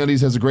much.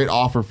 MeUndies has a great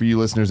offer for you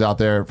listeners out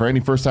there. For any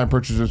first-time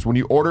purchasers, when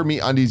you order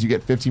MeUndies, you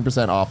get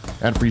 15%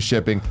 off and free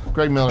shipping.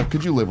 Greg Miller,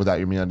 could you live without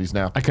your MeUndies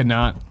now? I could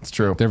not. It's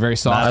true. They're very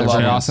soft. I They're love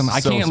very them. awesome.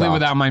 I So can't live soft.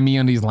 without my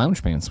MeUndies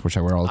lounge pants, which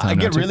I wear all the time. I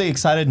now, get too. really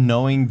excited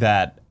knowing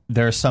that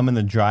there's some in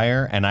the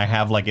dryer, and I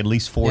have like at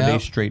least 4 Yep.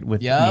 days straight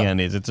with Yep.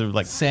 MeUndies. It's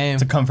like Same.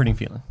 It's a comforting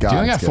feeling. Do you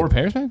only God, got it's 4 good.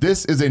 pairs, man?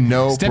 This is a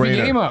no-brainer. Step your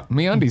game up.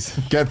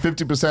 MeUndies. Get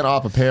 50%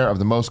 off a pair of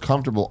the most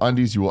comfortable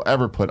undies you will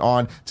ever put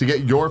on. To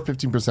get your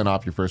 15%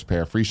 off your first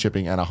pair, free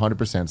shipping, and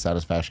 100%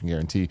 satisfaction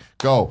guarantee,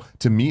 go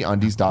to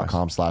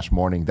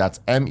MeUndies.com/morning.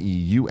 That's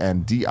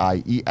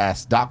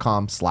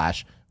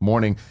MEUNDIES.com/morning.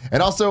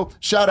 And also,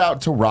 shout out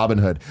to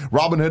Robinhood.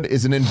 Robinhood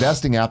is an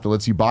investing app that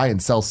lets you buy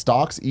and sell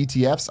stocks,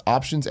 ETFs,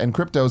 options, and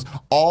cryptos,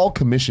 all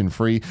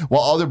commission-free.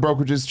 While other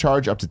brokerages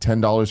charge up to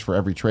 $10 for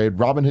every trade,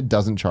 Robinhood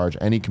doesn't charge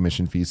any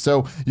commission fees.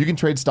 So you can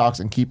trade stocks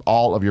and keep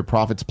all of your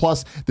profits.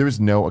 Plus, there is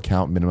no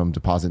account minimum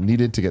deposit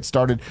needed to get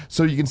started,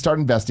 so you can start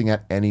investing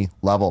at any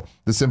level.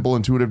 The simple,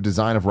 intuitive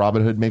design of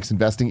Robinhood makes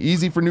investing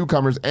easy for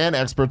newcomers and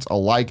experts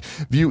alike.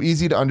 View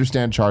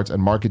easy-to-understand charts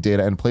and market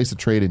data and place a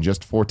trade in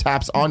just 4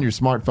 taps on your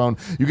smartphone.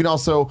 You can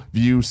also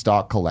view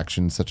stock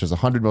collections such as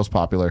 100 most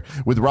popular.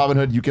 With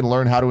Robinhood, you can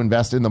learn how to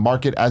invest in the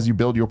market as you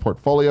build your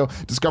portfolio,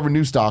 discover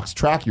new stocks,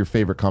 track your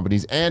favorite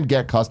companies, and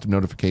get custom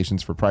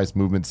notifications for price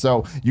movements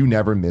so you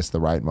never miss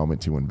the right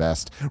moment to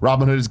invest.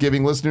 Robinhood is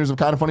giving listeners of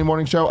Kind of Funny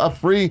Morning Show a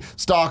free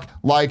stock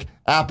like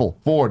Apple,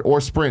 Ford,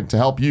 or Sprint to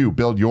help you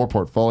build your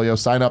portfolio.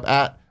 Sign up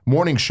at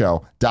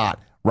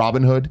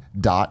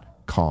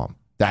morningshow.robinhood.com.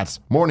 That's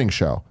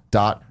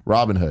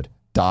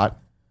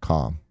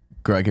morningshow.robinhood.com.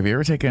 Greg, have you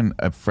ever taken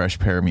a fresh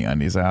pair of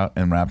MeUndies out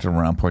and wrapped it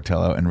around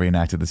Portillo and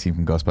reenacted the scene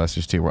from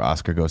Ghostbusters 2 where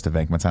Oscar goes to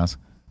Venkman's house?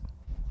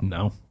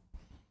 No.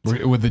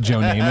 With the Joe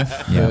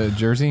Namath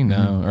jersey?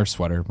 No. Or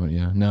sweater, but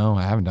yeah. No,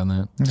 I haven't done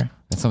that. Okay.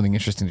 That's something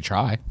interesting to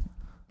try.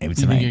 Maybe You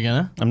think tonight. you're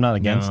gonna? I'm not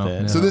against No,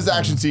 it. no. So this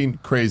action scene,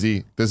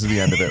 crazy. This is the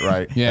end of it,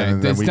 right? Yeah,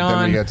 And then it's we, done.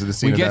 Then we get to the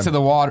scene. We get of to them.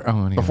 the water. Oh,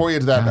 anyway. Before we get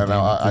to that, God damn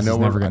it, I this know is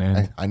we're never gonna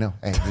end. I know.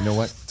 Hey, you know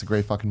what? It's a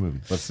great fucking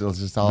movie. Let's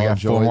just all We got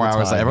enjoy 4 more the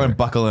hours. time Everyone here.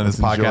 buckle in. This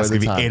Let's enjoy podcast is the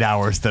going to be time. 8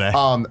 hours today.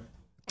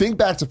 Think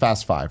back to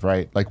Fast Five,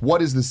 right? Like,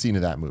 what is the scene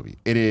of that movie?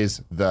 It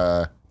is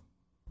the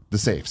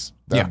safes.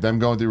 Yeah. Them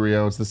going through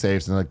Rio, it's the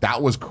safes. And like,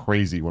 that was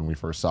crazy when we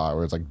first saw it,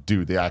 where it's like,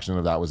 dude, the action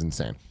of that was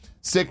insane.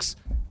 6,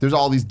 there's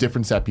all these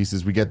different set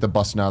pieces. We get the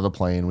busting out of the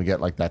plane. We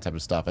get like that type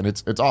of stuff. And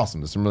it's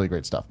awesome. There's some really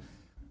great stuff.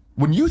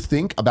 When you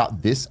think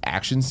about this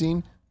action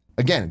scene,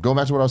 again, going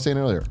back to what I was saying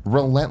earlier,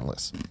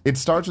 relentless. It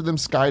starts with them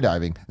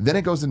skydiving, then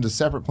it goes into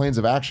separate planes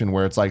of action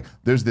where it's like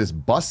there's this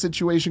bus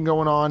situation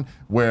going on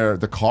where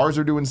the cars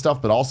are doing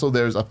stuff, but also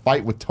there's a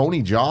fight with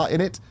Tony Jaa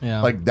in it.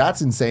 Yeah. Like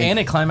that's insane. And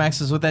it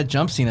climaxes with that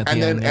jump scene at the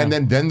And then end. yeah.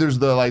 and then there's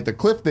the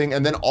cliff thing,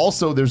 and then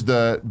also there's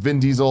the Vin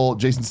Diesel,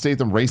 Jason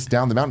Statham race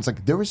down the mountain. It's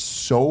like there is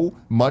so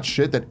much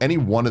shit that any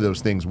one of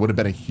those things would have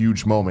been a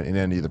huge moment in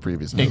any of the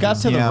previous movies. It got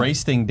to Yeah. the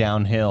race thing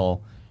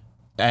downhill,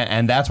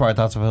 and that's where I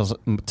thought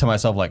to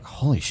myself, like,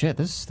 holy shit,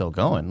 this is still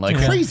going. Like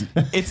crazy.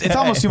 It's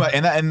almost too much,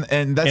 and that's It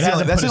the hasn't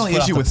only, that's put the his only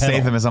foot issue off with the pedal.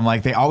 Statham is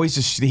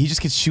he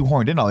just gets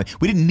shoehorned in all that.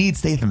 We didn't need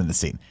Statham in the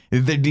scene. We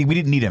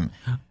didn't need him,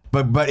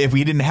 but if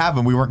we didn't have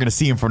him, we weren't going to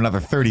see him for another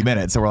 30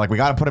 minutes. So we're like, we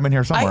got to put him in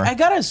here somewhere. I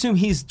gotta assume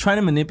he's trying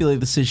to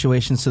manipulate the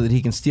situation so that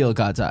he can steal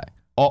God's eye.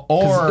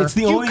 or It's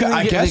the only way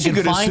I guess they you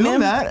can could find assume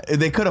him. that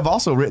they could have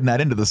also written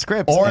that into the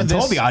script Or and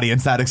told this- the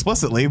audience that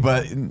explicitly,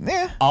 but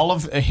all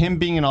of him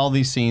being in all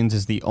these scenes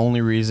is the only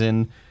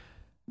reason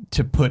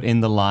to put in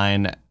the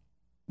line,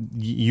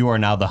 you are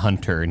now the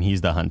hunter and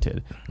he's the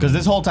hunted. Because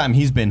this whole time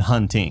he's been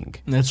hunting.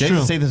 That's Jason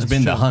true. Statham's That's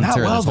been true. the hunter Not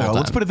well this whole though. time.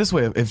 Let's put it this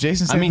way: if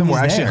Jason I Statham mean, were he's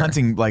actually there.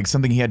 hunting like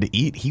something he had to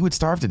eat, he would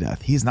starve to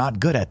death. He's not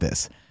good at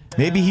this.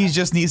 Maybe he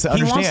just needs to He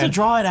understand. wants to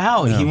draw it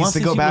out. He He wants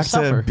needs to go back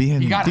suffer. to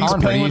being. He got He's Han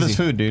playing with pretty his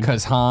easy food, dude.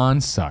 Because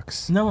Han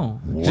sucks. No.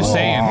 Just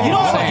saying. You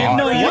don't Just saying.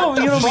 no, you don't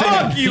Just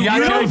saying. He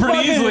got killed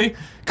pretty easily.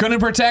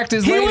 Couldn't protect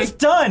his He lady. was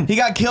done. He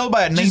got killed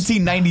by a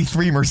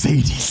 1993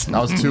 Mercedes.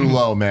 That was too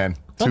low, man.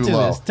 Don't Too do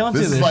low. this. Don't do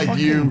is this. like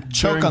you choke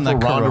cheering on that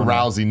for Ronda Corona.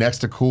 Rousey next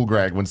to Cool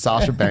Greg when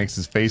Sasha Banks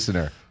is facing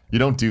her. You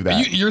don't do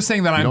that. You're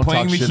saying that You I'm don't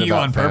playing talk the shit heel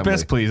about on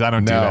purpose? family. Please, I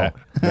don't do No. that.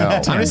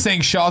 No. I'm just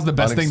saying Shaw's the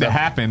best thing to Unacceptable.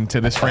 happen to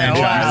this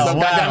franchise.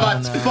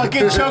 Wow.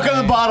 Fucking choke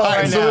on the bottle All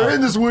right, right so now. they're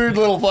in this weird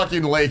little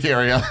fucking lake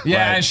area.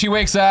 Yeah, Right. and she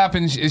wakes up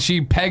and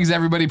she pegs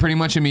everybody pretty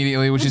much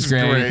immediately, which is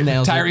great. great.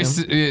 Nails it,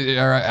 Tyrese,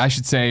 or I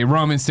should say,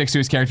 Roman sticks to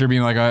his character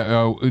being like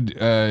a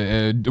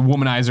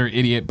womanizer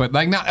idiot, but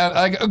like not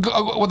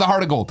with a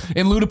heart of gold.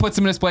 And Luda puts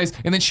him in his place,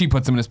 and then she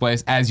puts him in his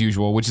place as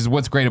usual, which is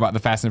what's great about the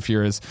Fast and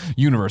Furious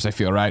universe. I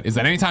feel right is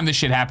that anytime this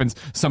shit happens, happens,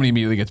 somebody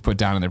immediately gets put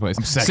down in their place.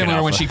 second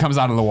Similar when alpha. she comes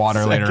out of the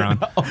water later on.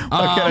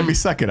 Why can't I be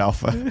second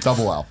alpha?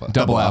 Double alpha.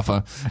 Double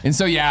alpha. And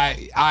so, yeah,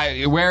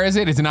 where is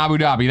it? It's in Abu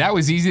Dhabi. That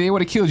was easy. They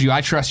would have killed you.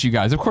 I trust you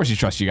guys. Of course you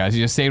trust you guys.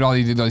 You just saved all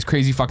these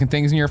crazy fucking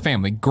things in your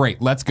family.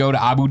 Great. Let's go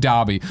to Abu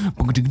Dhabi.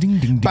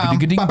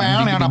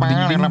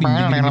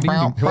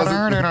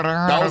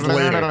 That was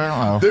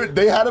later.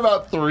 They had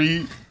about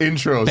 3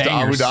 intros to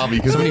Abu Bangers. Dhabi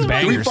because So many 3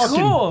 bangers. fucking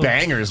Cool.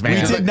 bangers,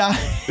 man. We did not.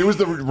 It was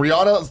the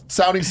Rihanna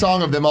sounding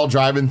song of them all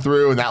driving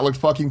through, and that looked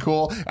fucking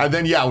cool. And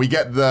then we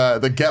get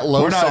the Get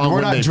Low song We're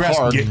when not they dressed.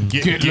 park.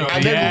 Get low.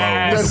 And then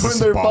Yes. when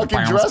they're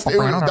fucking dressed,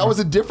 that was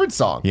a different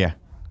song. Yeah.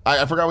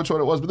 I forgot which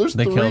one it was, but there's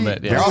They 3. killed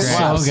it. Yeah. They're all So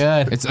slaps.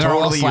 good. They're all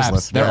Totally slaps.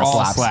 useless. They're Yeah,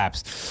 all slaps.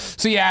 slaps.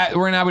 So yeah,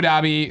 we're in Abu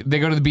Dhabi. They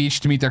go to the beach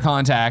to meet their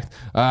contact.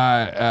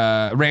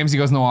 Ramsey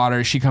goes in the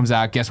water. She comes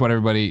out. Guess what,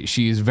 everybody?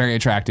 She is very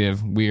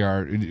attractive. We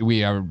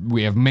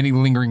have many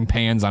lingering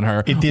pans on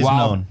her. It is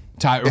known.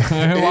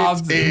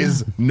 It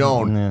is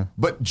known.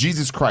 But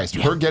Jesus Christ,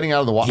 her getting out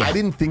of the water. I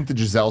didn't think the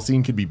Giselle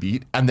scene could be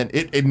beat, and then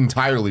it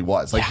entirely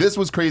was. Like, this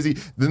was crazy.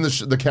 Then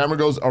the camera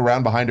goes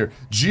around behind her.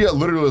 Gia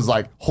literally was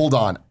like, hold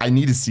on, I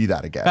need to see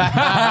that again. And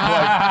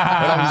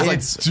I was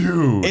like,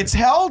 dude. It's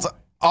held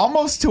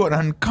almost to an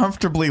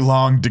uncomfortably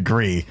long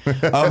degree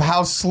of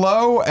how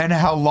slow and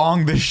how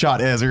long this shot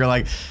is. You're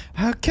like,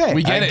 okay,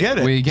 We get I it. get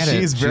it. We get it.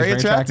 She's very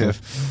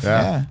attractive.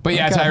 Yeah. But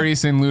yeah, Okay.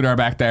 Tyrese and Luda are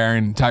back there,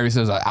 and Tyrese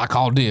says, I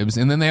call dibs.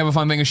 And then they have a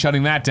fun thing of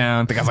shutting that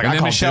down. guy's like, and "I then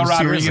called Michelle dibs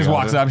 2 years Rodriguez ago,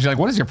 walks dude." up. She's like,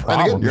 what is your And again,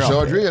 problem? Michelle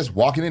Rodriguez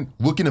walking in,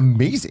 looking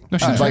amazing. No,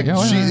 she was like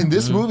like, she in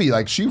this movie,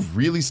 like she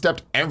really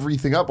stepped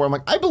everything up. Where I'm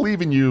like, I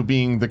believe in you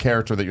being the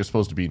character that you're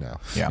supposed to be now.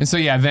 Yeah. And so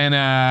yeah, then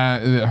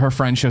her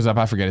friend shows up.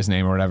 I forget his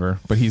name or whatever,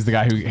 but he's the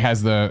guy who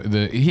has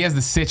he has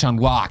the sitch on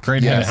lock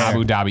in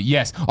Abu Dhabi.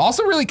 Yes,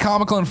 also really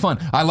comical and fun.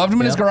 I loved him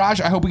in his garage.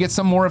 I hope we get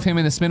some more of him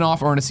in a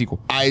spin-off or in a sequel.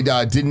 I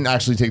didn't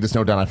actually take this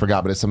note down. I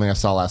forgot, but it's something I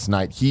saw last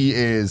night. He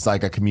is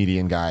like a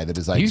comedian guy that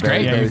is like He's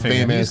very, great. very Yeah,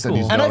 famous, and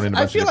he's known in a And I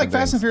bunch feel of like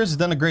different Fast and things. Furious has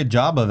done a great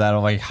job of that,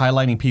 of like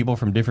highlighting people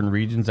from different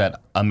regions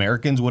that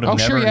Americans would have Oh,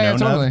 never sure, yeah, known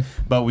totally.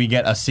 of. But we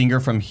get a singer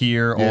from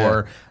here,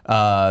 or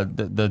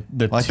the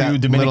Like 2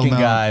 that Dominican little known-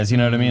 guys. You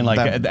know what I mean? Like,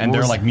 that- and what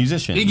they're was- like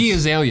musicians. Iggy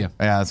Azalea.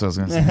 Yeah, that's what I was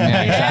going to say.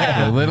 Yeah,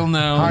 exactly. Little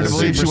known. Hard to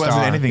believe she wasn't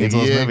superstar. anything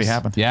until this Iggy movie Iggs.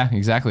 happened. Yeah,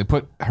 exactly.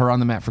 Put her on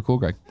the map for Cool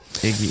Greg.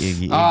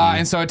 Iggy.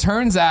 And so it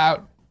turns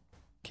out.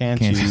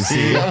 Can't you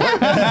see?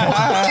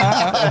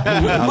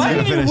 Why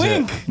did you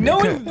wink? No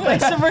one,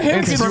 except for him.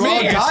 It's could for see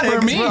me. it. It's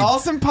for me. We're all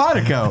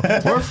simpatico.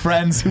 We're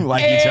friends who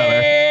like each other.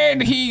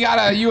 And he got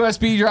a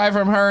USB drive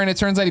from her, and it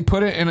turns out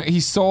he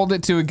sold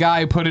it to a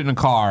guy who put it in a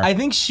car. I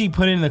think she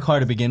put it in the car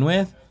to begin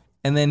with,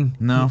 and then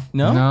No.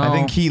 no. No. I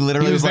think he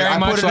literally He was like, very I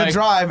put much it in a like-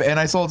 drive and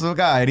I sold it to the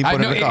guy and he I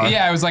put it know, in the car.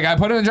 yeah, I was like, I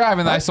put it in the drive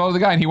and I sold it to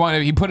the guy,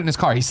 and he put it in his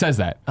car. He says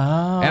that, and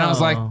I was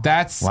like,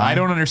 I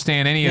don't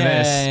understand any of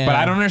this, Yeah. but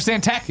I don't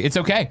understand tech. It's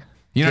okay.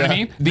 You know what I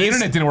mean? The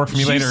internet didn't work for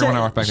me She later said- when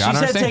I walked back there. I She don't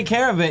said understand. take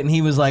care of it, and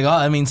he was like, oh,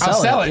 I mean, I'll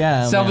sell it.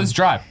 Yeah, sell man. this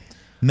drive.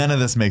 None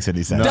of this makes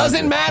any sense.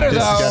 Doesn't matter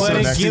though. But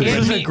it gives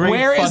us a great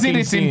Where is it? fucking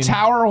It's in scene.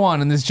 Tower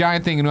 1 in this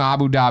giant thing in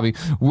Abu Dhabi.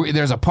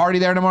 There's a party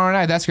there tomorrow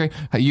night. That's great.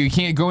 You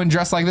can't go and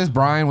dress like this,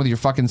 Brian, with your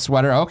fucking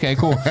sweater. Okay,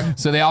 cool.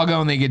 So they all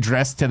go and they get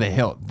dressed to the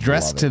hilt,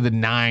 dressed to the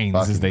nines,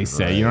 as they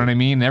say. You know what I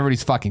mean? And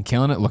everybody's fucking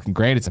killing it, looking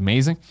great. It's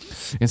amazing.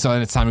 And so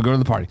then it's time to go to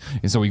the party.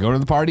 And so we go to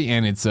the party,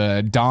 and it's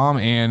Dom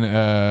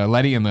and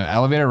Letty in the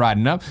elevator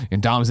riding up.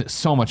 And Dom's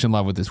so much in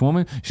love with this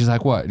woman. She's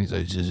like, what? And he's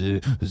like,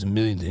 there's a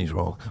million things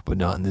wrong, but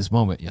not in this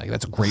moment. You're like,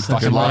 that's a great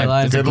fucking line.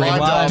 line. Good It's a great line,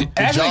 line. Dom. Good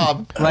Actually,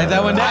 job. Write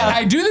that one down.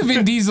 I do the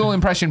Vin Diesel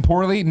impression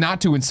poorly,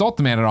 not to insult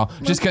the man at all,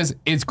 just because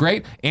it's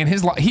great. And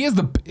he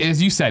is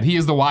as you said, he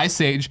is the wise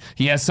sage.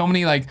 He has so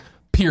many like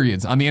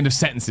periods on the end of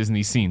sentences in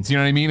these scenes. You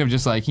know what I mean? Of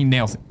just like he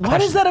nails it. Why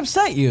does that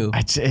upset you?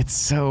 It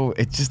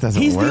just doesn't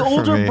He's work the for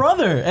older me.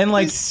 brother, and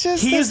like It's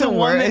just he's the doesn't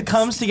one work. that It's-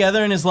 comes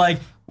together and is like,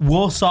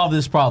 we'll solve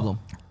this problem.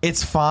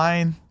 It's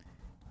fine.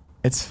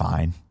 It's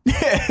fine.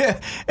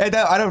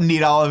 I don't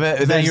need all of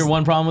it. Is that your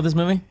one problem with this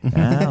movie?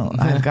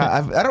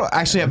 I don't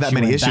actually have that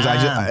many issues.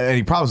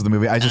 Any problems with the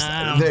movie?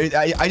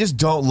 I just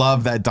don't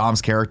love that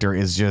Dom's character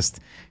is just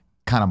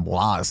kind of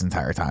blah this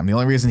entire time. The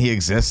only reason he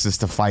exists is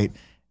to fight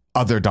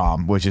other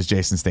Dom, which is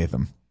Jason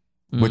Statham,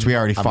 which we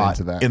already fought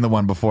into that. in the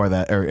one before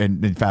that, or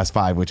in Fast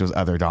 5, which was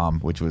other Dom,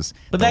 which was.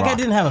 But The that guy Rock.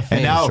 didn't have a face.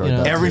 And now you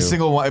know? every too.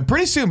 single one.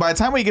 Pretty soon, by the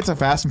time we get to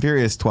Fast and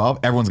Furious 12,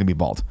 everyone's gonna be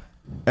bald.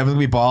 Everyone's gonna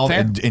be bald Fair.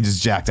 and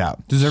just jacked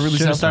out. Does it really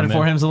Should have started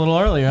for him a little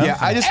earlier. Huh? Yeah,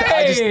 I just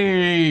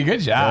Hey,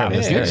 good job.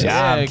 There it Good is.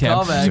 job, Yeah,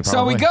 Kev. callback.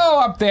 So we go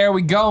up there,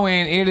 we go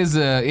in. It is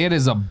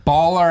a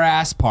baller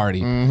ass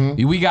party.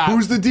 We got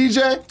Who's the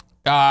DJ?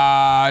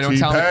 don't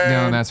tell me. T-Pain.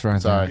 No, that's right.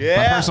 Sorry.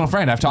 My personal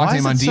friend. I've talked Why to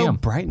him on is it so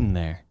DM. bright in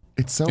there?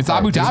 It's so It's bright.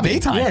 Abu Dhabi.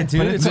 daytime. Yeah, dude.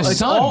 But it's the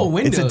sun. all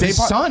windows. It's a day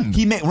sun.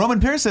 party. Roman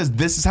Pierce says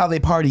this is how they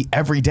party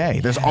every day.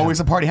 There's always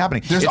a party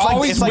happening. There's It's like-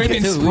 always it's like- women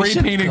it's- we should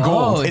spray painted go.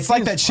 gold. It's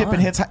like that ship in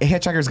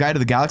Hitchhiker's Guide to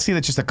the Galaxy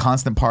that's just a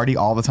constant party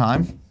all the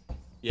time.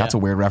 That's a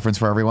weird reference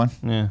for everyone.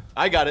 Yeah.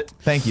 I got it.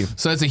 Thank you.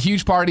 So it's a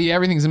huge party.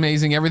 Everything's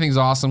amazing. Everything's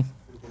awesome.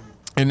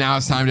 And now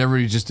it's time to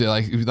everybody just to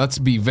let's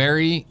be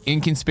very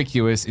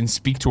inconspicuous and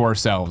speak to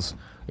ourselves.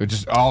 They're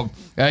just all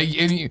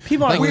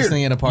People aren't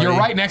listening at a party. You're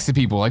right next to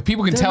people. Like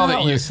people can tell not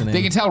that listening.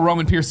 they can tell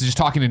Roman Pierce is just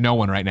talking to no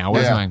one right now.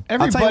 Where's mine?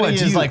 Everybody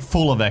is like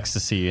full of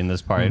ecstasy in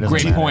this party. It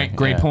doesn't matter.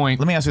 Great point.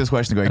 Let me ask you this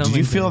question, Greg. Did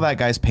you feel that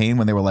guy's pain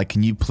when they were like,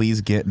 "Can you please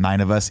get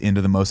 9 of us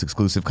into the most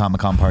exclusive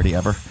Comic-Con party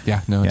ever"?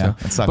 Yeah, no, Yeah,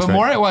 too. it sucks, But right?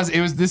 more, it was.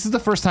 This is the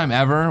first time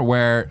ever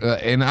where,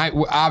 and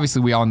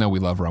obviously we all know we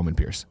love Roman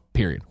Pierce.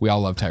 Period. We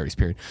all love Tyrese.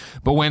 Period.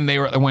 But when they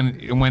were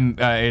when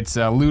it's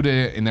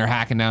Luda and they're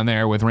hacking down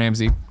there with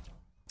Ramsey.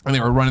 And they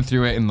were running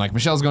through it, and like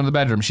Michelle's going to the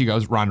bedroom. She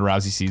goes. Ronda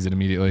Rousey sees it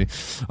immediately.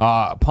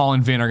 Paul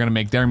and Vin are going to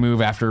make their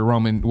move after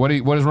Roman. What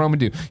does Roman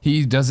do?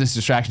 He does this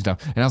distraction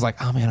stuff, and I was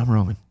like, oh man, I'm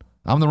Roman.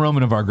 I'm the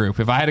Roman of our group.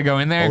 If I had to go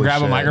in there and Holy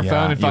grab a shit. microphone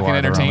Yeah, and you fucking are the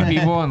entertain Roman.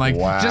 people, and like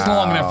just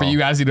long enough for you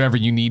guys to do whatever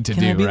you need to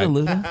Can do. I be Right? the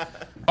Luda?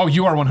 Oh,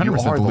 you are 100% You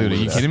are the the Luda. Are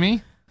you Luda. kidding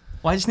me?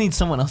 Well, I just need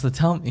someone else to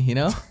tell me, you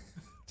know?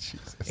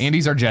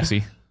 Andy's our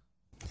Jesse.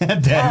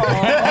 But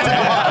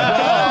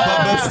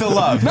still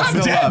love. Not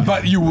Still dead, love.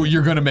 but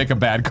you're gonna make a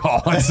bad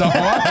call on someone.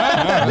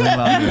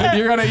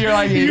 you have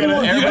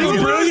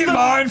a brilliant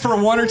mind for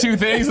 1 or 2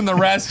 things, and the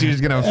rest you're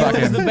just gonna Lose the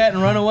fucking bet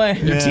and run away.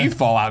 your teeth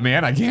fall out,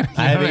 man. I can't.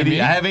 I have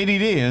ADD.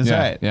 That's Yeah,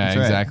 right. yeah, That's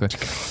right. exactly.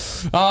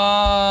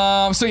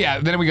 So yeah,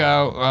 then we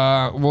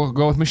go. We'll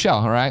go with Michelle.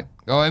 All right.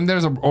 Oh, and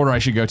there's an order I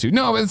should go to.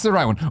 No, it's the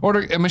right one.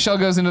 Michelle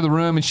goes into the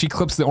room and she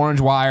clips the orange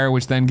wire,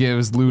 which then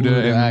gives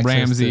Luda and access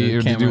Ramsey to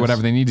to do cameras.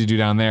 whatever they need to do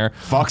down there.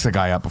 Fucks a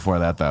guy up before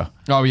that though.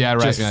 Oh yeah,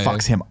 right. Just yeah,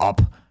 fucks him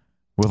up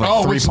with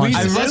like 3 which punches.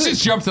 leads, let's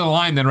just jump to the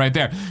line then right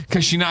there,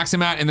 because she knocks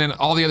him out, and then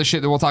all the other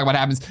shit that we'll talk about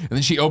happens, and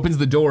then she opens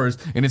the doors,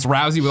 and it's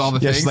Rousey with all the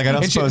Yeah, things. she's like, I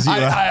don't And suppose you,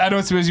 I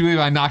don't suppose you believe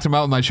I knocked him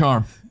out with my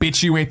charm.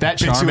 Bitch, you ain't that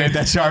charming. you ain't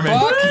that charming.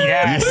 Fuck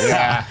yes.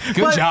 Yeah.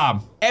 Good But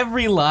job.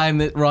 Every line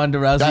that Ronda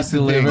Rousey That's the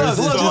thing. delivers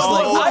is Look, just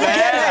like, look, I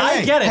get it,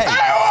 I get it.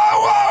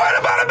 What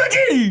about a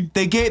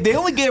biggie? They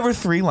only gave her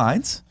 3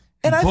 lines,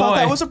 and I thought Boy.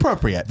 that was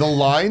appropriate. The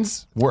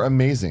lines were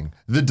amazing.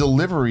 The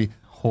delivery,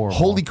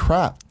 holy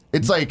crap!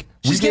 It's like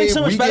She's getting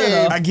so much better,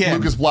 though. Again.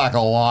 Lucas Black a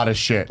lot of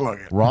shit.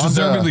 Ronda,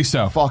 Deservedly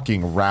so.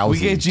 Fucking Rousey. We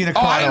gave Gina Oh,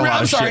 Carano a lot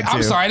I'm of sorry. shit too.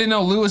 I'm sorry. I didn't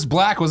know Lewis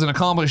Black was an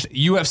accomplished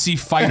UFC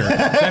fighter.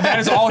 that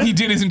is all he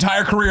did his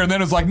entire career, and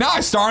then it was like, nah,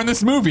 I star in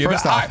this movie.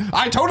 First off-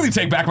 I totally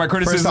take back my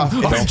criticism First off,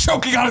 of him don't-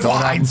 choking on his don't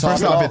lines. have him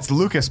First Talk off, it it's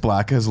Lucas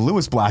Black because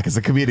Lewis Black is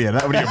a comedian.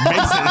 That would be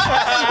amazing.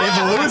 If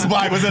Lewis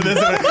Black was in this,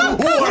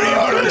 what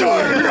are you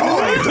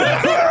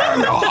doing?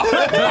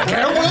 I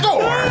can't open the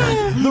door.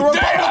 The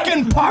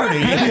Republican Party.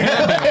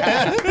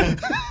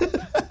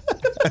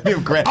 That'd be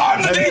great.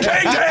 I'm the DK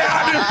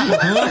Dad.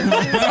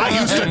 I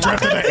used to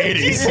drift in the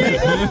 80s.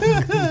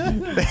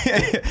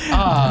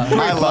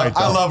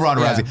 I love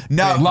Ronda Rousey.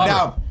 Now,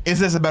 Love is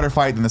this a better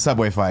fight than the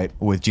subway fight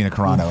with Gina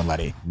Carano and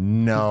Letty?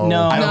 No.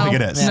 No. I don't think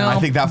it is. No. I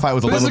think that fight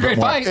was a But it's little a bit great more.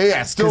 fight.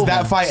 Yeah, still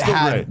Because that fight still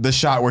had great. the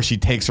shot where she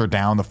takes her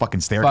down the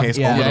fucking staircase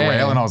yeah. over the Yeah, rail,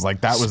 yeah. and I was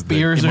like, that was the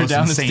Spears her most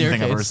down the insane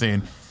thing I've ever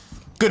staircase. seen.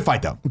 Good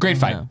fight though. Great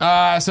fight.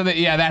 So that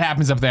that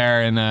happens up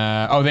there, and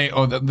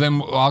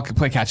then I'll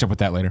play catch up with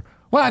that later.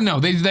 Well, no,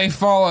 they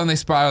fall and they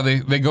spiral.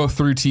 They go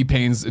through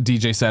T-Pain's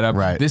DJ setup.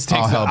 Right. This All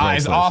takes the hell breaks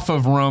eyes loose. off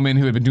of Roman,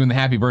 who had been doing the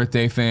happy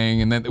birthday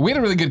thing, and then we had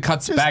a really good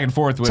cuts back and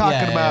forth with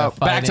talking about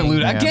back to fighting.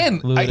 Luda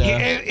again.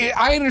 Luda.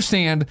 I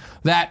understand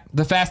that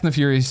the Fast and the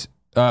Furious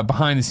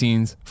behind the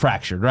scenes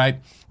fractured,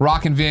 right?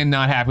 Rock and Vin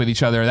not happy with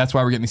each other. That's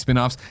why we're getting these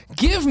spin-offs.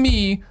 Give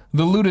me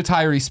the Luda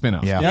Tyrese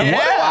spin-off. Yeah. What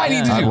do I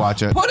need to I'd do?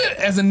 watch it. Put it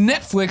as a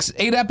Netflix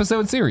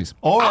 8-episode series.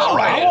 Or All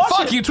right,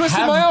 fuck you,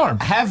 twisted my arm.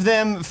 Have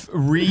them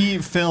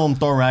re-film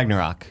Thor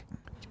Ragnarok.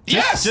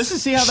 Yes, just to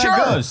see how that Sure.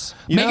 goes,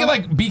 you Make know? it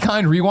like Be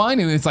Kind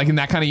Rewind, and it's like in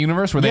that kind of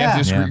universe where they have to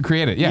just Yeah.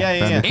 create it. Yeah,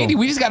 Yeah, yeah. Andy,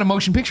 we just got a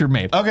motion picture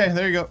made. Okay,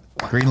 there you go.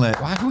 Greenlit.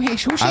 Wow, who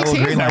shakes I will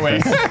hands that way?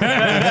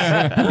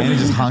 And he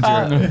just honked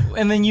her.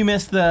 And then you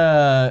missed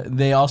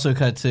they also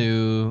cut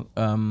to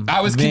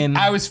I was Vin.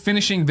 I was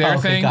finishing their Oh,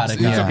 okay, thing. got it,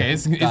 It's got it. okay.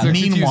 It's Got a it.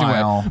 confusing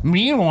Meanwhile- way.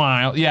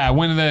 Meanwhile, yeah,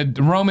 when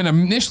the Roman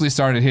initially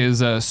started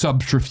his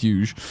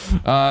subterfuge,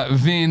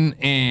 Vin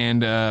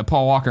and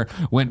Paul Walker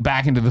went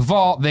back into the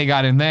vault. They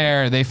got in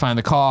there. They find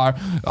the car.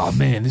 Oh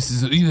man,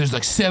 there's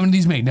like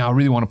 70s made. Now I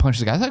really want to punch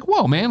the guy. It's like,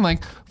 whoa, man,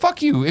 like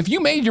fuck you. If you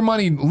made your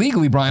money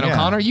legally, Brian Yeah.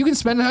 O'Connor, you can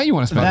spend it how you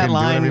want to spend That it.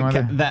 whatever you line,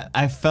 want. that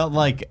I felt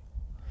like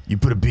You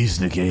put a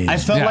beast in a cage. I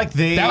felt Yeah. like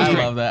they That was I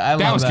great. love that. I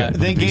That love was that.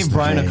 good. They Beast gave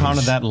Brian of O'Connor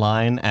Age. that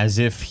line as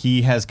if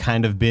he has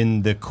kind of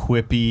been the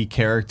quippy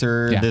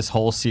character Yeah. this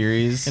whole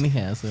series. And he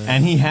hasn't.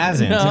 And he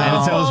hasn't. No.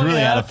 And so it was really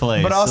Yeah. out of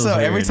place. But It was also,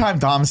 every weird. time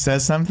Dom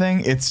says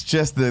something, it's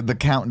just the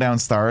countdown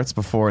starts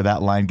before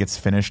that line gets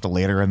finished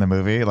later in the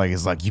movie. Like,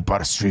 it's like, you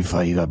bought a street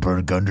fight, you got burn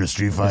a gun to a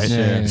street fight.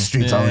 Yeah. The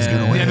street's always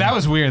going to win. Yeah, that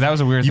was weird. That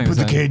was a weird You thing. put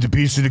to the say. the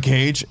beast in a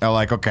cage. I'm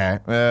like, okay,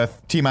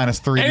 T-minus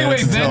 3 minutes.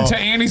 Anyways, then until- to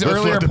Andy's let's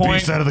earlier let the point,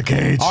 beast out of the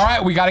cage. all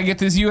right, we got to get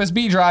this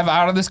USB drive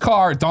out of this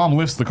car. Dom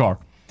lifts the car.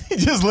 He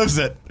just lifts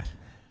it.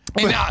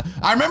 And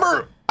I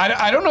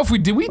I don't know if we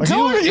do how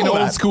long an ago old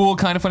that? school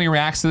kind of funny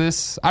reacts to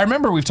this. I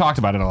remember we've talked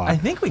about it a lot. I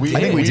think we We,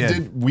 did. we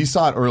did. We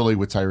saw it early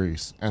with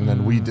Tyrese, and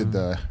then we did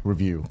the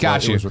review.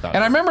 Got It you. was without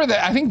And I us. remember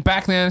that I think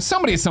back then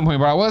somebody at some point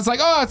brought, well, it's like,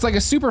 oh, it's like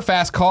a super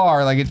fast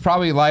car, like it's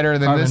probably lighter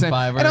than Carbon this.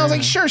 fiber. And I was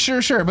like,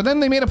 sure. But then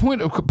they made a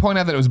point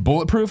out that it was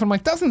bulletproof. I'm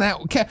like, doesn't that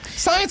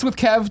science with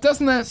Kev?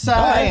 Doesn't that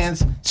Science,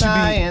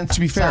 to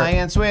be fair-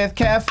 science with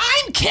Kev.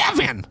 I'm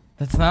Kevin.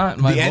 That's not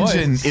my The voice.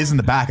 engine is in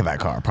the back of that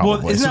car, probably.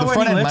 Well, isn't So that the where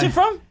front he end lifted might-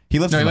 from? He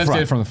lifted No, he from the lifted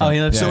front. it from the front. Oh,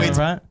 he lifted So from the it's-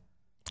 front?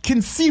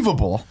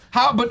 Conceivable.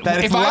 How? But That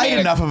if it's I light made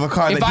enough of a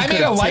car if that I you made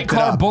could a have light tipped it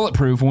car up.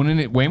 bulletproof, wouldn't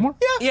it weigh more?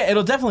 Yeah,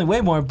 it'll definitely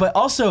weigh more, but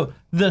also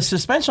the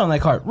suspension on that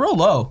car, real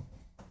low.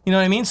 You know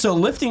what I mean? So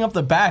lifting up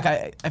the back,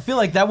 I feel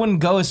like that wouldn't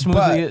go as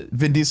smoothly. But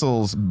Vin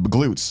Diesel's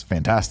glutes,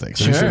 fantastic.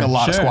 So he's doing a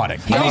lot of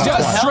squatting. And he Yeah.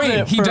 does Held strain.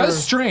 it He for-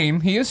 does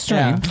strain. He is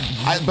strained.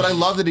 But I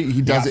love that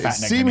he does it fat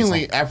neck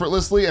seemingly Vin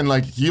effortlessly, and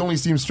like he only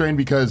seems strained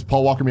because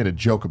Paul Walker made a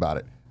joke about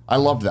it. I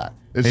love that.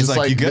 It's He's just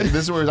like, "You good?"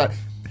 This is where it's at.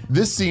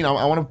 This scene, I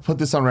want to put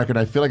this on record.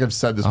 I feel like I've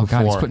said this Oh, before.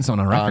 God, he's putting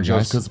something on record,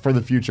 guys. because for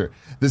the future,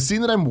 the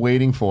scene that I'm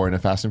waiting for in a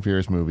Fast and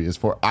Furious movie is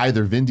for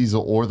either Vin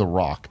Diesel or The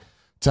Rock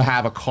to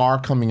have a car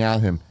coming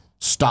at him,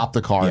 stop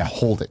the car Yeah. and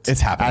hold it.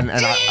 It's happening.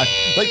 And like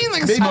Like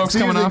maybe smoke's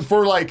coming seriously off.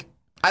 for like.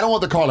 I don't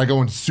want the car like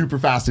going super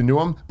fast into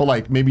him, but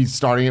like maybe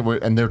starting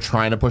it and they're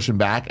trying to push him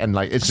back, and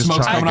like it's just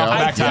Smoke's trying coming to off go.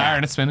 the back tire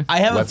and it's spinning. I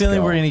have Let's a feeling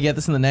go. we're going to get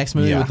this in the next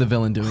movie Yeah. with the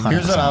villain doing it.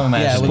 Here's what I'm Yeah,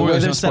 imagining. with where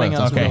they're no setting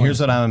spoilers. up. Okay, here's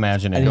what I'm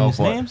imagining. Any Go of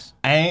for his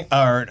it.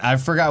 names? I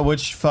forgot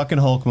which fucking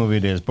Hulk movie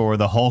it is, but where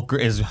the Hulk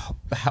is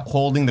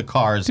holding the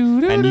cars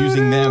and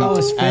using them Oh,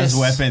 his as fists.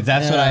 weapons.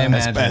 That's what I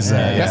imagine. That's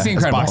That's the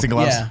Incredible boxing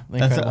Hulk. gloves. Yeah. the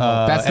That's, Incredible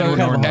Hulk. That's the Edward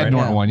Norton, Ed right?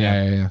 Norton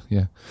Yeah. one.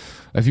 Yeah.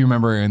 If you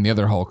remember in the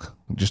other Hulk,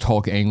 just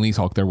Hulk, Ang Lee's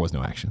Hulk, there was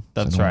no action.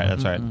 That's So no- right.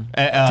 That's right.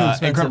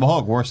 expensive. Incredible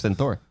Hulk worse than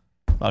Thor.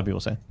 A lot of people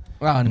say.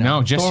 Oh,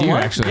 No, just Thor you,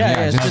 one? actually. Yeah, Yeah,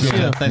 it's just just you.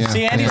 you. Yeah.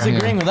 See, Andy's Yeah.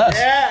 agreeing with us.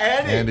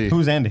 Andy.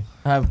 Who's Andy?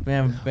 Barry.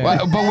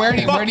 But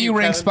where do you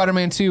rank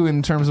Spider-Man 2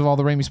 in terms of all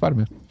the Raimi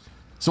Spider-Man?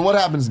 So what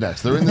happens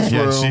next? They're in this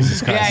Yeah, room.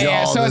 Jesus Christ.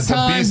 Yeah. So it's the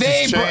time. beast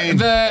They is chained.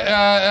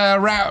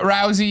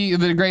 Rousey,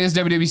 the greatest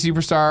WWE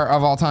superstar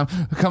of all time,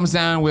 comes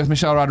down with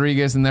Michelle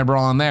Rodriguez, and they're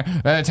brawling there.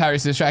 Tyrese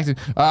is distracted.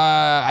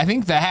 I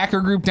think the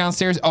hacker group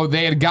downstairs. Oh,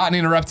 they had gotten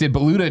interrupted,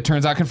 but Luda, it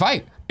turns out, can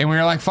fight. And we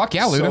were like, "Fuck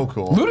yeah, Luda!" So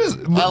cool. Luda's.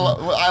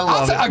 I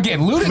love it. Again,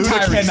 Luda, Luda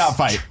Tyrese. cannot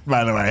fight,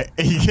 by the way.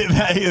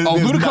 Oh,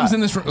 Luda comes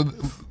in this room.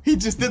 He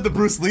just did the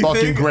Bruce Lee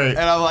Fucking thing. great. And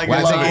I'm like,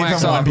 Wax it's on, like wax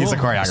even on. one piece of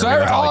choreography. So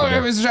That's all all I of can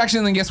it do. was distraction,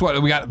 and then guess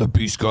what? We got the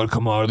beast got to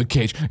come out of the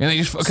cage, and they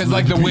just because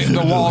like the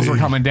walls were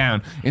coming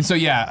down, and so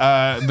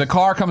the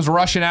car comes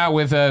rushing out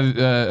with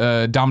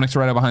Dominic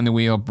Toretto behind the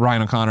wheel,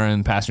 Brian O'Connor in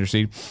the passenger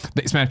seat.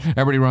 They smash.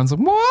 Everybody runs like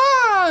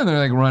what? And they're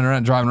like running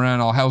around, driving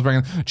around. All hell's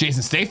breaking.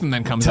 Jason Statham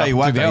then comes Tell up you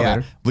what, through the though, yeah,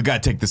 elevator. we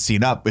got to take the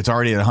scene up. It's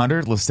already at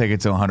 100. Let's take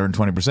it to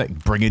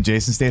 120%. Bring in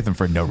Jason Statham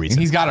for no reason.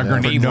 And he's got a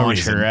grenade For no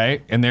launcher, reason.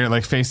 right? And they're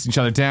like facing each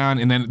other down.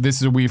 And then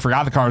we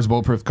forgot the car was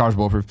bulletproof. The car's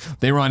bulletproof.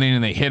 They run in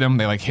and they hit him.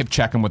 They like hip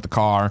check him with the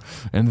car.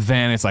 And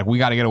then it's like, we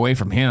got to get away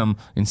from him.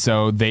 And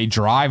so they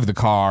drive the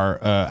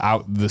car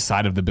out the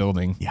side of the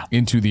building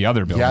into the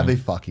other building. Yeah, they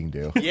fucking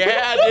do.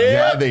 Yeah, dude.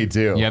 Yeah, they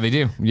do. Yeah, they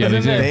do. Yeah, they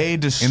do. They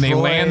and destroy. they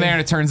land there,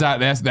 and it turns out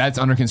that's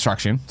under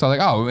construction. So like,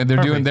 oh,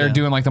 they're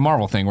doing like the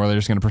Marvel thing where they're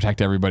just going to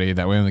protect everybody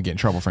that way they don't get in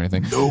trouble for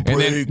anything. No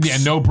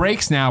brakes. No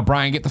brakes now.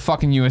 Brian, get the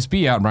fucking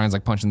USB out. And Brian's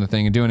like punching the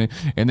thing and doing it,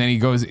 and then he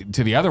goes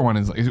to the other one.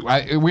 And is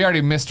like, we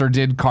already missed or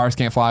did Cars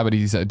Can't Fly, but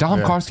he said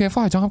Dom Cars Can't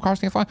Fly. Dom Cars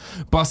Can't Fly.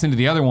 Busts into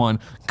the other one,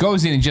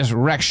 goes in and just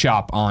wreck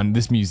shop on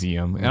this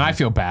museum, and I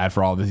feel bad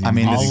for all these, I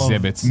mean, these all of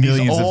exhibits.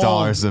 millions of old-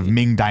 dollars of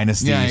Ming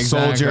Dynasty Yeah,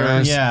 exactly.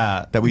 soldiers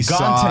Yeah. that we Gone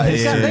saw. to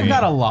history. They've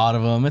got a lot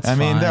of them. It's I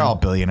mean, fine. they're all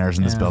billionaires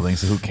in this building,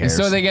 so who cares?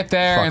 So they get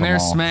there Fuck and 'em they're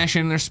all.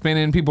 smashing, they're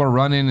spinning, people are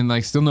running and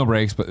like still no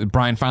brakes, but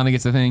Brian finally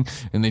gets the thing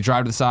and they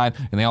drive to the side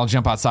and they all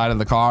jump outside of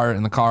the car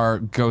and the car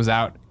goes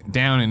out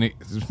down and it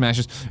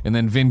smashes and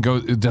then Vin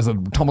does a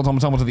tumble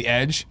to the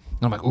edge.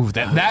 And I'm like, ooh,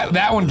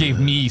 that one gave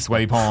me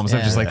sweaty palms. I'm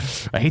just like,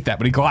 I hate that.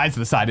 But he glides to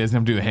the side, doesn't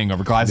have to do the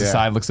hangover. Glides to the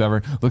side, looks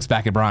over, looks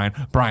back at Brian.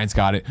 Brian's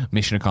got it.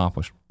 Mission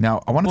accomplished.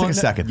 Now, I want to take a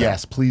second. though.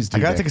 Yes, please do. I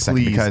gotta Nick. take a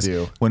second Please because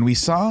do. when we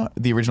saw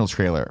the original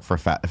trailer for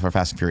Fast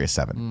and Furious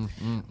 7,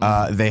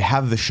 they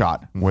have the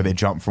shot where they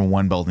jump from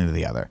one building to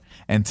the other.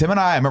 And Tim and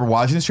I remember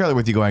watching this trailer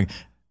with you going,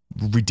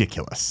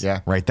 ridiculous.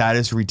 Yeah. Right? That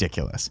is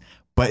ridiculous.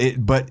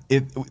 But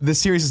this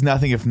series is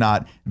nothing if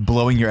not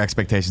blowing your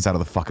expectations out of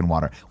the fucking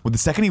water. Well, the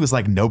second he was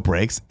like, no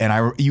brakes,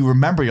 and you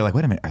remember, you're like,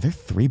 wait a minute, are there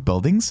 3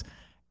 buildings?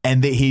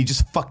 And he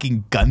just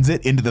fucking guns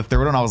it into the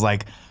third one. I was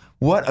like,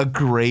 what a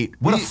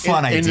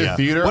fun in idea. the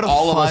theater, what a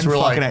all of fun us were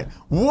fucking like-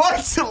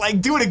 what? Like,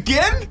 do it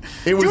again?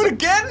 It was- do it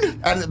again?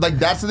 And like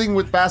that's the thing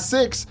with Fast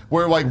 6,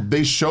 where like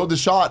they showed the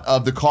shot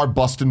of the car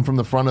busting from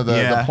the front of the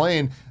Yeah.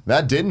 plane.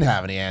 That didn't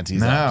have any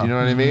antes. No. Up, you know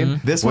what I mean?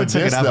 This one With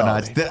took it up a though,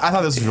 notch. I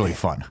thought this was really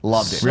fun.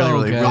 Loved it. Really, So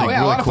really, good. really, Oh, yeah, a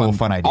really lot of cool,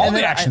 fun idea. All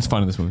the action's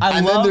fun in this movie.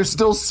 And then there's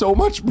still so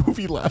much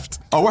movie left.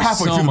 Oh, we're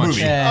halfway So through the much.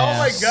 movie. Yeah. Oh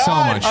my So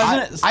god!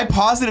 much. I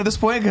paused it at this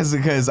point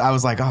because I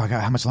was like, oh my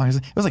god, how much longer is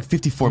it? It was like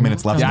 54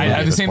 minutes left. Yeah, in I the movie had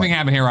at the this same point. thing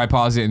happen here where I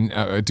paused it and,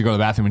 to go to the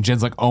bathroom, and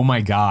Jen's like, "Oh my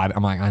god!"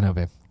 I'm like, "I know,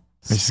 babe.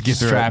 Let's just get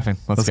through Strapping. it.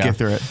 Let's go. get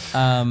through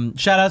it.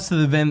 Shout outs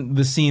to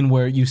the scene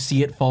where you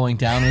see it falling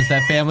down. Is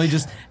that family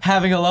just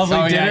having a lovely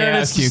Oh, dinner? yeah, and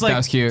that's it's cute. just like, that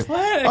was cute.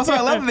 what? Also,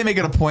 I love that they make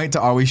it a point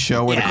to always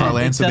show where the car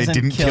lands, so they doesn't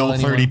didn't kill kill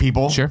 30 anyone.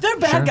 people. Sure. They're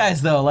bad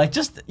guys though. Like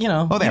just they you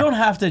are. don't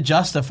have to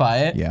justify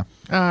it. Yeah.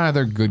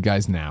 They're good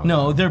guys now.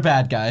 No, they're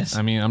bad guys.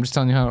 I mean, I'm just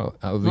telling you how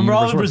the Remember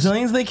all universe the works.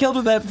 Brazilians they killed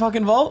with that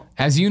fucking vault?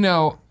 As you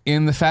know,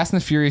 in the Fast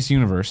and the Furious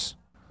universe,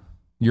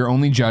 you're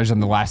only judged on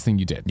the last thing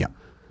you did. Yeah.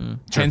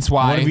 Hence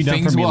What why have you done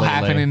things for me will lately?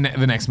 happen in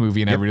the next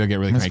movie, and everybody will get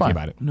really That's cranky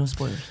fine. about it. No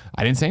spoilers.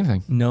 I didn't say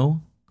anything. No.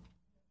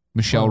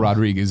 Michelle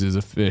Rodriguez is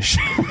a fish.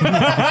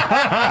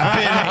 I've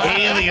been an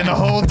alien the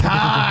whole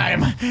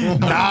time.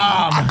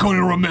 I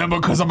couldn't remember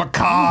because I'm a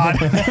cod.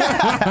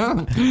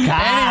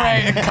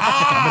 Anyway,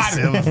 cod.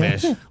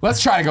 Silverfish.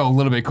 Let's try to go a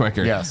little bit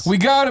quicker. Yes. We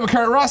go to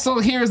Kurt Russell.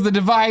 Here's the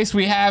device.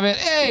 We have it.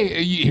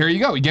 Hey, here you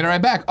go. You get it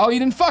right back. Oh, you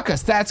didn't fuck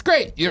us. That's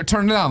great. You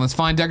turn it on. Let's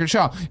find Deckard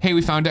Shaw. Hey,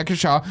 we found Deckard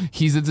Shaw.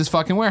 He's at this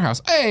fucking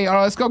warehouse. Hey, all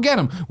right, let's go get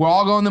him. We'll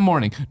all go in the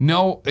morning.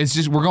 No, it's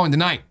just we're going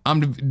tonight.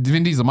 I'm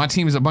Vin Diesel. My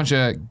team is a bunch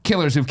of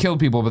killers who've killed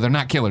people, but they're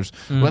not killers.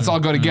 Let's all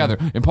go together.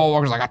 And Paul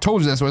Walker's like, I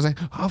told you this. So I was like,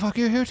 oh, fuck,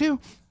 you're here too.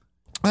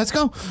 Let's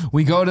go.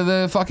 We go to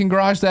the fucking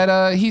garage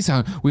that he's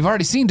on. We've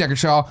already seen Deckard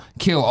Shaw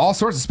kill all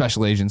sorts of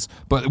special agents,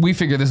 but we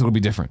figure this will be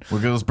different. We're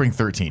going to bring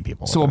 13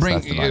 people. So we'll bring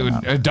That's the bottom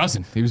line. a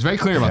dozen. He was very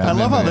clear about that. I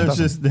love how Remember?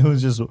 there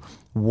was just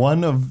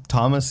one of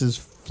Thomas's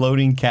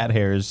floating cat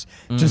hairs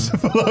just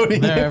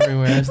floating. They're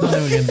everywhere. There's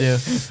nothing we can do.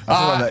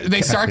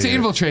 They start to theater.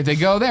 infiltrate. They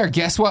go there.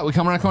 Guess what? We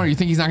come around the corner. You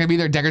think he's not going to be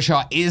there. Deckard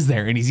Shaw is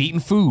there, and he's eating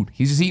food.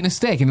 He's just eating a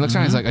steak. And he looks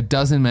around. He's like, a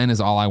dozen men is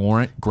all I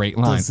warrant. Great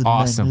line.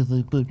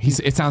 Awesome.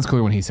 It sounds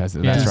cooler when he says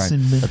it. That's right.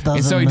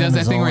 And so he does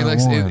that thing where he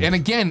looks. And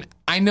again,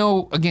 I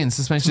know,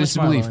 suspension of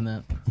disbelief.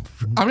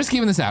 I'm just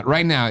giving this out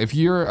right now. If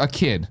you're a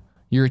kid,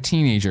 you're a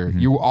teenager,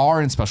 you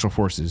are in special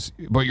forces,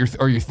 but you're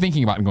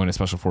thinking about going to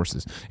special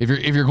forces. If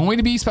you're going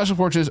to be special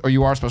forces, or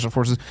you are special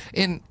forces,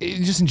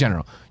 just in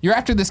general, you're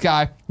after this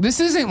guy. This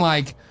isn't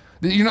like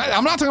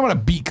I'm not talking about a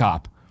beat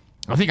cop.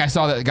 I think I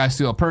saw that guy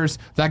steal a purse.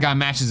 That guy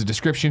matches the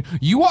description.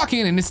 You walk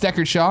in and it's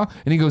Deckard Shaw,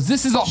 and he goes,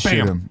 "This is all Shoot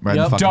bam, him right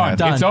in the fucking done. head.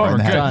 Done. It's Right over. in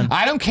the Good. head. Done.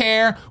 I don't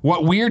care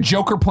what weird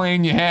Joker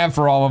plan you have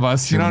for all of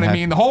us. You know what I head.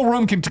 mean? The whole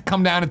room can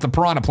come down at the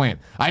piranha plant.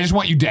 I just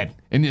want you dead,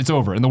 and it's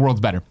over, and the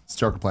world's better." It's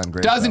Joker plan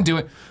great. Doesn't though. do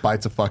it.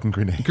 Bites a fucking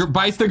grenade.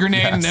 Bites the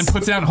grenade and then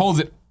puts it out and holds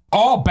it.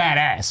 All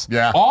badass.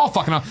 Yeah. All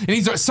fucking awesome. And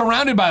he's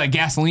surrounded by the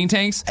gasoline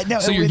tanks.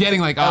 So you're getting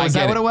like, is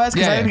that what it was?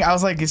 Because Yeah. I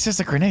was like, it's just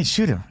a grenade.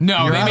 Shoot him.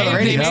 No, You're they out of the made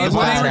radio. when That's they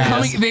were badass.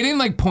 coming. They didn't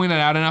like point it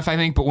out enough, I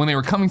think. But when they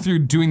were coming through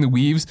doing the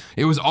weaves,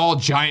 it was all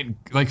giant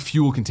like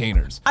fuel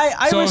containers.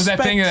 I so it was that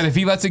respect- thing that if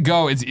he lets it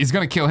go, it's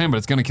going to kill him, but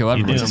it's going to kill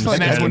everyone. did. And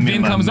that's when Meet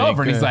Vin my comes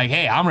over and maker. he's like,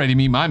 "Hey, I'm ready to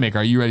meet my maker.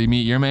 Are you ready to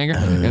meet your maker?"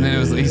 And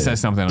then he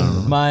says something. I don't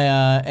remember.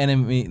 My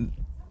enemy,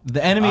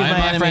 the enemy of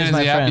my enemy is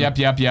my friend.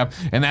 Yep.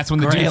 And that's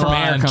when the Great dude from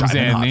line. Air comes in.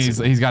 And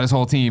Nazi. he's got his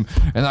whole team.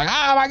 And they're like,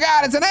 "Oh my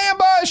God, it's an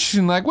ambush!"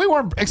 And like, we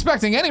weren't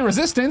expecting any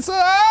resistance.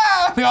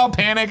 Ah! They all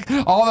panic.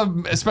 All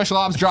the special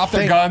ops drop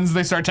their guns.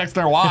 They start texting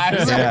their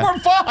wives. Yeah. We're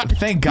fine.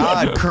 Thank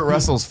God Kurt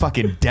Russell's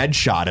fucking dead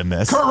shot in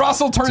this. Kurt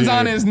Russell turns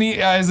on his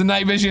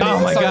night vision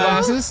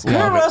sunglasses.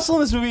 Kurt Russell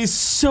in this movie is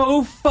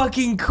so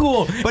fucking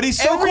cool. But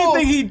he's so everything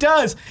cool. he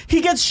does.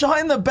 He gets shot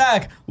in the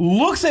back,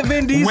 looks at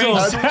Vin Diesel,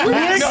 Winks. winks, No, and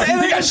he then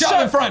got gets shot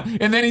in the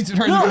front, and then he turns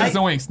and gives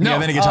the winks. No,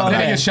 then he gets shot in the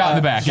then he back. gets shot in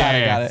the back. Got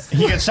it.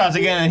 He gets shots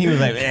again, and he was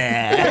like,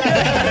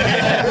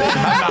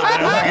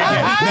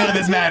 None of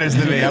this matters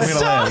to me. I'm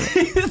gonna live.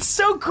 It's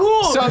so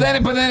cool. So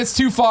then, but then it's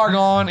too far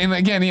gone, and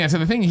again, so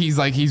the thing, he's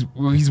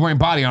wearing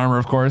body armor,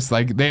 of course.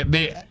 Like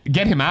they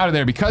get him out of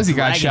there because he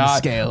got Dragon shot,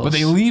 scales. but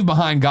they leave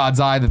behind God's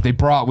Eye that they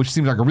brought, which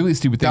seems like a really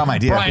stupid thing. Dumb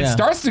idea. Brian Yeah.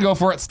 starts to go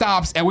for it,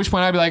 stops. At which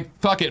point I'd be like,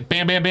 "Fuck it,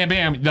 bam, bam, bam,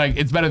 bam!" Like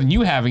it's better than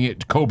you having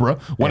it, Cobra,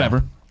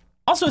 whatever.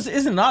 also, is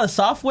it not a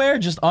software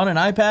just on an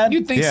iPad?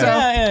 You'd think Yeah.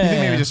 so. You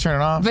think maybe just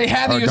turn it off? They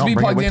had the Or don't USB bring it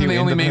plugged with in. you They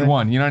only into made the-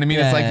 one. You know what I mean?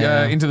 It's like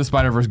Yeah. Into the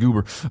Spider-Verse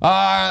goober.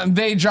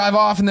 They drive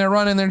off and they're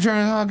running. They're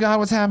turning. Oh God,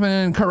 what's happening?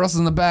 And Kurt Russell's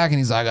in the back and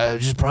he's like,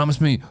 "Just promise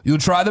me you'll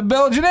try the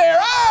Belgian air."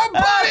 Oh,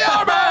 body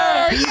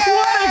armor!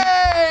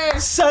 Yay!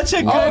 Such a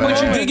good Oh,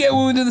 but you one. did get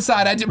wounded in the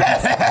side.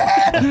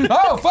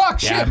 Oh fuck!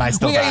 Shit! I might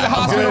still we gotta get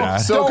to the die.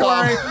 hospital. Good. Don't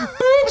SOCOM. worry.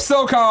 Boop!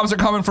 SOCOMs are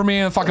coming for me,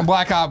 and the fucking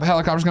Black Op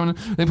helicopters coming.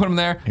 They put him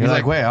there. You're He's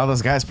like, wait, all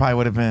those guys probably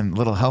would have been a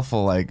little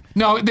helpful like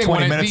no, they 20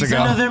 wanted minutes these-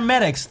 ago. No, they're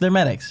medics. They're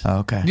medics. Oh,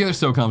 okay. The other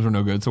SOCOMs were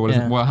no good. So what is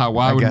Yeah. it? Well,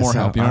 why would guess more so.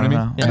 help? You know what I I mean?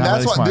 don't know. Yeah. And Not that's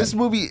really why smart. this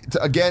movie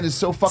again is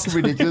so fucking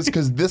ridiculous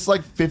because this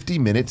like 50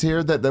 minutes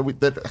here that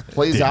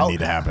plays Didn't out. need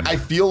to happen. I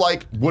feel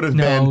like would have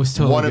No, it been was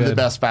totally one of the good.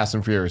 best Fast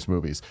and Furious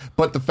movies.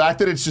 But the fact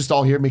that it's just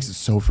all here makes it is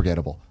so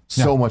forgettable.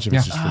 So much of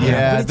it's just forgettable.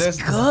 Yeah, But it's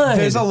there's good.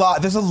 There's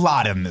a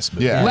lot in this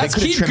movie. Yeah. They Let's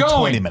could've keep trimmed going.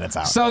 20 minutes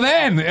out. So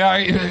then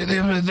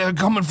they're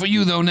coming for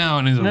you though now,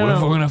 and he's like, what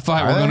if we're gonna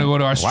fight? We're they? gonna go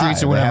to our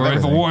streets Why? or They have whatever. If a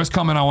everything. war's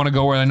coming, I want to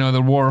go where I know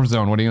the war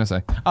zone. What are you gonna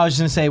say? I was just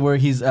gonna say where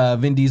he's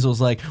Vin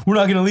Diesel's like, we're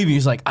not gonna leave you.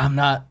 He's like,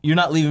 you're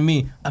not leaving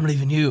me. I'm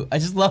leaving you. I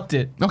just loved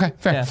it. Okay,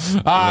 fair.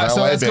 Yeah.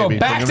 So LA, let's go baby.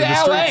 back Bring to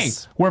 'em to the LA.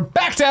 streets. We're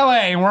back to LA,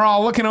 and we're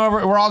all looking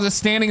over. We're all just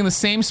standing in the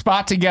same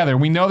spot together.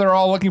 We know they're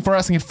all looking for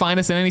us and can find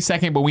us at any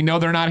second, but we know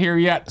they're not here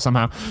yet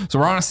somehow. So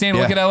we're on a stand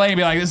and look Yeah. at LA and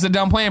be like, this is a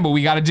dumb plan, but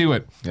we got to do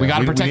it. We got to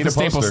we protect need the a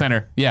Staples poster.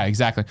 Center. Yeah,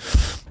 exactly.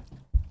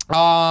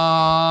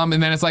 And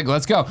then it's like,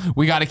 let's go.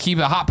 We got to keep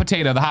the hot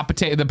potato.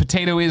 The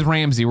potato is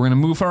Ramsey. We're gonna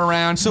move her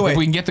around. So if wait.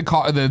 we can get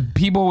the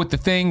people with the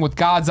thing with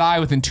God's eye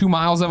within 2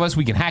 miles of us,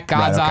 we can hack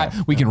God's Right, okay.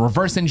 eye. We can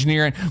reverse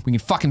engineer it. We can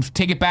fucking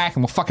take it back,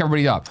 and we'll fuck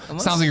everybody up.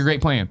 Sounds like a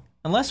great plan.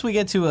 Unless we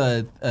get to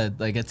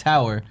a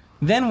tower,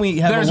 then we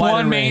have There's a wider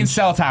one main range.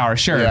 cell tower.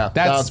 Sure, Yeah,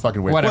 that's that's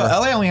fucking weird. Whatever.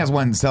 Well, LA only has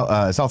one cell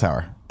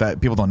tower. That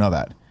people don't know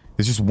that.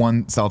 There's just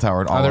one cell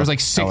tower at all. There was of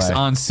like 6 LA.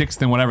 on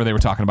 6th and whatever they were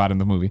talking about in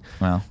the movie.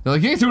 Wow. They're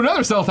like, you get to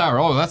another cell tower.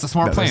 Oh, that's a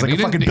smart There's plan. like a You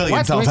didn't- fucking billion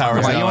what? cell What are you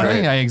talking towers about? in You know what I LA.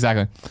 mean? Yeah,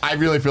 exactly. I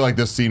really feel like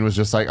this scene was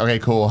just like, okay,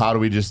 cool. How do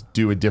we just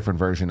do a different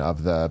version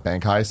of the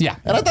bank heist? Yeah.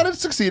 And I thought it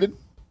succeeded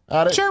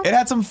at it. Sure. It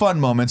had some fun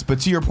moments, but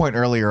to your point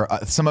earlier,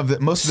 most of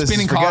this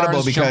Spinning is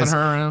forgettable cars, jumping because her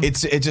around. it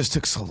just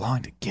took so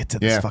long to get to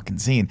this Yeah. fucking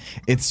scene.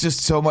 It's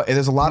just so much.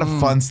 There's a lot of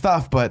fun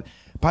stuff, but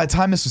by the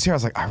time this was here, I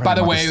was like, I really By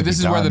the want way, to this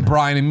be is where the done.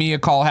 Brian and Mia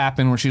call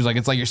happened, where she's like,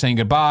 "It's like you're saying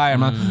goodbye."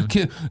 I'm like,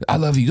 "Kid, I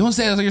love you. Don't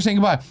say it like you're saying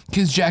goodbye."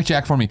 Kiss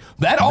Jack for me.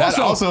 That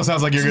also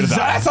sounds like you're gonna die.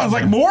 That sounds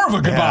like more of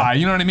a goodbye.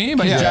 You know what I mean?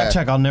 But yeah. Jack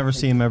check. I'll never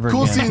see him ever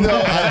Cool again. scene though.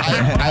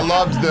 I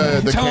loved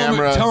the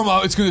camera. Tell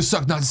him it's gonna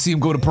suck not to see him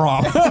go to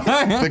prom.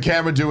 The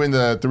camera doing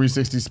the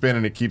 360 spin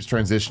and it keeps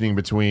transitioning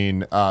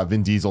between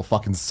Vin Diesel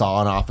fucking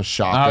sawing off a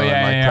shotgun, Oh,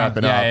 yeah, like yeah,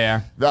 prepping yeah,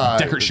 up.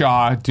 yeah. Deckard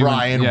Shaw doing-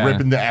 Brian yeah.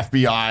 ripping the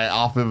FBI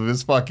off of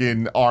his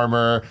fucking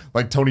armor,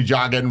 like Tony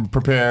Jaa getting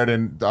prepared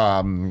and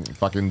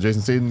fucking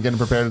Jason Statham getting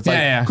prepared. It's like,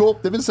 Yeah. cool.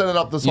 They've been setting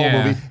up this whole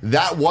Yeah. movie.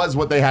 That was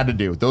what they had to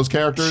do. Those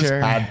characters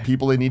Sure. had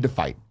people they need to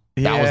fight.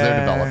 That was their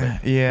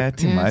development. Yeah,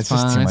 too much. It's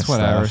It's just too fine, much it's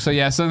whatever. stuff. So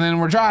yeah, so then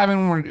we're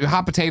driving, we're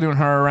hot potatoing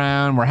her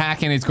around, we're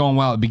hacking. It's going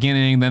well at the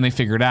beginning. Then they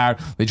figure it out.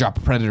 They drop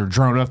a Predator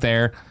drone up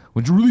there.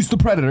 Would you release the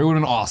Predator? It would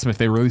have been awesome if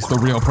they released the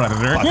real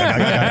Predator.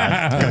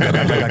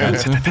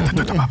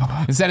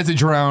 Instead, it's a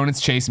drone.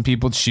 It's chasing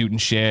people. It's shooting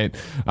shit.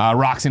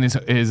 Rock's in his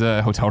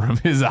hotel room,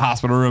 his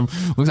hospital room.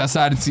 Looks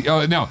outside and see.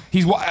 Oh no,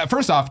 he's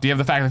first off. Do you have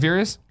the Fact and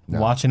Furious?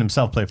 Watching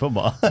himself play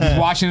football. He's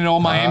watching an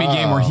old Miami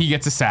game where he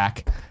gets a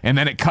sack, and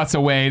then it cuts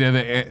away to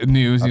the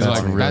news. He's that's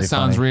like, really "That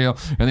sounds funny. real."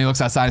 And then he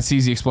looks outside and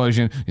sees the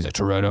explosion. He's like,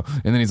 "Toretto,"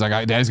 and then he's like,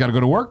 "Daddy's got to go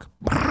to work."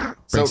 Breaks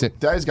So it.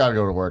 Daddy's got to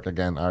go to work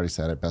again. I already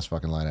said it. Best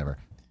fucking line ever.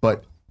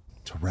 But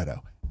Toretto,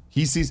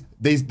 he sees.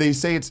 They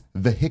say it's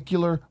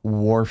vehicular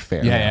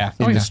warfare. Yeah, yeah.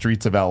 In Oh, the yeah.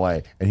 streets of LA,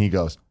 and he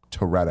goes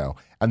Toretto,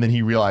 and then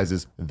he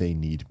realizes they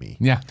need me.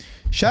 Yeah.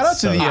 Shout out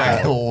to the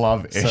I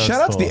love it.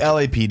 shout out to the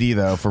LAPD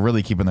though for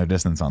really keeping their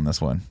distance on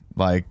this one.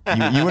 Like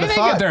you would have They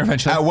thought get there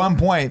eventually. at one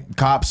point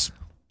cops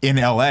in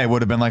LA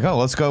would have been like, oh,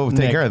 let's go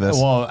take care of this.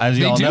 Well, as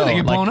you They all do, know, they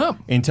get like, blown up.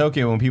 in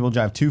Tokyo, when people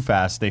drive too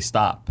fast, they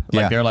stop.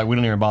 Like Yeah. they're like, we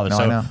don't even bother. No,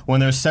 I know. so when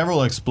there's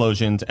several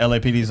explosions,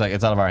 LAPD's like,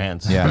 it's out of our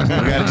hands. yeah, we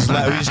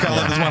just gotta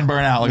let this one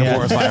burn out like a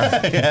forest fire.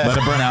 Let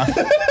it burn out.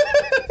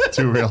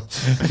 Too real.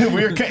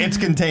 It's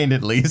contained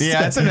at least.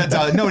 Yeah,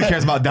 nobody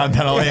cares about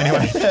downtown LA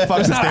anyway. Fuck the Not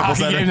a Staples hockey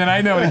Center. game that I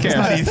know to It's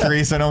not care.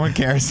 E3, so no one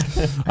cares.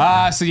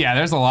 So yeah,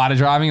 there's a lot of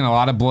driving and a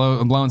lot of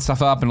blowing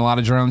stuff up and a lot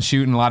of drones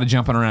shooting, a lot of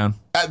jumping around.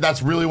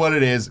 That's really what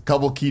it is. A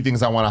couple key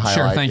things I want to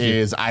Sure, highlight thank you.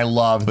 is I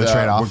love The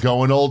trade-off. we're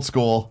going old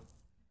school,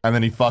 and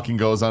then he fucking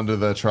goes under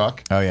the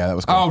truck. Oh yeah, that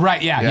was cool. Oh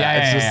right, yeah.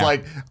 It's just yeah.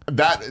 like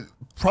that.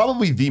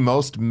 Probably the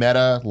most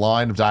meta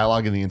line of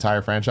dialogue in the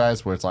entire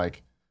franchise, where it's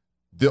like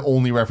the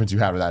only reference you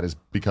have to that is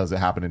because it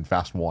happened in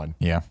Fast 1.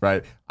 Yeah.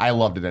 Right. I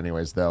loved it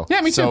anyways, though.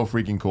 Yeah, me So too.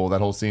 freaking cool. That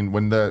whole scene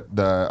when the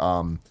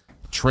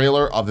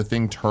trailer of the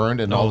thing turned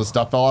and all the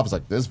stuff fell off. It's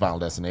like this is Final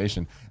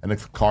Destination, and the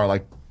car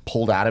like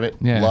pulled out of it.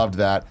 Yeah. Loved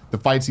that. The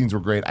fight scenes were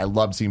great. I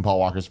loved seeing Paul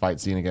Walker's fight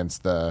scene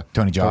against the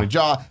Tony Jaa. That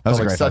was was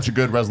a like great such fight. a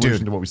good resolution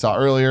Dude. to what we saw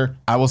earlier.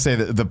 I will say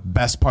that the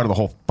best part of the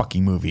whole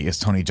fucking movie is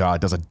Tony Jaa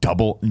does a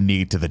double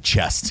knee to the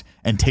chest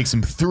and takes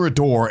him through a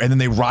door, and then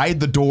they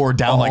ride the door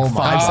down like my 5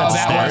 God. sets of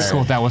that stairs. was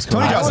cool. That was cool.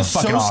 Tony I Jaa's was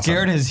fucking so awesome.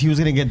 scared as he was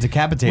gonna get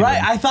decapitated.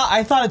 Right, I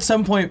thought at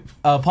some point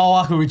Paul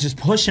Walker would just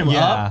push him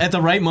Yeah. up at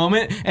the right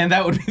moment, and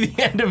that would be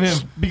the end of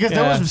him. Because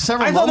there was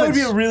several I thought that would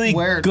moments be a really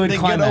where good they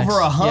climax. get over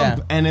a hump,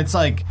 Yeah. and it's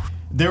like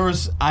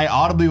I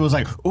audibly was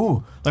like,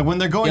 ooh, like when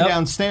they're going Yep.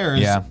 downstairs.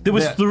 Yeah. There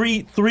was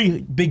they three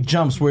big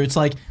jumps where it's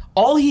like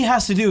all he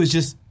has to do is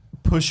just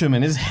push him,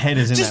 and his head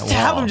is in just that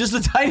tap wall. him just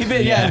a tiny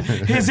bit. Yeah,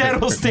 his head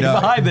will stay No,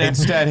 behind there.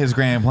 instead, his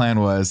grand plan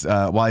was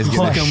while he's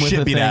getting Hook the him with shit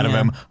the beat thing, out of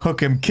yeah. him,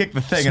 hook him, kick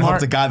the thing, and Smart.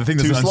 hope to God the thing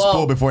doesn't Too slow.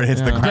 unspool before it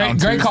hits the Great, ground.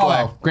 great Too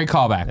callback. slow. Great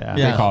callback. Yeah. Great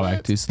Yeah.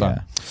 callback. Too slow.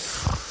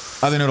 Yeah.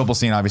 Other notable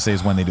scene, obviously,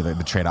 is when they do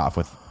the trade off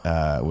with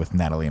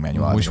Natalie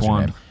Emmanuel. I Which think is her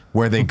one? name.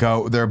 where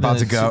they're about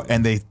to go,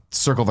 and they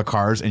circle the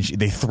cars, and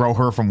they throw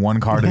her from one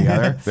car to the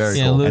other. Very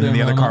cool. And then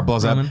the other car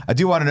blows Roman. up. I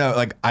do want to know,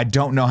 like, I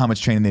don't know how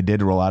much training they did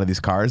to roll out of these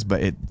cars,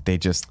 but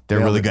they're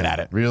really good at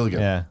it. Really good.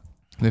 Yeah.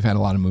 They've had a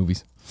lot of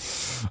movies.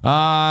 So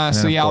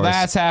of yeah, all course-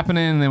 that's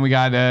happening. And then we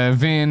got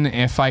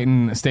Vin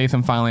fighting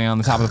Statham finally on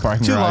the top of the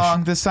parking Too garage.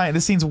 long.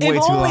 This scene's way If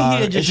too only long.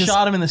 he had It's just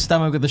shot him in the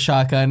stomach with the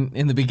shotgun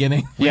in the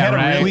beginning. Yeah,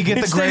 right. We get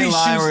the Instead great he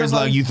line shoots where it's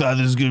somebody. like, "You thought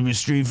this was gonna be a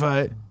street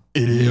fight?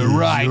 It is. You're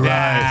right. You're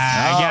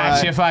I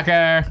got you,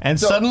 fucker. And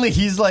suddenly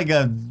he's like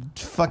a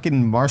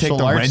fucking martial Take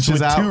the arts wrenches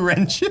with out. 2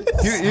 wrenches.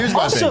 Here's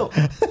my Also-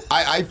 thing.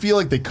 I feel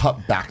like they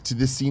cut back to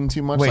this scene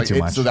too much. Way like, too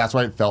much. So that's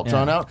why it felt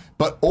drawn out.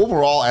 But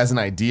overall, as an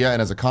idea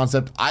and as a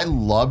concept, I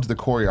loved the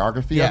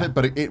choreography of Yeah. it.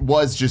 But it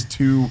was just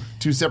too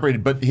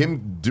separated. But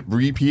him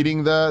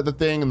repeating the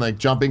thing and like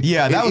jumping.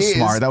 Yeah, that it was is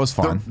smart. That was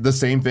fun. The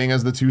same thing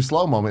as the too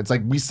slow moments.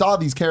 Like we saw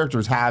these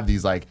characters have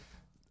these like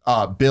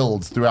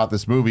builds throughout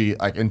this movie,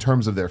 like in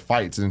terms of their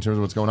fights and in terms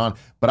of what's going on.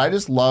 But I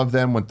just love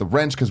them with the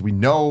wrench because we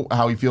know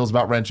how he feels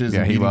about wrenches Yeah,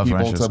 and he beating loves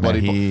people wrenches, to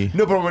bloody. man. He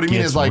No, but what I mean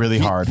gets is like really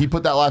he, hard. he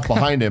put that life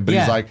behind him, but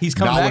Yeah, he's like he's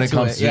coming not when back it to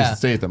comes it, to Jason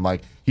Statham.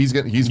 Like he's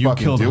fucking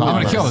killed doing Han.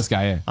 I'm it. gonna kill this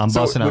guy. Yeah. I'm So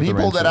busting out when the he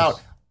pulled that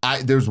wrenches.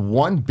 out, there's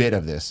one bit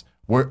of this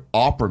where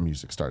opera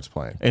music starts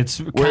playing. It's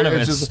Where kind of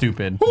it's it's just-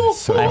 stupid.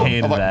 So- I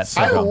hated I'm like, that.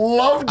 I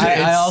loved it.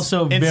 I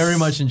also very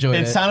much enjoyed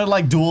it. It sounded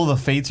like Duel of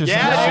the Fates or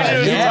something.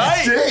 Yeah.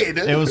 It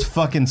did. It was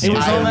fucking stupid.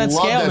 was I on that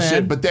love scale, that man.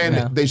 shit. But then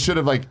Yeah. they should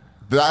have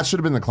that should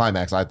have been the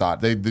climax. I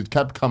thought they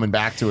kept coming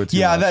back to it. Too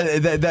Yeah,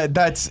 much.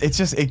 that's it's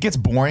just it gets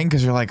boring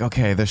because you're like,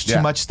 okay, there's too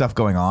Yeah. much stuff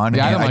going on.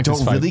 Yeah, I and don't like this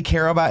don't fight. really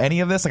care about any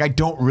of this. Like, I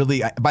don't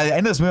really. By the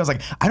end of this movie, I was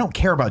like, I don't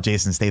care about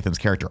Jason Statham's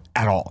character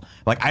at all.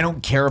 Like, I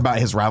don't care about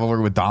his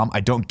rivalry with Dom. I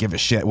don't give a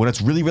shit.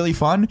 What's really, really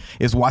fun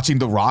is watching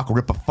The Rock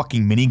rip a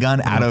fucking minigun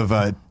out of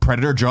a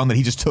Predator drone that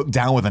he just took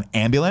down with an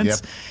ambulance Yep.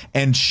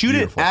 and shoot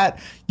Beautiful. it at.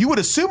 You would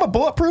assume a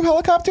bulletproof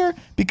helicopter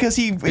because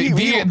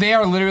They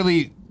are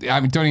literally. I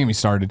mean, don't even get me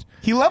started.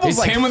 He levels it's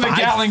like him with the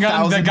Gatling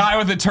gun, the 5,000 guy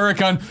with the turret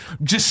gun,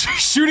 just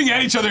shooting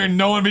at each other and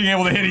no one being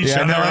able to hit each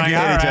Yeah, other. no one Like,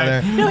 can hit each all right.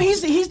 other. No,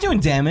 he's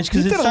doing damage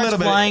because He it did a starts little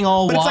bit, flying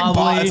all but it's like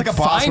wobbly. it's like a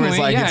boss where it's Finally,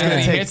 like yeah, it's and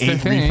gonna he take hits the 8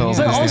 thing, refills.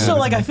 yeah. But to also, stand.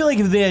 like, I feel like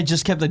if they had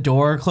just kept the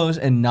door closed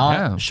and not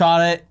Yeah.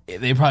 shot it,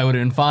 they probably would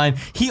have been fine.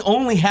 He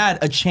only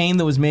had a chain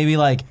that was maybe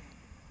like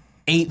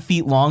 8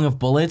 feet long of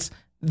bullets.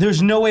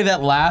 There's no way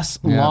that lasts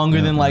longer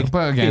than like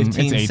But again,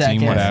 15 it's 18,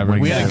 seconds. whatever.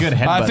 We had a good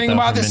headbutt, thing though,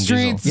 about from the Vin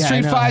street, Diesel. Yeah, I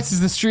street know. fights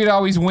is the street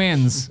always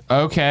wins.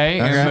 Okay,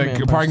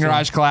 and the parking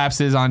garage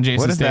collapses on Jason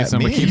What does that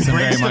Statham, but mean? keeps him He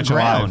very breaks the much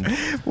ground.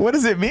 alive. What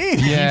does it mean?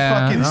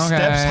 Yeah, fucking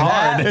steps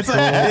hard. It's like,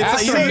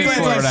 That's you know, ridiculous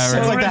or whatever.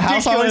 it's like the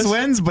house always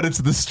Ridiculous. wins, but it's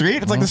the street.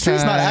 It's like the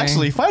street's not Okay.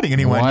 actually fighting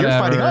anyone. You're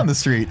Whatever. fighting on the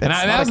street. And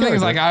That's that not was a the thing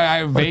is character. like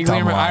I vaguely dumb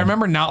remember, I line.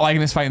 remember not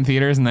liking this fight in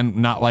theaters and then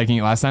not liking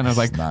it last night. And I was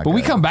like, not but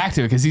we good. come back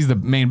to it because he's the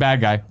main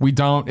bad guy. We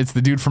don't. It's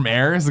the dude from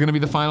Air is going to be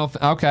the final.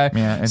 Okay,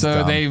 Yeah, it's so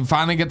dumb. they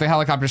finally get the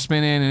helicopter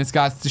spinning and it's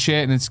got the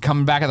shit and it's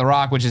coming back at the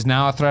Rock, which is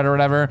now a threat or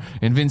whatever.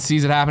 And Vince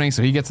sees it happening,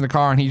 so he gets in the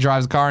car and he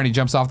drives the car and he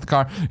jumps off the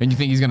car and you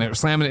think he's going to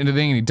slam it into the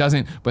thing and he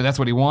doesn't, but that's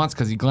what he wants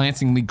because he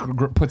glancingly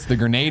puts the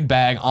grenade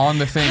bag on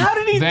the thing. How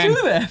did he then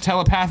do that?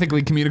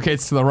 Telepathically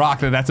communicates to the Rock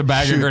that that's a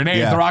bag of grenades.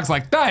 yeah. The Rock's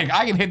like, dang,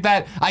 I can hit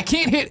that. I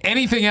can't hit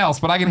anything else,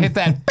 but I can hit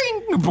that. Bing.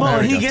 Well,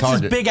 There he you go, gets his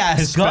target. big ass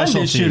His gun to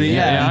specialty. shoot it.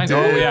 Yeah, I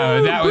know.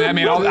 Yeah, that, I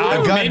mean,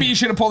 gun. maybe you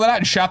should have pulled it out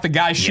and shot the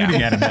guy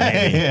shooting at him,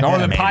 maybe. Or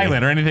the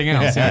pilot, or anything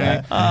else.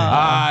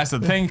 So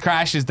the thing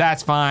crashes.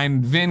 That's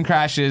fine. Vin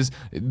crashes.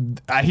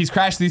 He's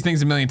crashed these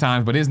things a million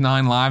times, but his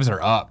 9 lives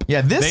are up.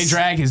 Yeah, they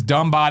drag his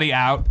dumb body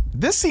out.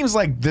 This seems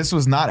like this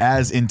was not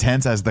as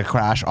intense as the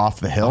crash off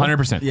the hill.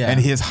 100%. Yeah. And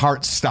his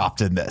heart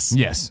stopped in this.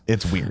 Yes.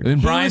 It's weird. Then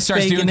Brian was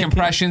starts doing faking it.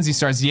 compressions. He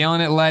starts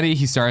yelling at Letty.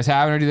 He starts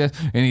having her do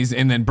this,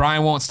 and then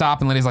Brian won't stop,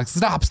 and Letty's like,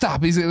 "Stop,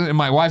 stop!" And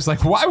my wife's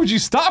like, "Why would you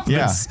stop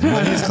Yeah. this?"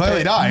 Well, he's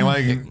clearly dying.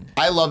 Like,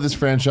 I love this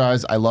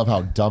franchise. I love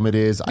how dumb it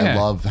is. I Yeah.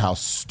 love how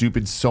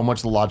stupid so much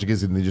of the logic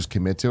is, and they just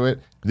commit to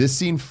it. This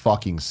scene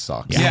fucking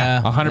sucks. Yeah,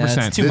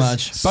 100%. it's too This-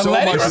 much. But so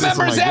Letty much of this, I'm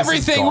remembers like, this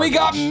is everything. We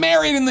got garbage.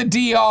 married in the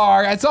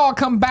DR. It's all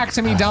come back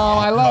to me, Dom.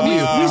 I love you.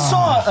 We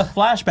saw a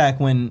flashback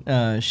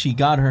when she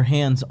got her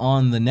hands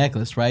on the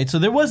necklace, right? So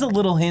there was a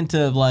little hint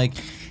of like,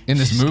 In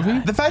this movie?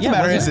 the fact Yeah, of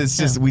the matter was is, it? it's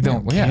just we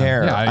don't Yeah.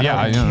 care. Yeah, I yeah, don't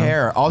I know.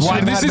 care. All Why, should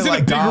have this had isn't to,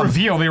 like, a big Dom-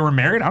 reveal. They were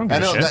married. I don't I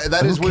give a know shit.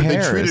 that is Who where they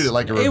cares? treated it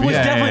like a it reveal. was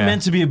Yeah, definitely yeah.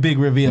 meant to be a big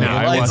reveal. No,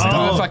 like, it wasn't.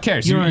 oh, Who the fuck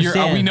cares? you We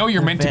understand know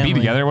you're the meant to be family.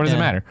 together. What does it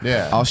Yeah. matter?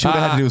 Yeah. All she would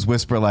have had to do is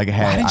whisper, like,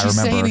 hey, Why didn't I you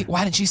say remember. anything?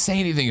 Why didn't you say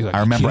anything? He's like, I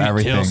remember "You can't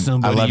everything. kill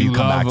somebody I love you.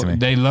 Come back to me."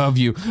 They love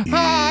you.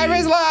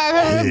 Iris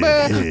live.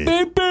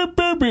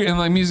 And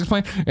like music's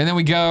playing. And then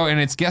we go, and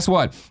it's, guess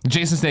what?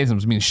 Jason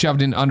Statham's being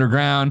shoved in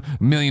underground,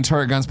 a million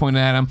turret guns pointed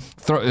at him.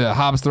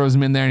 Hobbs throws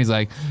him in there, and he's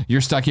like,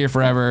 "You're stuck here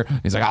forever."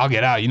 He's like, "I'll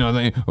get out." You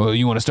know, well,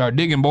 you want to start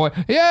digging, boy?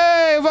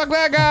 Yay, fuck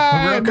that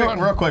guy.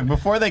 Real quick,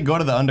 before they go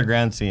to the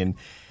underground scene,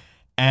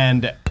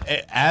 and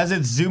as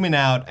it's zooming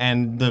out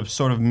and the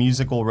sort of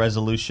musical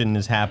resolution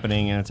is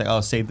happening, and it's like,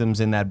 oh, Statham's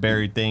in that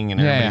buried thing, and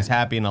Yeah, everybody's yeah.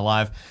 happy and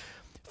alive.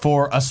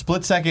 For a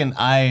split second,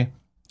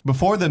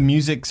 before the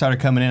music started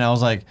coming in, I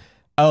was like,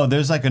 Oh,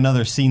 there's like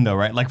another scene though,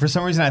 right? Like for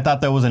some reason I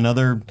thought there was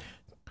another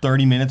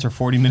 30 minutes or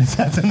 40 minutes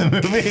after the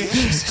movie.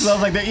 So I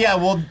was like, yeah,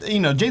 well,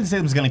 Jason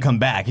Statham's going to come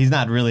back. He's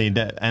not really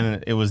dead.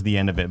 And it was the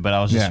end of it, but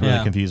I was just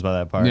really confused by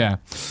that part. Yeah.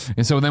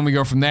 And so then we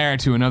go from there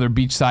to another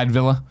beachside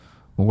villa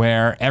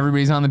where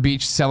everybody's on the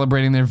beach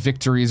celebrating their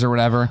victories or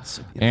whatever.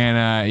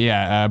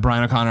 And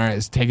Brian O'Connor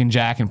is taking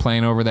Jack and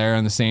playing over there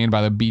on the sand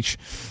by the beach.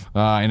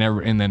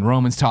 And then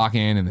Roman's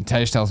talking, and then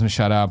Tej tells him to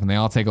shut up, and they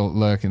all take a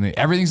look, and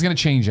everything's going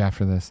to change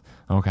after this.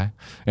 Okay. And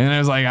then I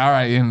was like, all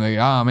right, and like,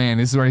 oh man,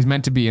 this is where he's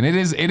meant to be. And it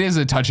is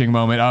a touching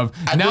moment of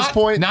at this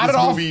point, this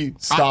movie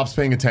stops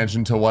paying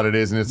attention to what it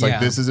is, and it's like,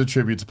 this is a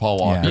tribute to Paul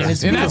Walker. Yeah.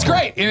 And that's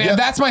great. And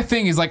that's my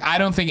thing is like, I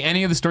don't think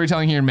any of the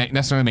storytelling here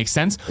necessarily makes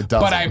sense,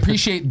 but I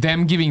appreciate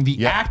them giving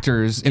the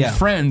actors and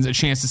friends a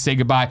chance to say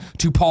goodbye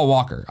to Paul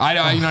Walker. You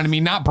know what I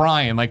mean? Not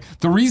Brian. Like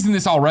the reason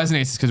this all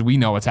resonates is because we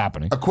know what's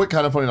happening. A quick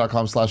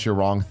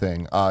kindoffunny.com/you're-wrong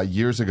thing.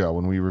 Years ago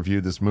when we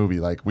reviewed this movie,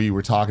 like we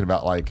were talking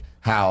about like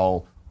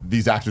how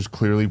these actors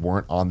clearly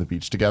weren't on the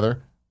beach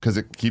together because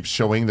it keeps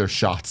showing their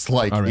shots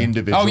like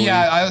individually. Oh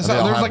yeah,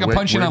 there was like a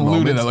punch in on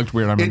Luda that looked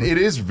weird. I remember. It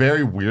is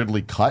very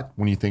weirdly cut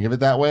when you think of it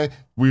that way.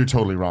 We were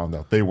totally wrong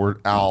though. They were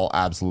all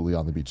absolutely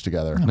on the beach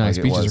together. Nice,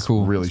 like, beaches are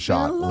cool. Really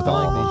shot with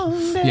all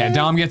of them. Yeah,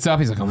 Dom gets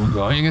up. He's like, I'm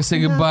going to say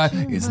goodbye.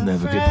 It's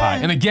never goodbye.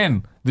 And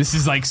again, this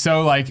is like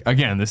so like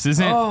again, this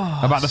isn't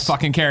about the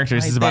fucking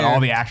characters. This is about all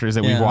the actors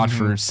that we've watched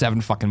for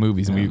 7 fucking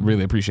movies, and we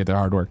really appreciate their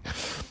hard work.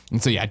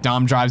 And so yeah,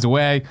 Dom drives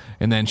away,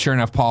 and then sure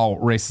enough, Paul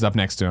races up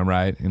next to him,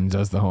 right, and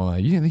does the whole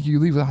you didn't think you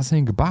leave without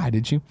saying goodbye,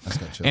 did you?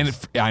 And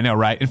I know,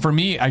 right? And for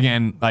me,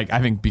 again, like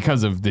I think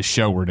because of this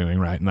show we're doing,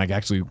 right, and like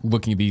actually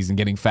looking at these and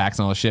getting facts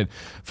and all this shit,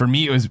 for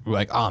me it was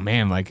like, oh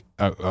man, like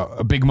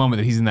a big moment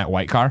that he's in that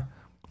white car.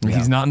 Like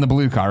he's not in the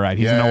blue car, right?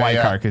 He's in a white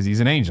car because he's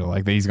an angel.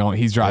 Like he's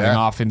driving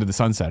off into the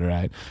sunset,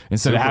 right? And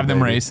so to have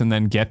them race and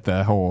then get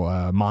the whole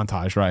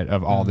montage, right,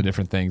 of all the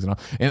different things and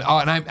all.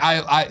 And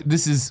I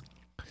this is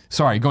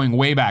sorry, going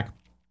way back.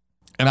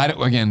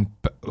 And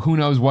who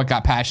knows what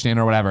got patched in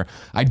or whatever.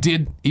 I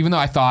did, even though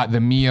I thought the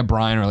Mia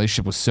Brian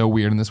relationship was so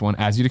weird in this one,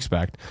 as you'd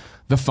expect,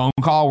 the phone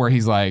call where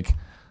he's like,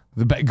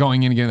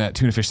 going in and getting that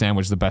tuna fish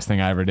sandwich is the best thing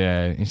I ever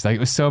did. And she's like, it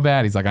was so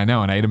bad. He's like, I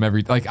know, and I ate him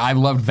every. Like, I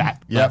loved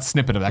that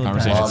snippet of that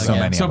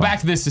conversation. So back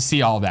to this to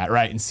see all that,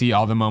 right, and see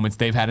all the moments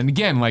they've had. And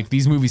again, like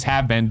these movies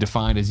have been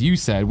defined, as you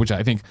said, which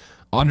I think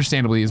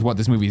understandably is what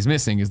this movie is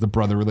missing, is the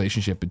brother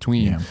relationship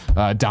between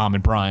Dom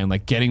and Brian.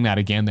 Like getting that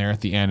again there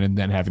at the end, and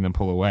then having them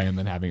pull away, and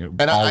then having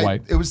it all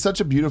white. It was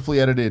such a beautifully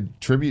edited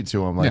tribute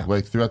to him,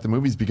 like throughout the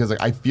movies, because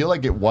like I feel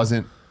like it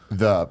wasn't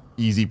the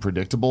easy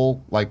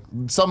predictable, like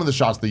some of the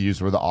shots they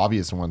used were the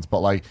obvious ones, but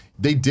like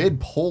they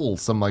did pull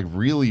some like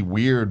really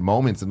weird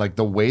moments, and like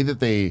the way that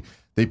they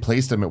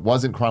placed them, it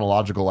wasn't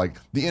chronological. Like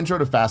the intro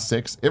to Fast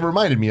 6, it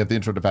reminded me of the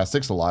intro to Fast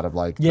 6 a lot of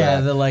like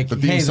the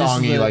theme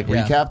songy like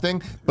recap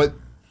thing, but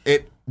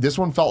this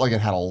one felt like it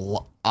had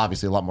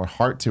obviously a lot more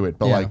heart to it,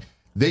 but like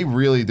there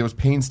was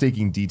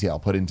painstaking detail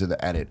put into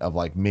the edit of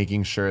like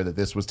making sure that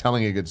this was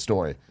telling a good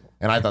story,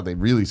 and I thought they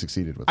really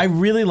succeeded with it. I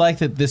really like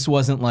that this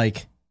wasn't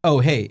like, oh,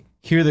 hey,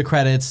 here are the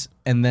credits,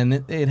 and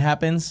then it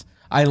happens.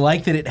 I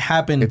like that it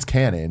happened. It's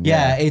canon.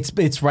 Yeah,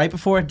 it's right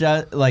before it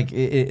does, like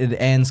it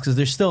ends, because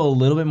there's still a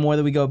little bit more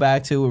that we go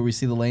back to where we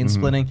see the lane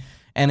splitting,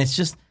 and it's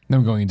just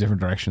them going in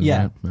different directions.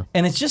 Yeah. Right? Yeah,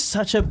 and it's just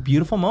such a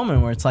beautiful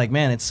moment where it's like,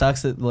 man, it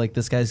sucks that like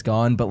this guy's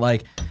gone, but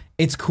like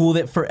it's cool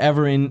that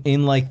forever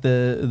in like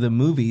the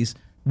movies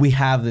we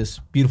have this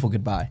beautiful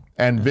goodbye.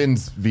 And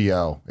Vin's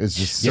VO is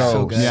just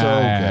so good.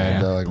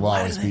 They're like, we'll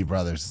always be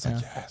brothers. It's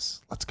like,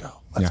 yes, let's go.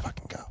 Let's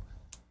fucking go.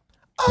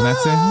 And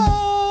that's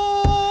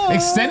it.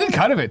 Extended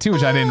cut of it too,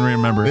 which I didn't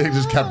remember. They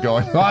just kept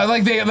going. Well,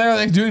 like they're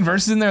like doing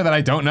verses in there that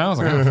I don't know. I was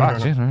like, oh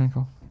fuck, shit, all right,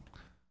 cool.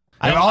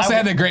 I also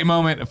had a great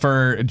moment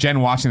for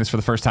Jen watching this for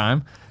the first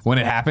time. When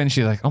it happened,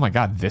 she's like, oh my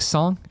god, this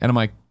song? And I'm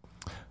like,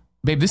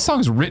 babe, this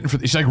song's written for.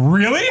 She's like,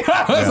 really?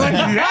 I was like,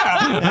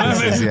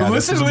 yeah.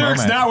 Listen to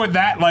lyrics now with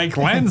that like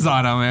lens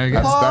on them. I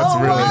guess. That's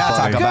really We're not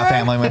talking about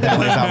family with it.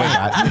 That's all we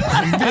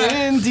got.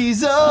 Vin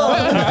Diesel.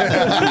 Gonna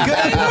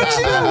put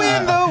you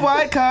in the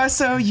white car,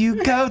 so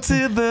you go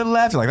to the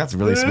left. Like that's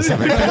really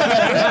specific.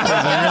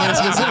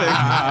 That's really specific.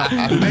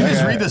 Did they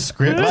just read the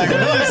script? Like,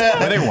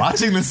 were they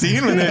watching the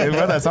scene when they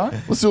wrote that song?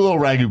 Let's do a little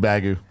ragu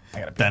bagu.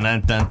 Ragu.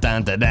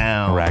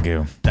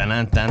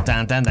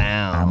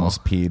 I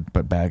almost peed,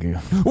 but bagu.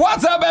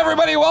 What's up,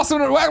 everybody? Welcome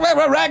to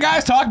Rad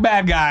Guys Talk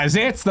Bad Guys.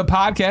 It's the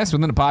podcast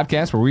within a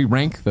podcast where we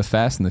rank the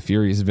Fast and the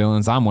Furious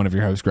villains. I'm one of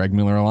your hosts, Greg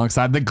Miller,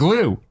 alongside the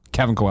glue,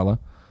 Kevin Coelho,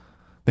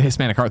 the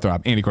Hispanic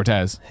heartthrob, Andy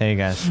Cortez. Hey,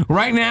 guys.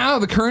 Right now,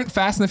 the current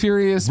Fast and the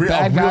Furious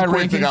bad guy real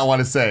quick rankings. thing I want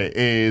to say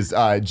is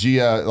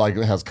Gia like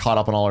has caught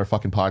up on all our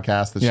fucking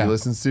podcasts that she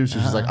listens to.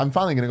 She's just like, I'm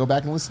finally going to go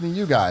back and listen to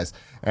you guys.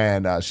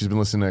 And she's been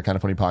listening to a Kind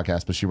of Funny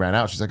podcast, but she ran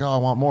out. She's like, oh, I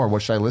want more.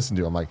 What should I listen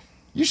to? I'm like,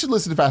 you should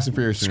listen to Fast and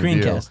Furious in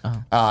review.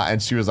 Screencast.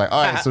 And she was like,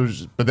 all right. So,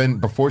 but then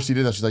before she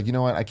did that, she's like, you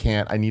know what? I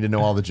can't. I need to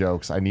know all the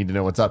jokes. I need to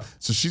know what's up.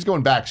 So she's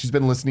going back. She's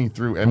been listening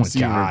through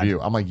MC and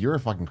review. I'm like, you're a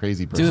fucking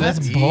crazy person. Dude,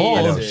 that's I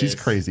bold. know, she's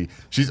crazy.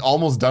 She's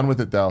almost done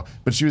with it though.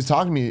 But she was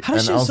talking to me, How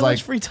does and she I have was so like,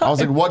 much free time? I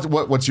was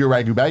like, what's your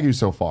ragu bagu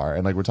so far?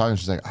 And like we're talking.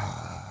 She's like,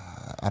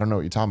 I don't know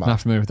what you're talking about.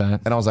 Not familiar with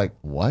that. And I was like,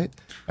 what?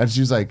 And she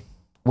was like,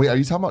 wait, are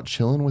you talking about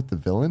chilling with the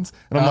villains?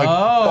 And I'm like,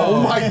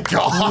 oh my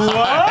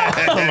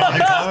God.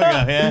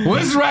 Well,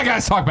 this is Rag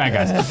Guys Talk Back,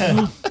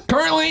 guys.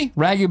 Currently,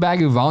 Ragu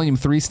Bagu Volume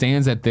 3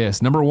 stands at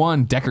this. Number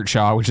 1, Deckard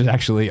Shaw, which is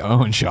actually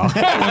Owen Shaw.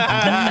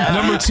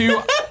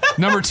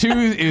 Number two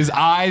is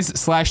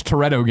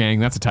Eyes/Toretto Gang.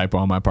 That's a typo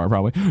on my part,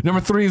 probably. Number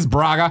 3 is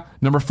Braga.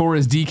 Number 4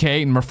 is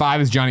DK. Number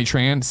 5 is Johnny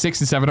Tran.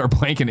 6 and 7 are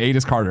Blank, and 8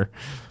 is Carter.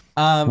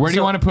 Where do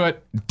you want to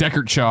put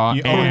Deckard Shaw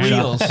and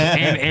Reels.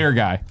 and Air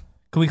Guy?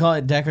 Can we call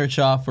it Deckard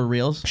Shaw for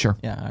reals? Sure.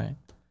 Yeah, all right.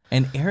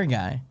 And Air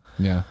Guy,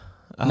 Yeah.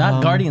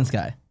 not Guardians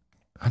Guy.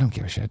 I don't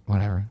give a shit.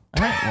 Whatever.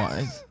 All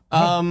right,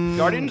 well,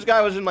 Guardians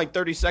guy was in like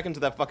 30 seconds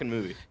of that fucking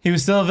movie. he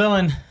was still a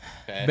villain.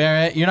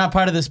 Barrett, you're not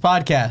part of this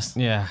podcast.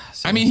 Yeah.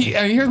 I mean,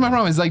 here's my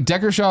problem. Is like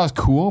Deckard Shaw is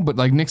cool, but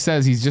like Nick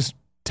says, he's just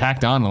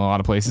tacked on in a lot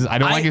of places. I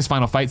don't like his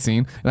final fight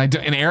scene. And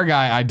an Air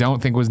Guy I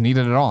don't think was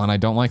needed at all, and I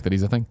don't like that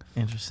he's a thing.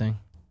 Interesting.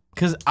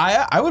 Because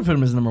I would put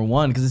him as number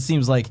 1 because it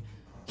seems like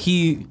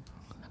he...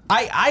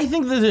 I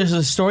think that there's a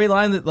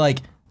storyline that like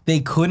they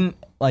couldn't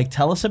like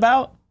tell us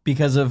about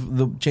because of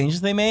the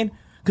changes they made.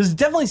 Because it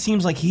definitely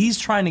seems like he's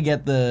trying to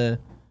get the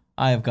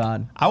Eye of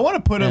God. I want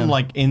to put him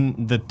like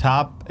in the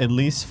top at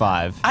least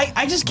 5.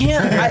 I just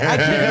can't. I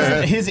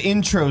can't. His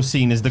intro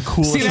scene is the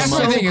coolest. See, that's the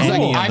among thing. Is any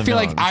like, of I the feel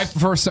like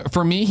villains.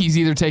 for me, he's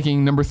either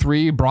taking number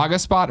 3 Braga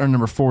spot or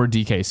number 4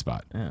 DK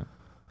spot.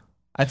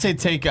 I'd say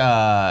take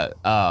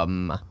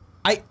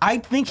I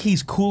think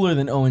he's cooler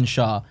than Owen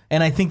Shaw,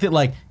 and I think that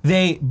like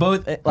they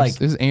both like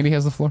Andy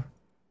has the floor.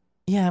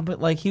 yeah, but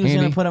like he was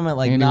Andy? gonna put him at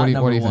like Andy, not what do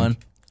number you 1.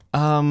 think?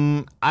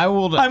 I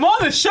will. I'm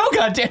on the show,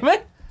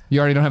 goddammit. You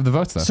already don't have the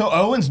votes though. So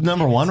Owen's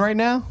number 1 right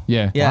now.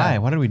 yeah. Yeah. Why?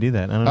 Why did we do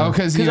that? I don't know. Oh,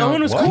 because Because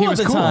Owen was cool he at was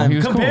the cool. time He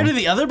was compared cool. to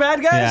the other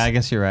bad guys. Yeah, I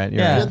guess you're right.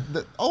 You're Yeah.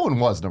 right. Owen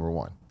was number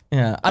 1.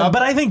 Yeah,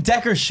 but I think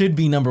Decker should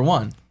be number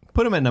 1.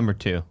 Put him at number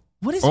 2.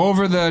 What is?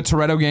 Over the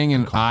Toretto Gang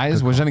and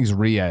Eyes, which I think is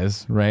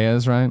Reyes,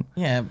 right?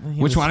 Yeah.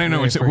 he Which was one? I don't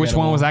know very which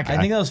one was that guy. I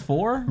think that was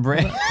 4.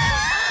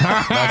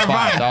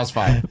 That was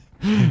 5.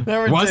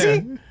 Was he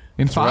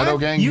in 5? Toretto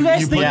Gang, You you,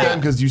 guys you think put that- them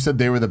because you said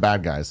they were the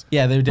bad guys.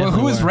 Yeah, they Well,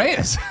 definitely who is were.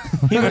 Reyes?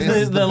 He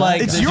was the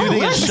like It's the your dude that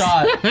gets list.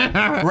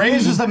 shot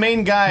Reyes was the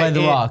main guy. By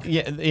The Rock.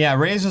 Yeah,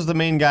 Reyes was the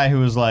main guy who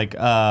was like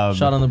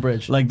shot on the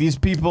bridge. like these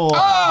people.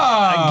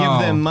 I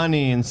give them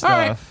money and stuff.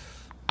 right.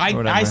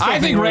 Whatever. still I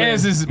think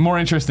Reyes is more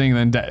interesting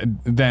than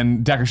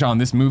Deckard Shaw in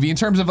this movie in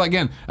terms of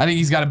again. I think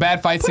he's got a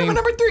bad fight scene. him at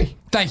number 3.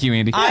 Thank you,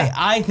 Andy.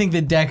 I think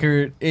that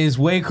Deckard is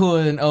way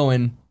cooler than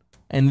Owen,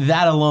 and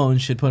that alone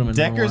should put him in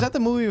number Decker, 1. is that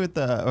the movie with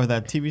or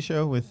that TV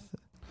show with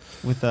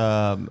So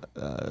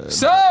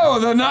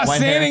the not White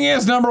standing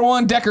is number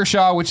 1 Deckard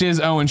Shaw, which is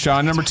Owen Shaw.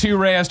 Number 2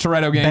 Reyes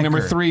Toretto Gang.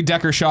 Number 3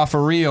 Deckard Shaw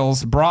for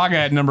reals. Braga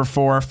at number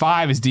 4.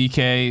 5 is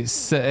DK.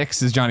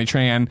 6 is Johnny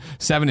Tran.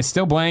 7 is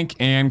still Blank,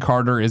 and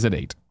Carter is at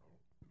 8.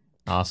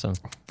 awesome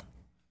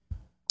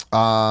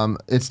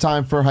It's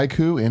time for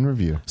haiku in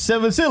review.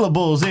 7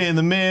 syllables in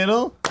the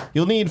middle.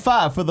 You'll need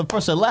 5 for the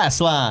first and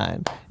last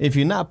line. If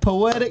you're not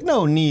poetic,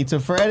 no need to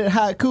fret it.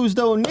 Haikus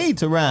don't need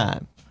to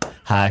rhyme.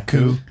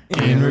 Haiku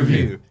in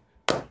review.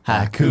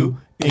 Haiku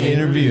in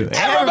review.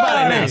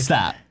 Everybody now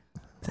stop.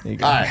 There you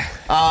go.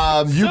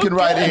 All right. You can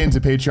write in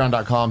to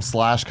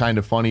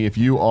patreon.com/kindoffunny if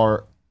you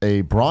are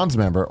a bronze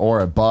member or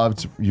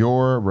above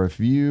your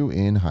review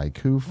in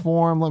haiku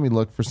form. Let me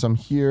look for some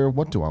here.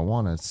 What do I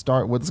want to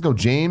start with? Let's go.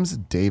 James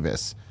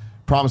Davis.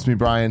 Promise me,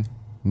 Brian,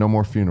 no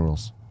more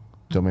funerals.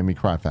 Don't make me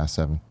cry, Fast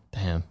 7.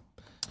 Damn.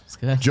 That's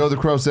good. Joe the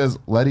Crow says,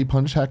 Letty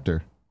punch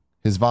Hector.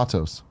 His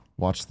Vatos.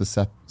 Watch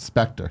the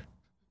Spectre.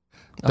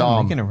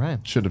 Dom making it rhyme.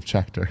 should have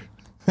checked her.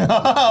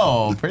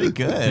 Oh, pretty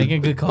good.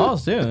 Making good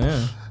calls too.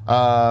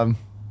 Yeah.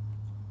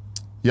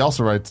 He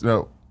also writes,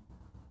 no,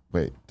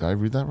 wait, did I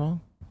read that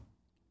wrong?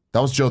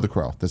 That was Joe the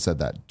Crow that said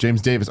that.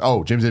 James Davis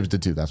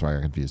did too. That's why I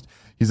got confused.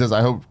 He says,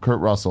 I hope Kurt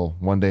Russell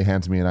one day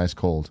hands me an ice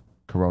cold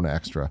Corona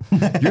Extra.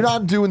 You're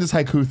not doing this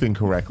haiku thing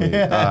correctly.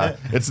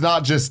 It's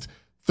not just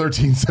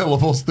 13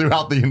 syllables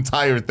throughout the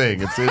entire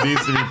thing. It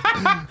needs to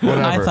be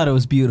whatever. I thought it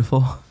was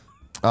beautiful.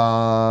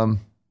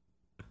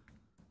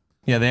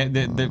 Yeah, they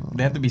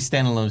have to be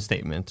standalone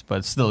statements,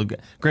 but still,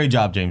 great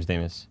job, James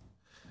Davis.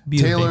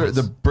 Taylor,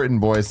 the Britain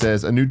boy,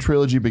 says, a new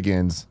trilogy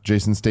begins.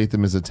 Jason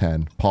Statham is a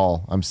 10.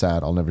 Paul, I'm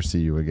sad. I'll never see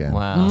you again.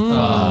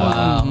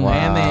 Wow.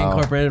 And they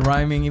incorporated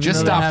rhyming. Even Just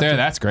though they stop have there. to.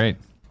 That's great.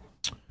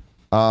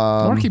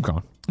 Or keep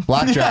going.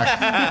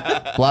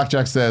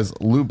 Blackjack says,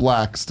 Lou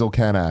Black still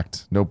can't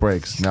act. No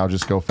breaks. Now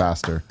just go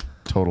faster.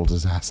 Total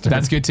disaster.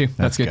 That's good too.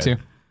 That's good too.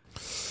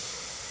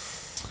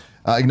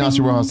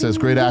 Ignacio Rojas says,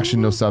 great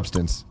action, no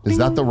substance. Is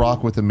that The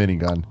Rock with a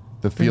minigun?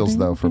 The feels,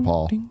 though, for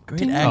Paul.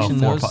 Great action,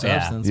 for no Paul, yeah.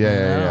 substance. Yeah, man.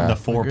 yeah, I yeah. don't The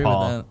for agree with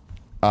Paul. that.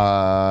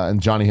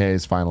 And Johnny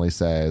Hayes finally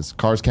says,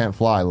 "Cars can't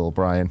fly, little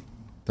Brian.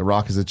 The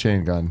Rock is a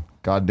chain gun.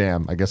 God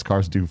damn, I guess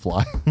cars do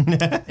fly."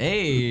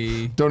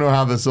 Hey. Don't know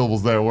how the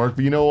syllables there work,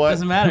 but you know what?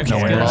 Doesn't matter. No, It's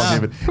I'll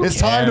good. give it. It's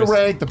time to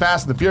rank the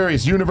Fast and the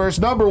Furious universe.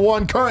 Number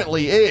 1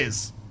 currently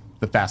is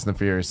the Fast and the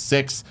Furious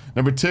 6.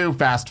 Number 2,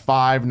 Fast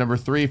 5. Number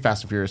 3,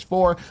 Fast and Furious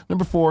 4.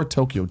 Number 4,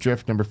 Tokyo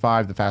Drift. Number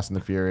 5, The Fast and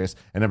the Furious.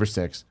 And number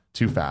 6,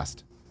 Too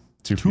Fast,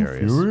 Too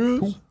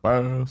Furious.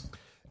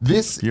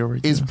 This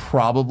is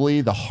probably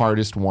the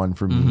hardest one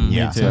for me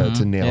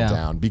to nail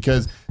down,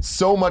 because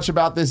so much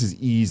about this is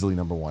easily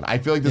number 1. I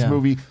feel like this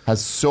movie has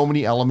so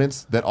many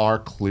elements that are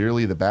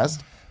clearly the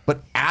best,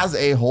 but as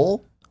a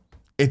whole,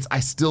 I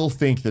still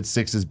think that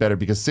 6 is better,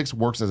 because 6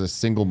 works as a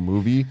single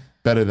movie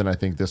better than I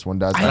think this one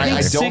does. And I think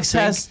I don't 6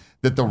 think has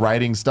that the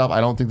writing stuff, I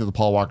don't think that the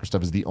Paul Walker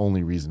stuff is the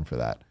only reason for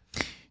that.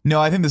 No,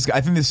 I think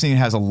this scene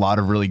has a lot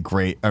of really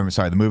great.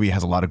 The movie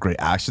has a lot of great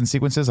action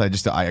sequences. I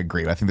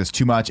agree. I think there's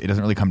too much. It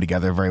doesn't really come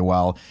together very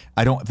well.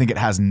 I don't think it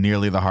has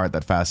nearly the heart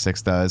that Fast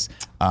 6 does.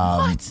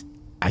 What?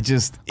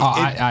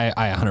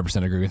 I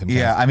 100% agree with him.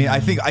 Yeah, I mean, I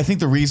think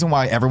the reason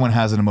why everyone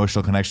has an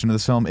emotional connection to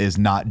this film is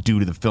not due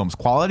to the film's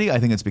quality. I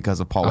think it's because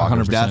of Paul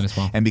Walker's 100% death, as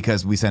well. and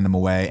because we send him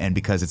away, and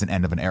because it's an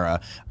end of an era.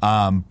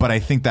 But I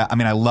think that,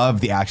 I love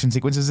the action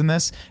sequences in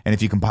this, and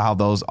if you compile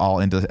those all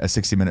into a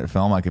 60-minute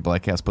film, I could be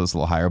like, yeah, let's put this a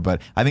little higher.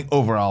 But I think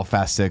overall,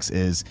 Fast 6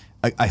 is,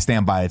 I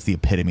stand by, it's the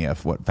epitome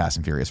of what Fast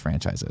and Furious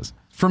franchise is.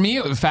 For me,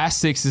 Fast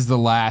 6 is the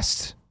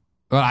last.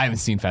 Well, I haven't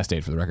seen Fast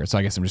 8 for the record, so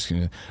I guess I'm just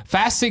going to.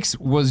 Fast 6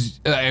 was,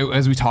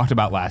 as we talked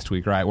about last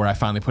week, right, where I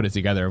finally put it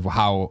together of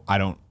how I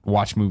don't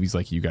watch movies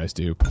like you guys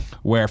do,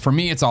 where for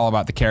me it's all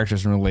about the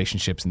characters and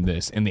relationships in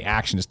this, and the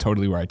action is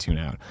totally where I tune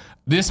out.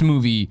 This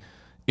movie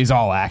is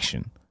all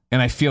action,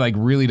 and I feel like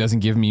really doesn't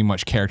give me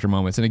much character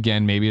moments. And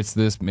again, maybe it's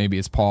this, maybe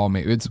it's Paul,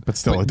 maybe it's... But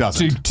still, it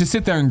doesn't. To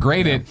sit there and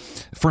grade it,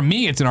 for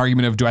me, it's an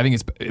argument of, do I think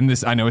it's, in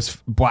this, I know it's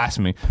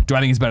blasphemy, do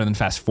I think it's better than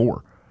Fast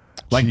 4?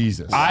 Like,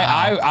 Jesus.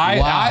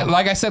 I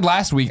like I said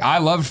last week, I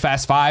loved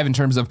Fast 5 in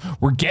terms of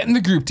we're getting the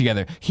group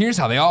together. Here's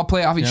how they all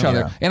play off each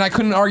other. And I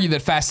couldn't argue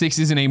that Fast 6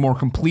 isn't a more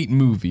complete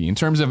movie in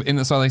terms of,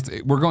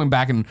 we're going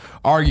back and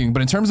arguing,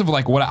 but in terms of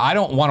like what I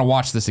don't want to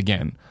watch this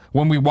again.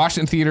 When we watched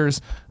it in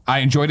theaters, I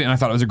enjoyed it and I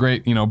thought it was a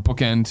great,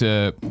 bookend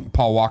to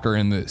Paul Walker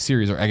in the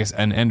series, or I guess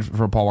an end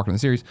for Paul Walker in the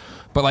series.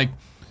 But like,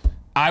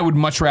 I would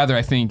much rather,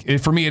 I think,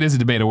 for me it is a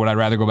debate of would I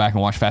rather go back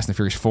and watch Fast and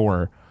Furious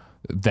 4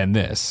 than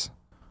this.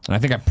 And I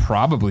think I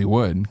probably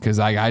would, because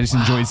I just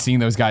enjoyed seeing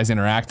those guys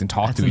interact and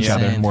talk to each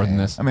other more than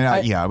this.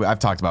 I've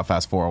talked about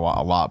Fast 4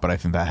 a lot, but I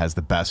think that has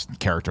the best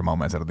character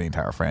moments out of the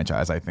entire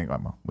franchise. I think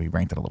we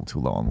ranked it a little too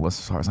low on the list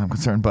as far as I'm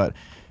concerned. But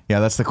yeah,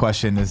 that's the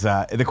question. Is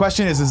it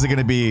going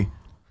to be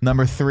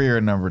number 3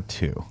 or number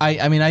 2?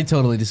 I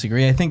totally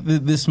disagree. I think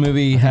that this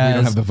movie has... We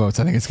don't have the votes.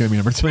 I think it's going to be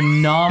number 2.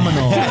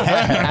 Phenomenal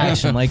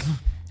action. Like,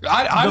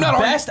 I'm the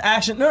not best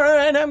action... No,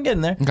 I'm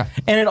getting there. Okay.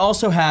 And it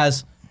also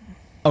has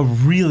a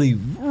really,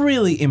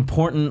 really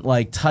important,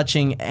 like,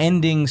 touching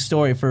ending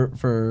story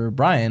for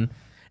Brian.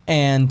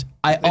 And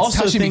I It's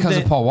also touching think because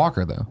that, of Paul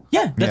Walker, though.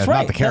 Yeah, that's right.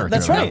 not the character,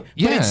 That's no. right.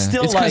 Yeah, But it's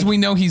still because like... we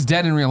know he's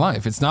dead in real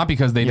life. It's not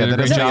because they did a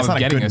great it's job not of a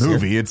getting good us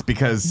movie. here. It's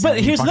because. But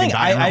he here's the fucking thing.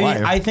 died in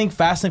real life. I think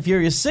Fast and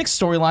Furious 6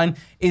 storyline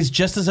is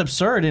just as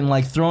absurd and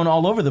like thrown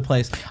all over the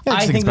place. Yeah, I I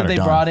just think think it's that better they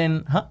done. brought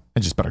in... Huh?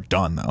 It's just better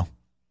done though.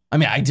 I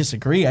mean, I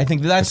disagree. I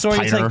think that story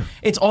is tighter. like,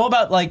 it's all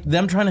about like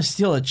them trying to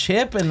steal a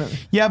chip and...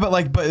 Yeah,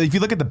 but if you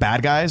look at the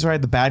bad guys, right?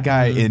 The bad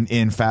guy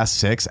in Fast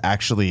 6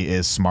 actually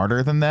is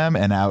smarter than them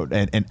and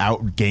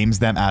out games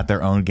them at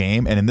their own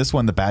game. And in this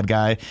one, the bad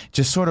guy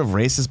just sort of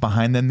races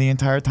behind them the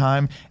entire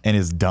time and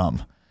is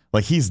dumb.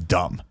 Like, he's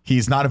dumb.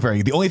 He's not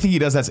the only thing he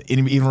does that's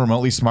even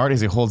remotely smart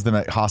is he holds them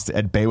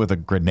at bay with a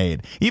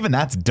grenade. Even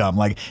that's dumb.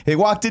 Like, they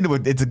walked into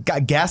it, it's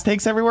got gas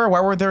tanks everywhere.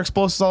 Why weren't there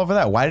explosives all over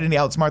that? Why didn't he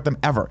outsmart them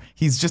ever?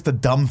 He's just a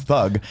dumb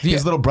thug. Yeah.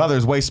 His little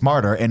brother's way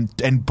smarter and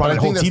brought I a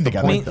think whole that's team the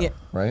together. point, though,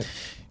 right?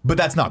 But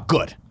that's not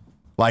good.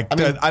 Like,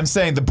 I'm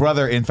saying the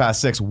brother in Fast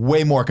 6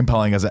 way more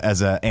compelling as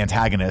a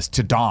antagonist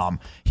to Dom.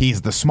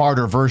 He's the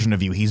smarter version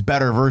of you. He's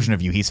better version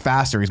of you. He's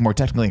faster. He's more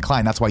technically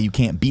inclined. That's why you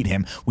can't beat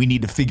him. We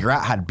need to figure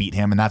out how to beat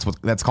him, and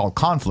that's called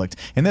conflict.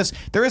 In this,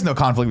 there is no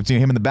conflict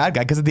between him and the bad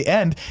guy because at the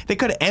end they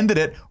could have ended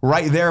it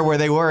right there where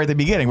they were at the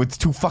beginning with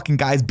 2 fucking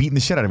guys beating the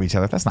shit out of each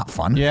other. That's not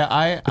fun.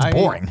 Yeah, it's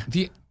boring.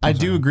 I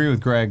do agree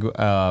with Greg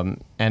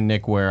and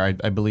Nick, where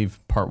I believe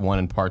part 1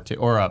 and part 2,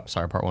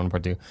 part 1 and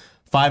part 2,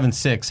 5 and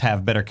 6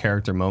 have better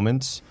character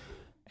moments,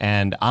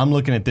 and I'm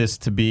looking at this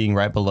to being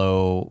right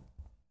below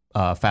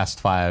Fast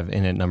 5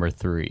 in at number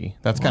 3.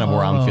 That's kind of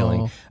where I'm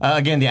feeling.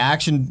 Again, the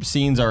action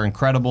scenes are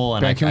incredible,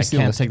 and I can't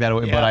take that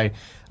away. Yeah. But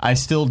I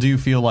still do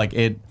feel like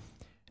it.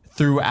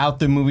 Throughout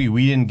the movie,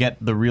 we didn't get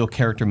the real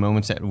character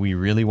moments that we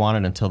really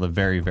wanted until the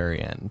very,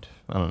 very end.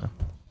 I don't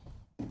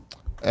know.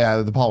 Yeah,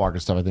 the Paul Walker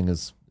stuff, I think,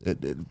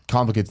 it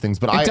complicates things.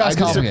 But It does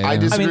complicate, I yeah.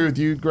 disagree with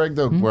you, Greg,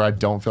 though, where I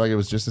don't feel like it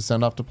was just a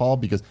send off to Paul,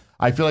 because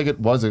I feel like it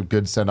was a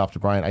good send off to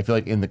Brian. I feel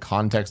like in the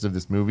context of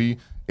this movie,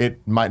 it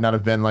might not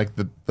have been like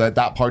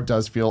that part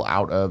does feel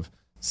out of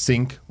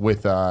sync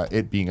with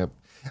it being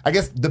I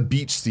guess the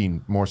beach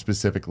scene more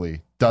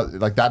specifically,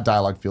 like that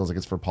dialogue feels like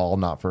it's for Paul,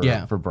 not for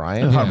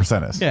Brian.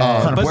 100% is.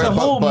 Yeah, but the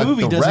whole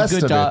movie the does rest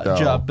a good of it, though,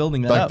 job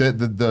building that like up.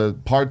 the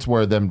parts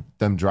where them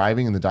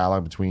driving and the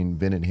dialogue between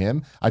Vin and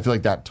him, I feel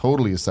like that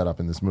totally is set up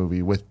in this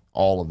movie with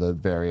all of the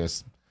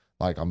various.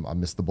 Like I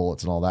missed the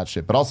bullets and all that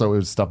shit, but also it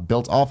was stuff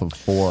built off of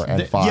 4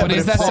 and 5. Yeah, but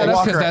is that Paul set up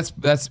Walker-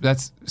 because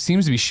that's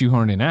seems to be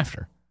shoehorned in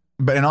after?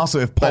 And also,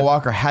 if Paul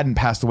Walker hadn't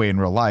passed away in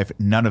real life,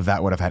 none of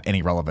that would have had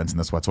any relevance in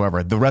this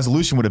whatsoever. The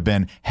resolution would have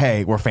been,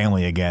 hey, we're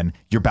family again.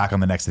 You're back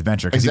on the next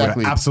adventure. Because he would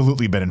have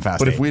absolutely been in Fast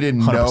But 8. if we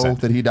didn't 100%. know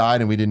that he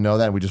died and we didn't know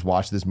that and we just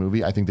watched this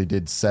movie, I think they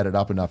did set it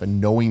up enough.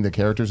 And knowing the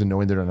characters and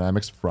knowing their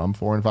dynamics from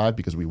 4 and 5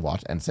 because we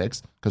watched, and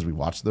 6 because we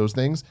watched those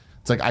things,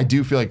 it's like I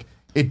do feel like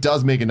it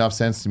does make enough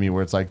sense to me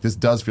where it's like this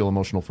does feel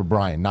emotional for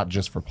Brian, not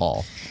just for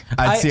Paul.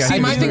 See,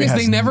 my thing is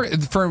they never,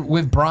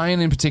 with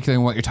Brian in particular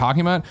and what you're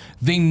talking about,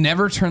 they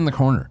never turn the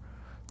corner.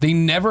 They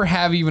never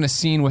have even a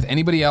scene with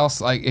anybody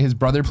else, like his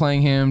brother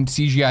playing him,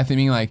 CGI thing,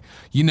 being like,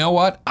 you know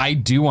what? I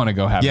do want to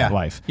go have that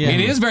life. Yeah. It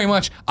is very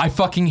much, I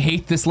fucking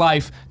hate this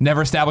life.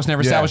 Never established,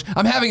 never established.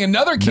 I'm having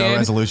another kid. No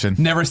resolution.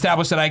 Never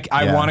established that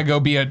I want to go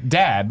be a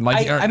dad.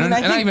 Like, I mean,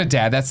 not even a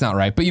dad. That's not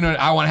right. But, you know,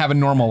 I want to have a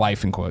normal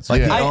life, in quotes.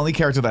 Like, the only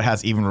character that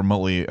has even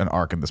remotely an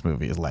arc in this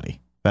movie is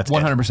Letty. That's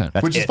 100%.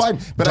 That's which is fine.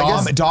 But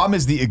Dom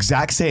is the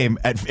exact same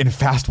in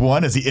Fast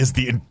 1 as he is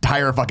the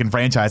entire fucking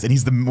franchise, and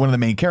he's one of the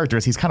main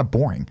characters. He's kind of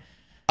boring.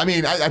 I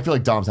mean, I feel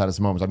like Dom's had his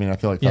moments. I mean, I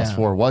feel like Fast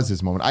 4 was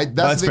his moment.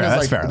 That's fair.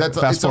 That's fair.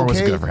 Fast 4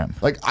 was good for him.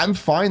 Like, I'm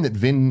fine that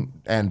Vin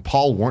and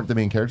Paul weren't the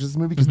main characters of this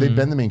movie because they've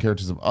been the main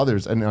characters of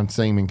others, and I'm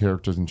saying main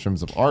characters in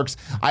terms of arcs.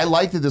 I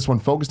like that this one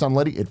focused on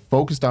Letty. It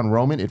focused on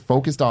Roman. It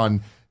focused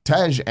on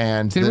Tej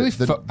and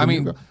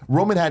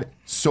Roman had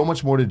so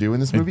much more to do in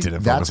this movie.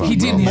 He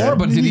did more,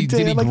 but did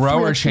he grow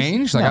or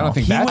change? Like, I don't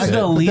think he that's was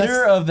the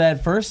leader of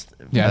that first.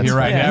 Yeah, you're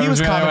right. Yeah, he was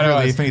comic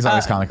relief, and he's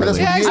always comic relief.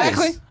 Yeah,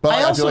 exactly. But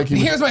I feel like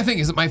here's my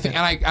thing.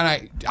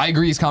 I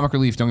agree. He's comic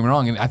relief. Don't get me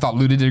wrong. And I thought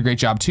Luda did a great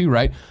job too.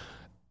 Right.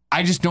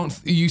 I just don't.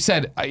 You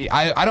said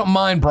I don't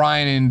mind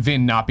Brian and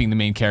Vin not being the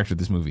main character of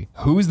this movie.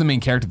 Who's the main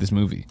character of this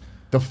movie?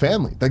 The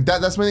family, like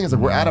that's my thing. Is like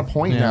we're at a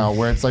point now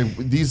where it's like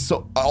these.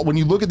 So when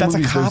you look at the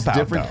movies, there's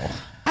different.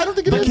 I don't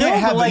think it is. You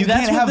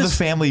can't have the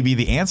family be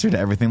the answer to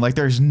everything. Like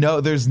there's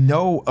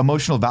no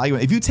emotional value.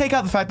 If you take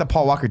out the fact that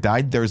Paul Walker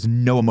died, there's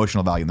no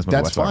emotional value in this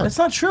movie. That's fine. That's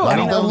not true. I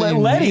mean,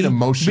 Letty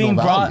being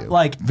brought, value.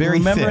 like very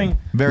remembering.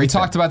 Thin. We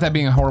talked about that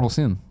being a horrible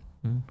sin.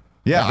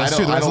 Yeah, that's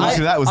true. The resolution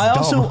to that was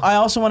dumb. I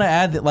also want to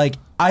add that like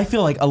I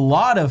feel like a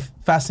lot of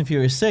Fast and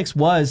Furious 6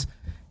 was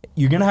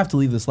you're gonna have to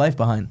leave this life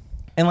behind.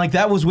 And like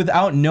that was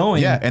without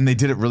knowing. Yeah, and they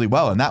did it really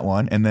well in that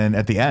one. And then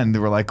at the end, they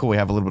were like, "Cool, we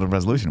have a little bit of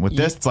resolution." With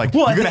this, it's like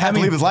you're gonna have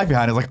to leave his life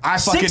behind. It's like I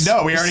fucking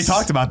know. We already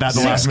talked about that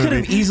in the last movie. 6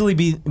 could have easily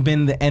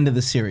been the end of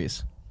the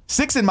series.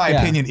 6, in my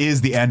opinion, is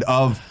the end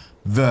of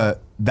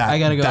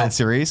that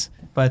series.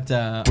 But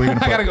I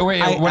gotta go. Wait,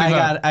 what do you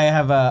got? I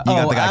have a.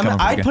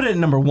 I put it at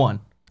number 1.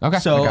 Okay.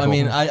 So okay, I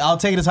mean, I'll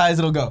take it as high as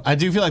it'll go. I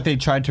do feel like they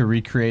tried to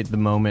recreate the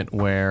moment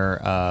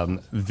where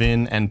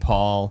Vin and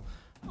Paul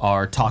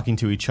are talking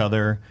to each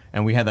other,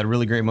 and we had that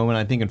really great moment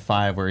I think in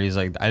 5 where he's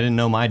like, I didn't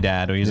know my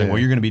dad, or he's like, well,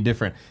 you're gonna be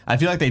different. I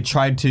feel like they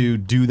tried to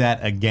do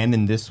that again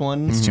in this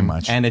one. It's too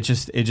much, and it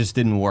just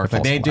didn't work.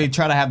 Like they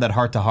try to have that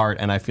heart to heart,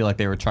 and I feel like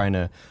they were trying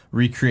to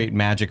recreate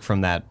magic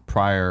from that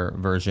prior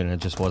version.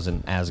 It just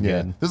wasn't as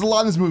good. There's a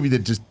lot in this movie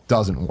that just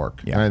doesn't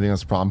work. And I think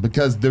that's the problem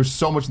because there's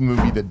so much in the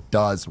movie that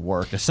does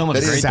work. There's so much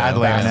that great is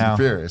stuff. Fast and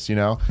Furious, you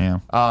know?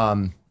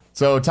 Yeah.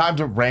 So time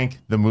to rank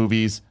the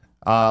movies.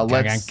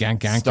 Let's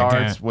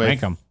start with rank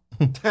them.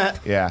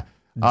 Yeah.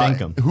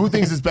 Dink 'em. Who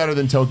thinks it's better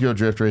than Tokyo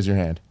Drift? Raise your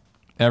hand.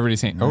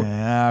 Everybody's hand. Oh,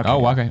 Yeah, okay.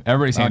 oh, okay.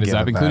 Everybody's hand is give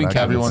up, it that. including Okay.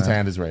 Kevin's. Everyone's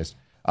hand is raised.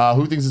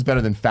 Who thinks it's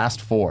better than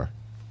Fast 4?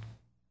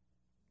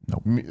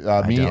 Nope. Me,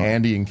 don't.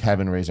 Andy, and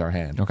Kevin raise our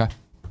hand. Okay.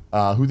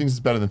 Who thinks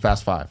it's better than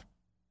Fast 5?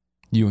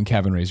 You and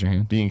Kevin raise your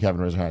hand. Me and Kevin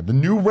raise our hand. The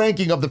new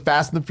ranking of the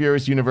Fast and the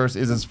Furious universe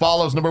is as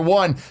follows. Number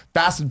 1,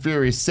 Fast and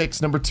Furious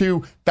 6. Number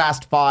 2,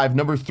 Fast 5.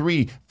 Number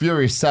 3,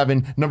 Furious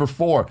 7. Number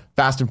 4,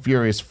 Fast and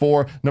Furious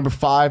 4. Number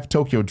 5,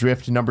 Tokyo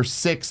Drift. Number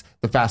 6,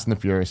 The Fast and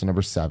the Furious. And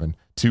number 7,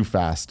 Too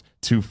Fast,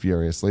 Too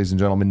Furious. Ladies and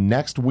gentlemen,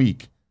 next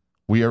week,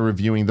 we are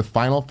reviewing the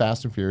final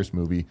Fast and Furious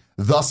movie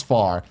thus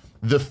far,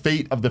 The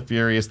Fate of the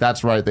Furious.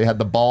 That's right. They had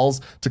the balls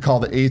to call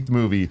the 8th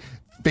movie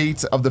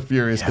Fate of the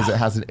Furious because it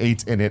has an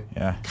 8 in it.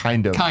 Yeah.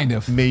 Kind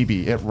of.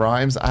 Maybe. It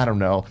rhymes. I don't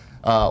know.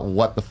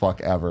 What the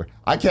fuck ever.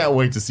 I can't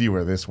wait to see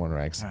where this one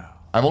ranks.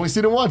 I've only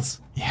seen it once.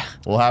 Yeah.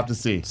 We'll have to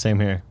see. Same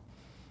here.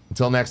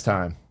 Until next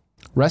time.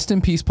 Rest in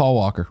peace, Paul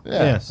Walker.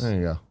 Yeah. Yes. There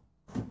you go.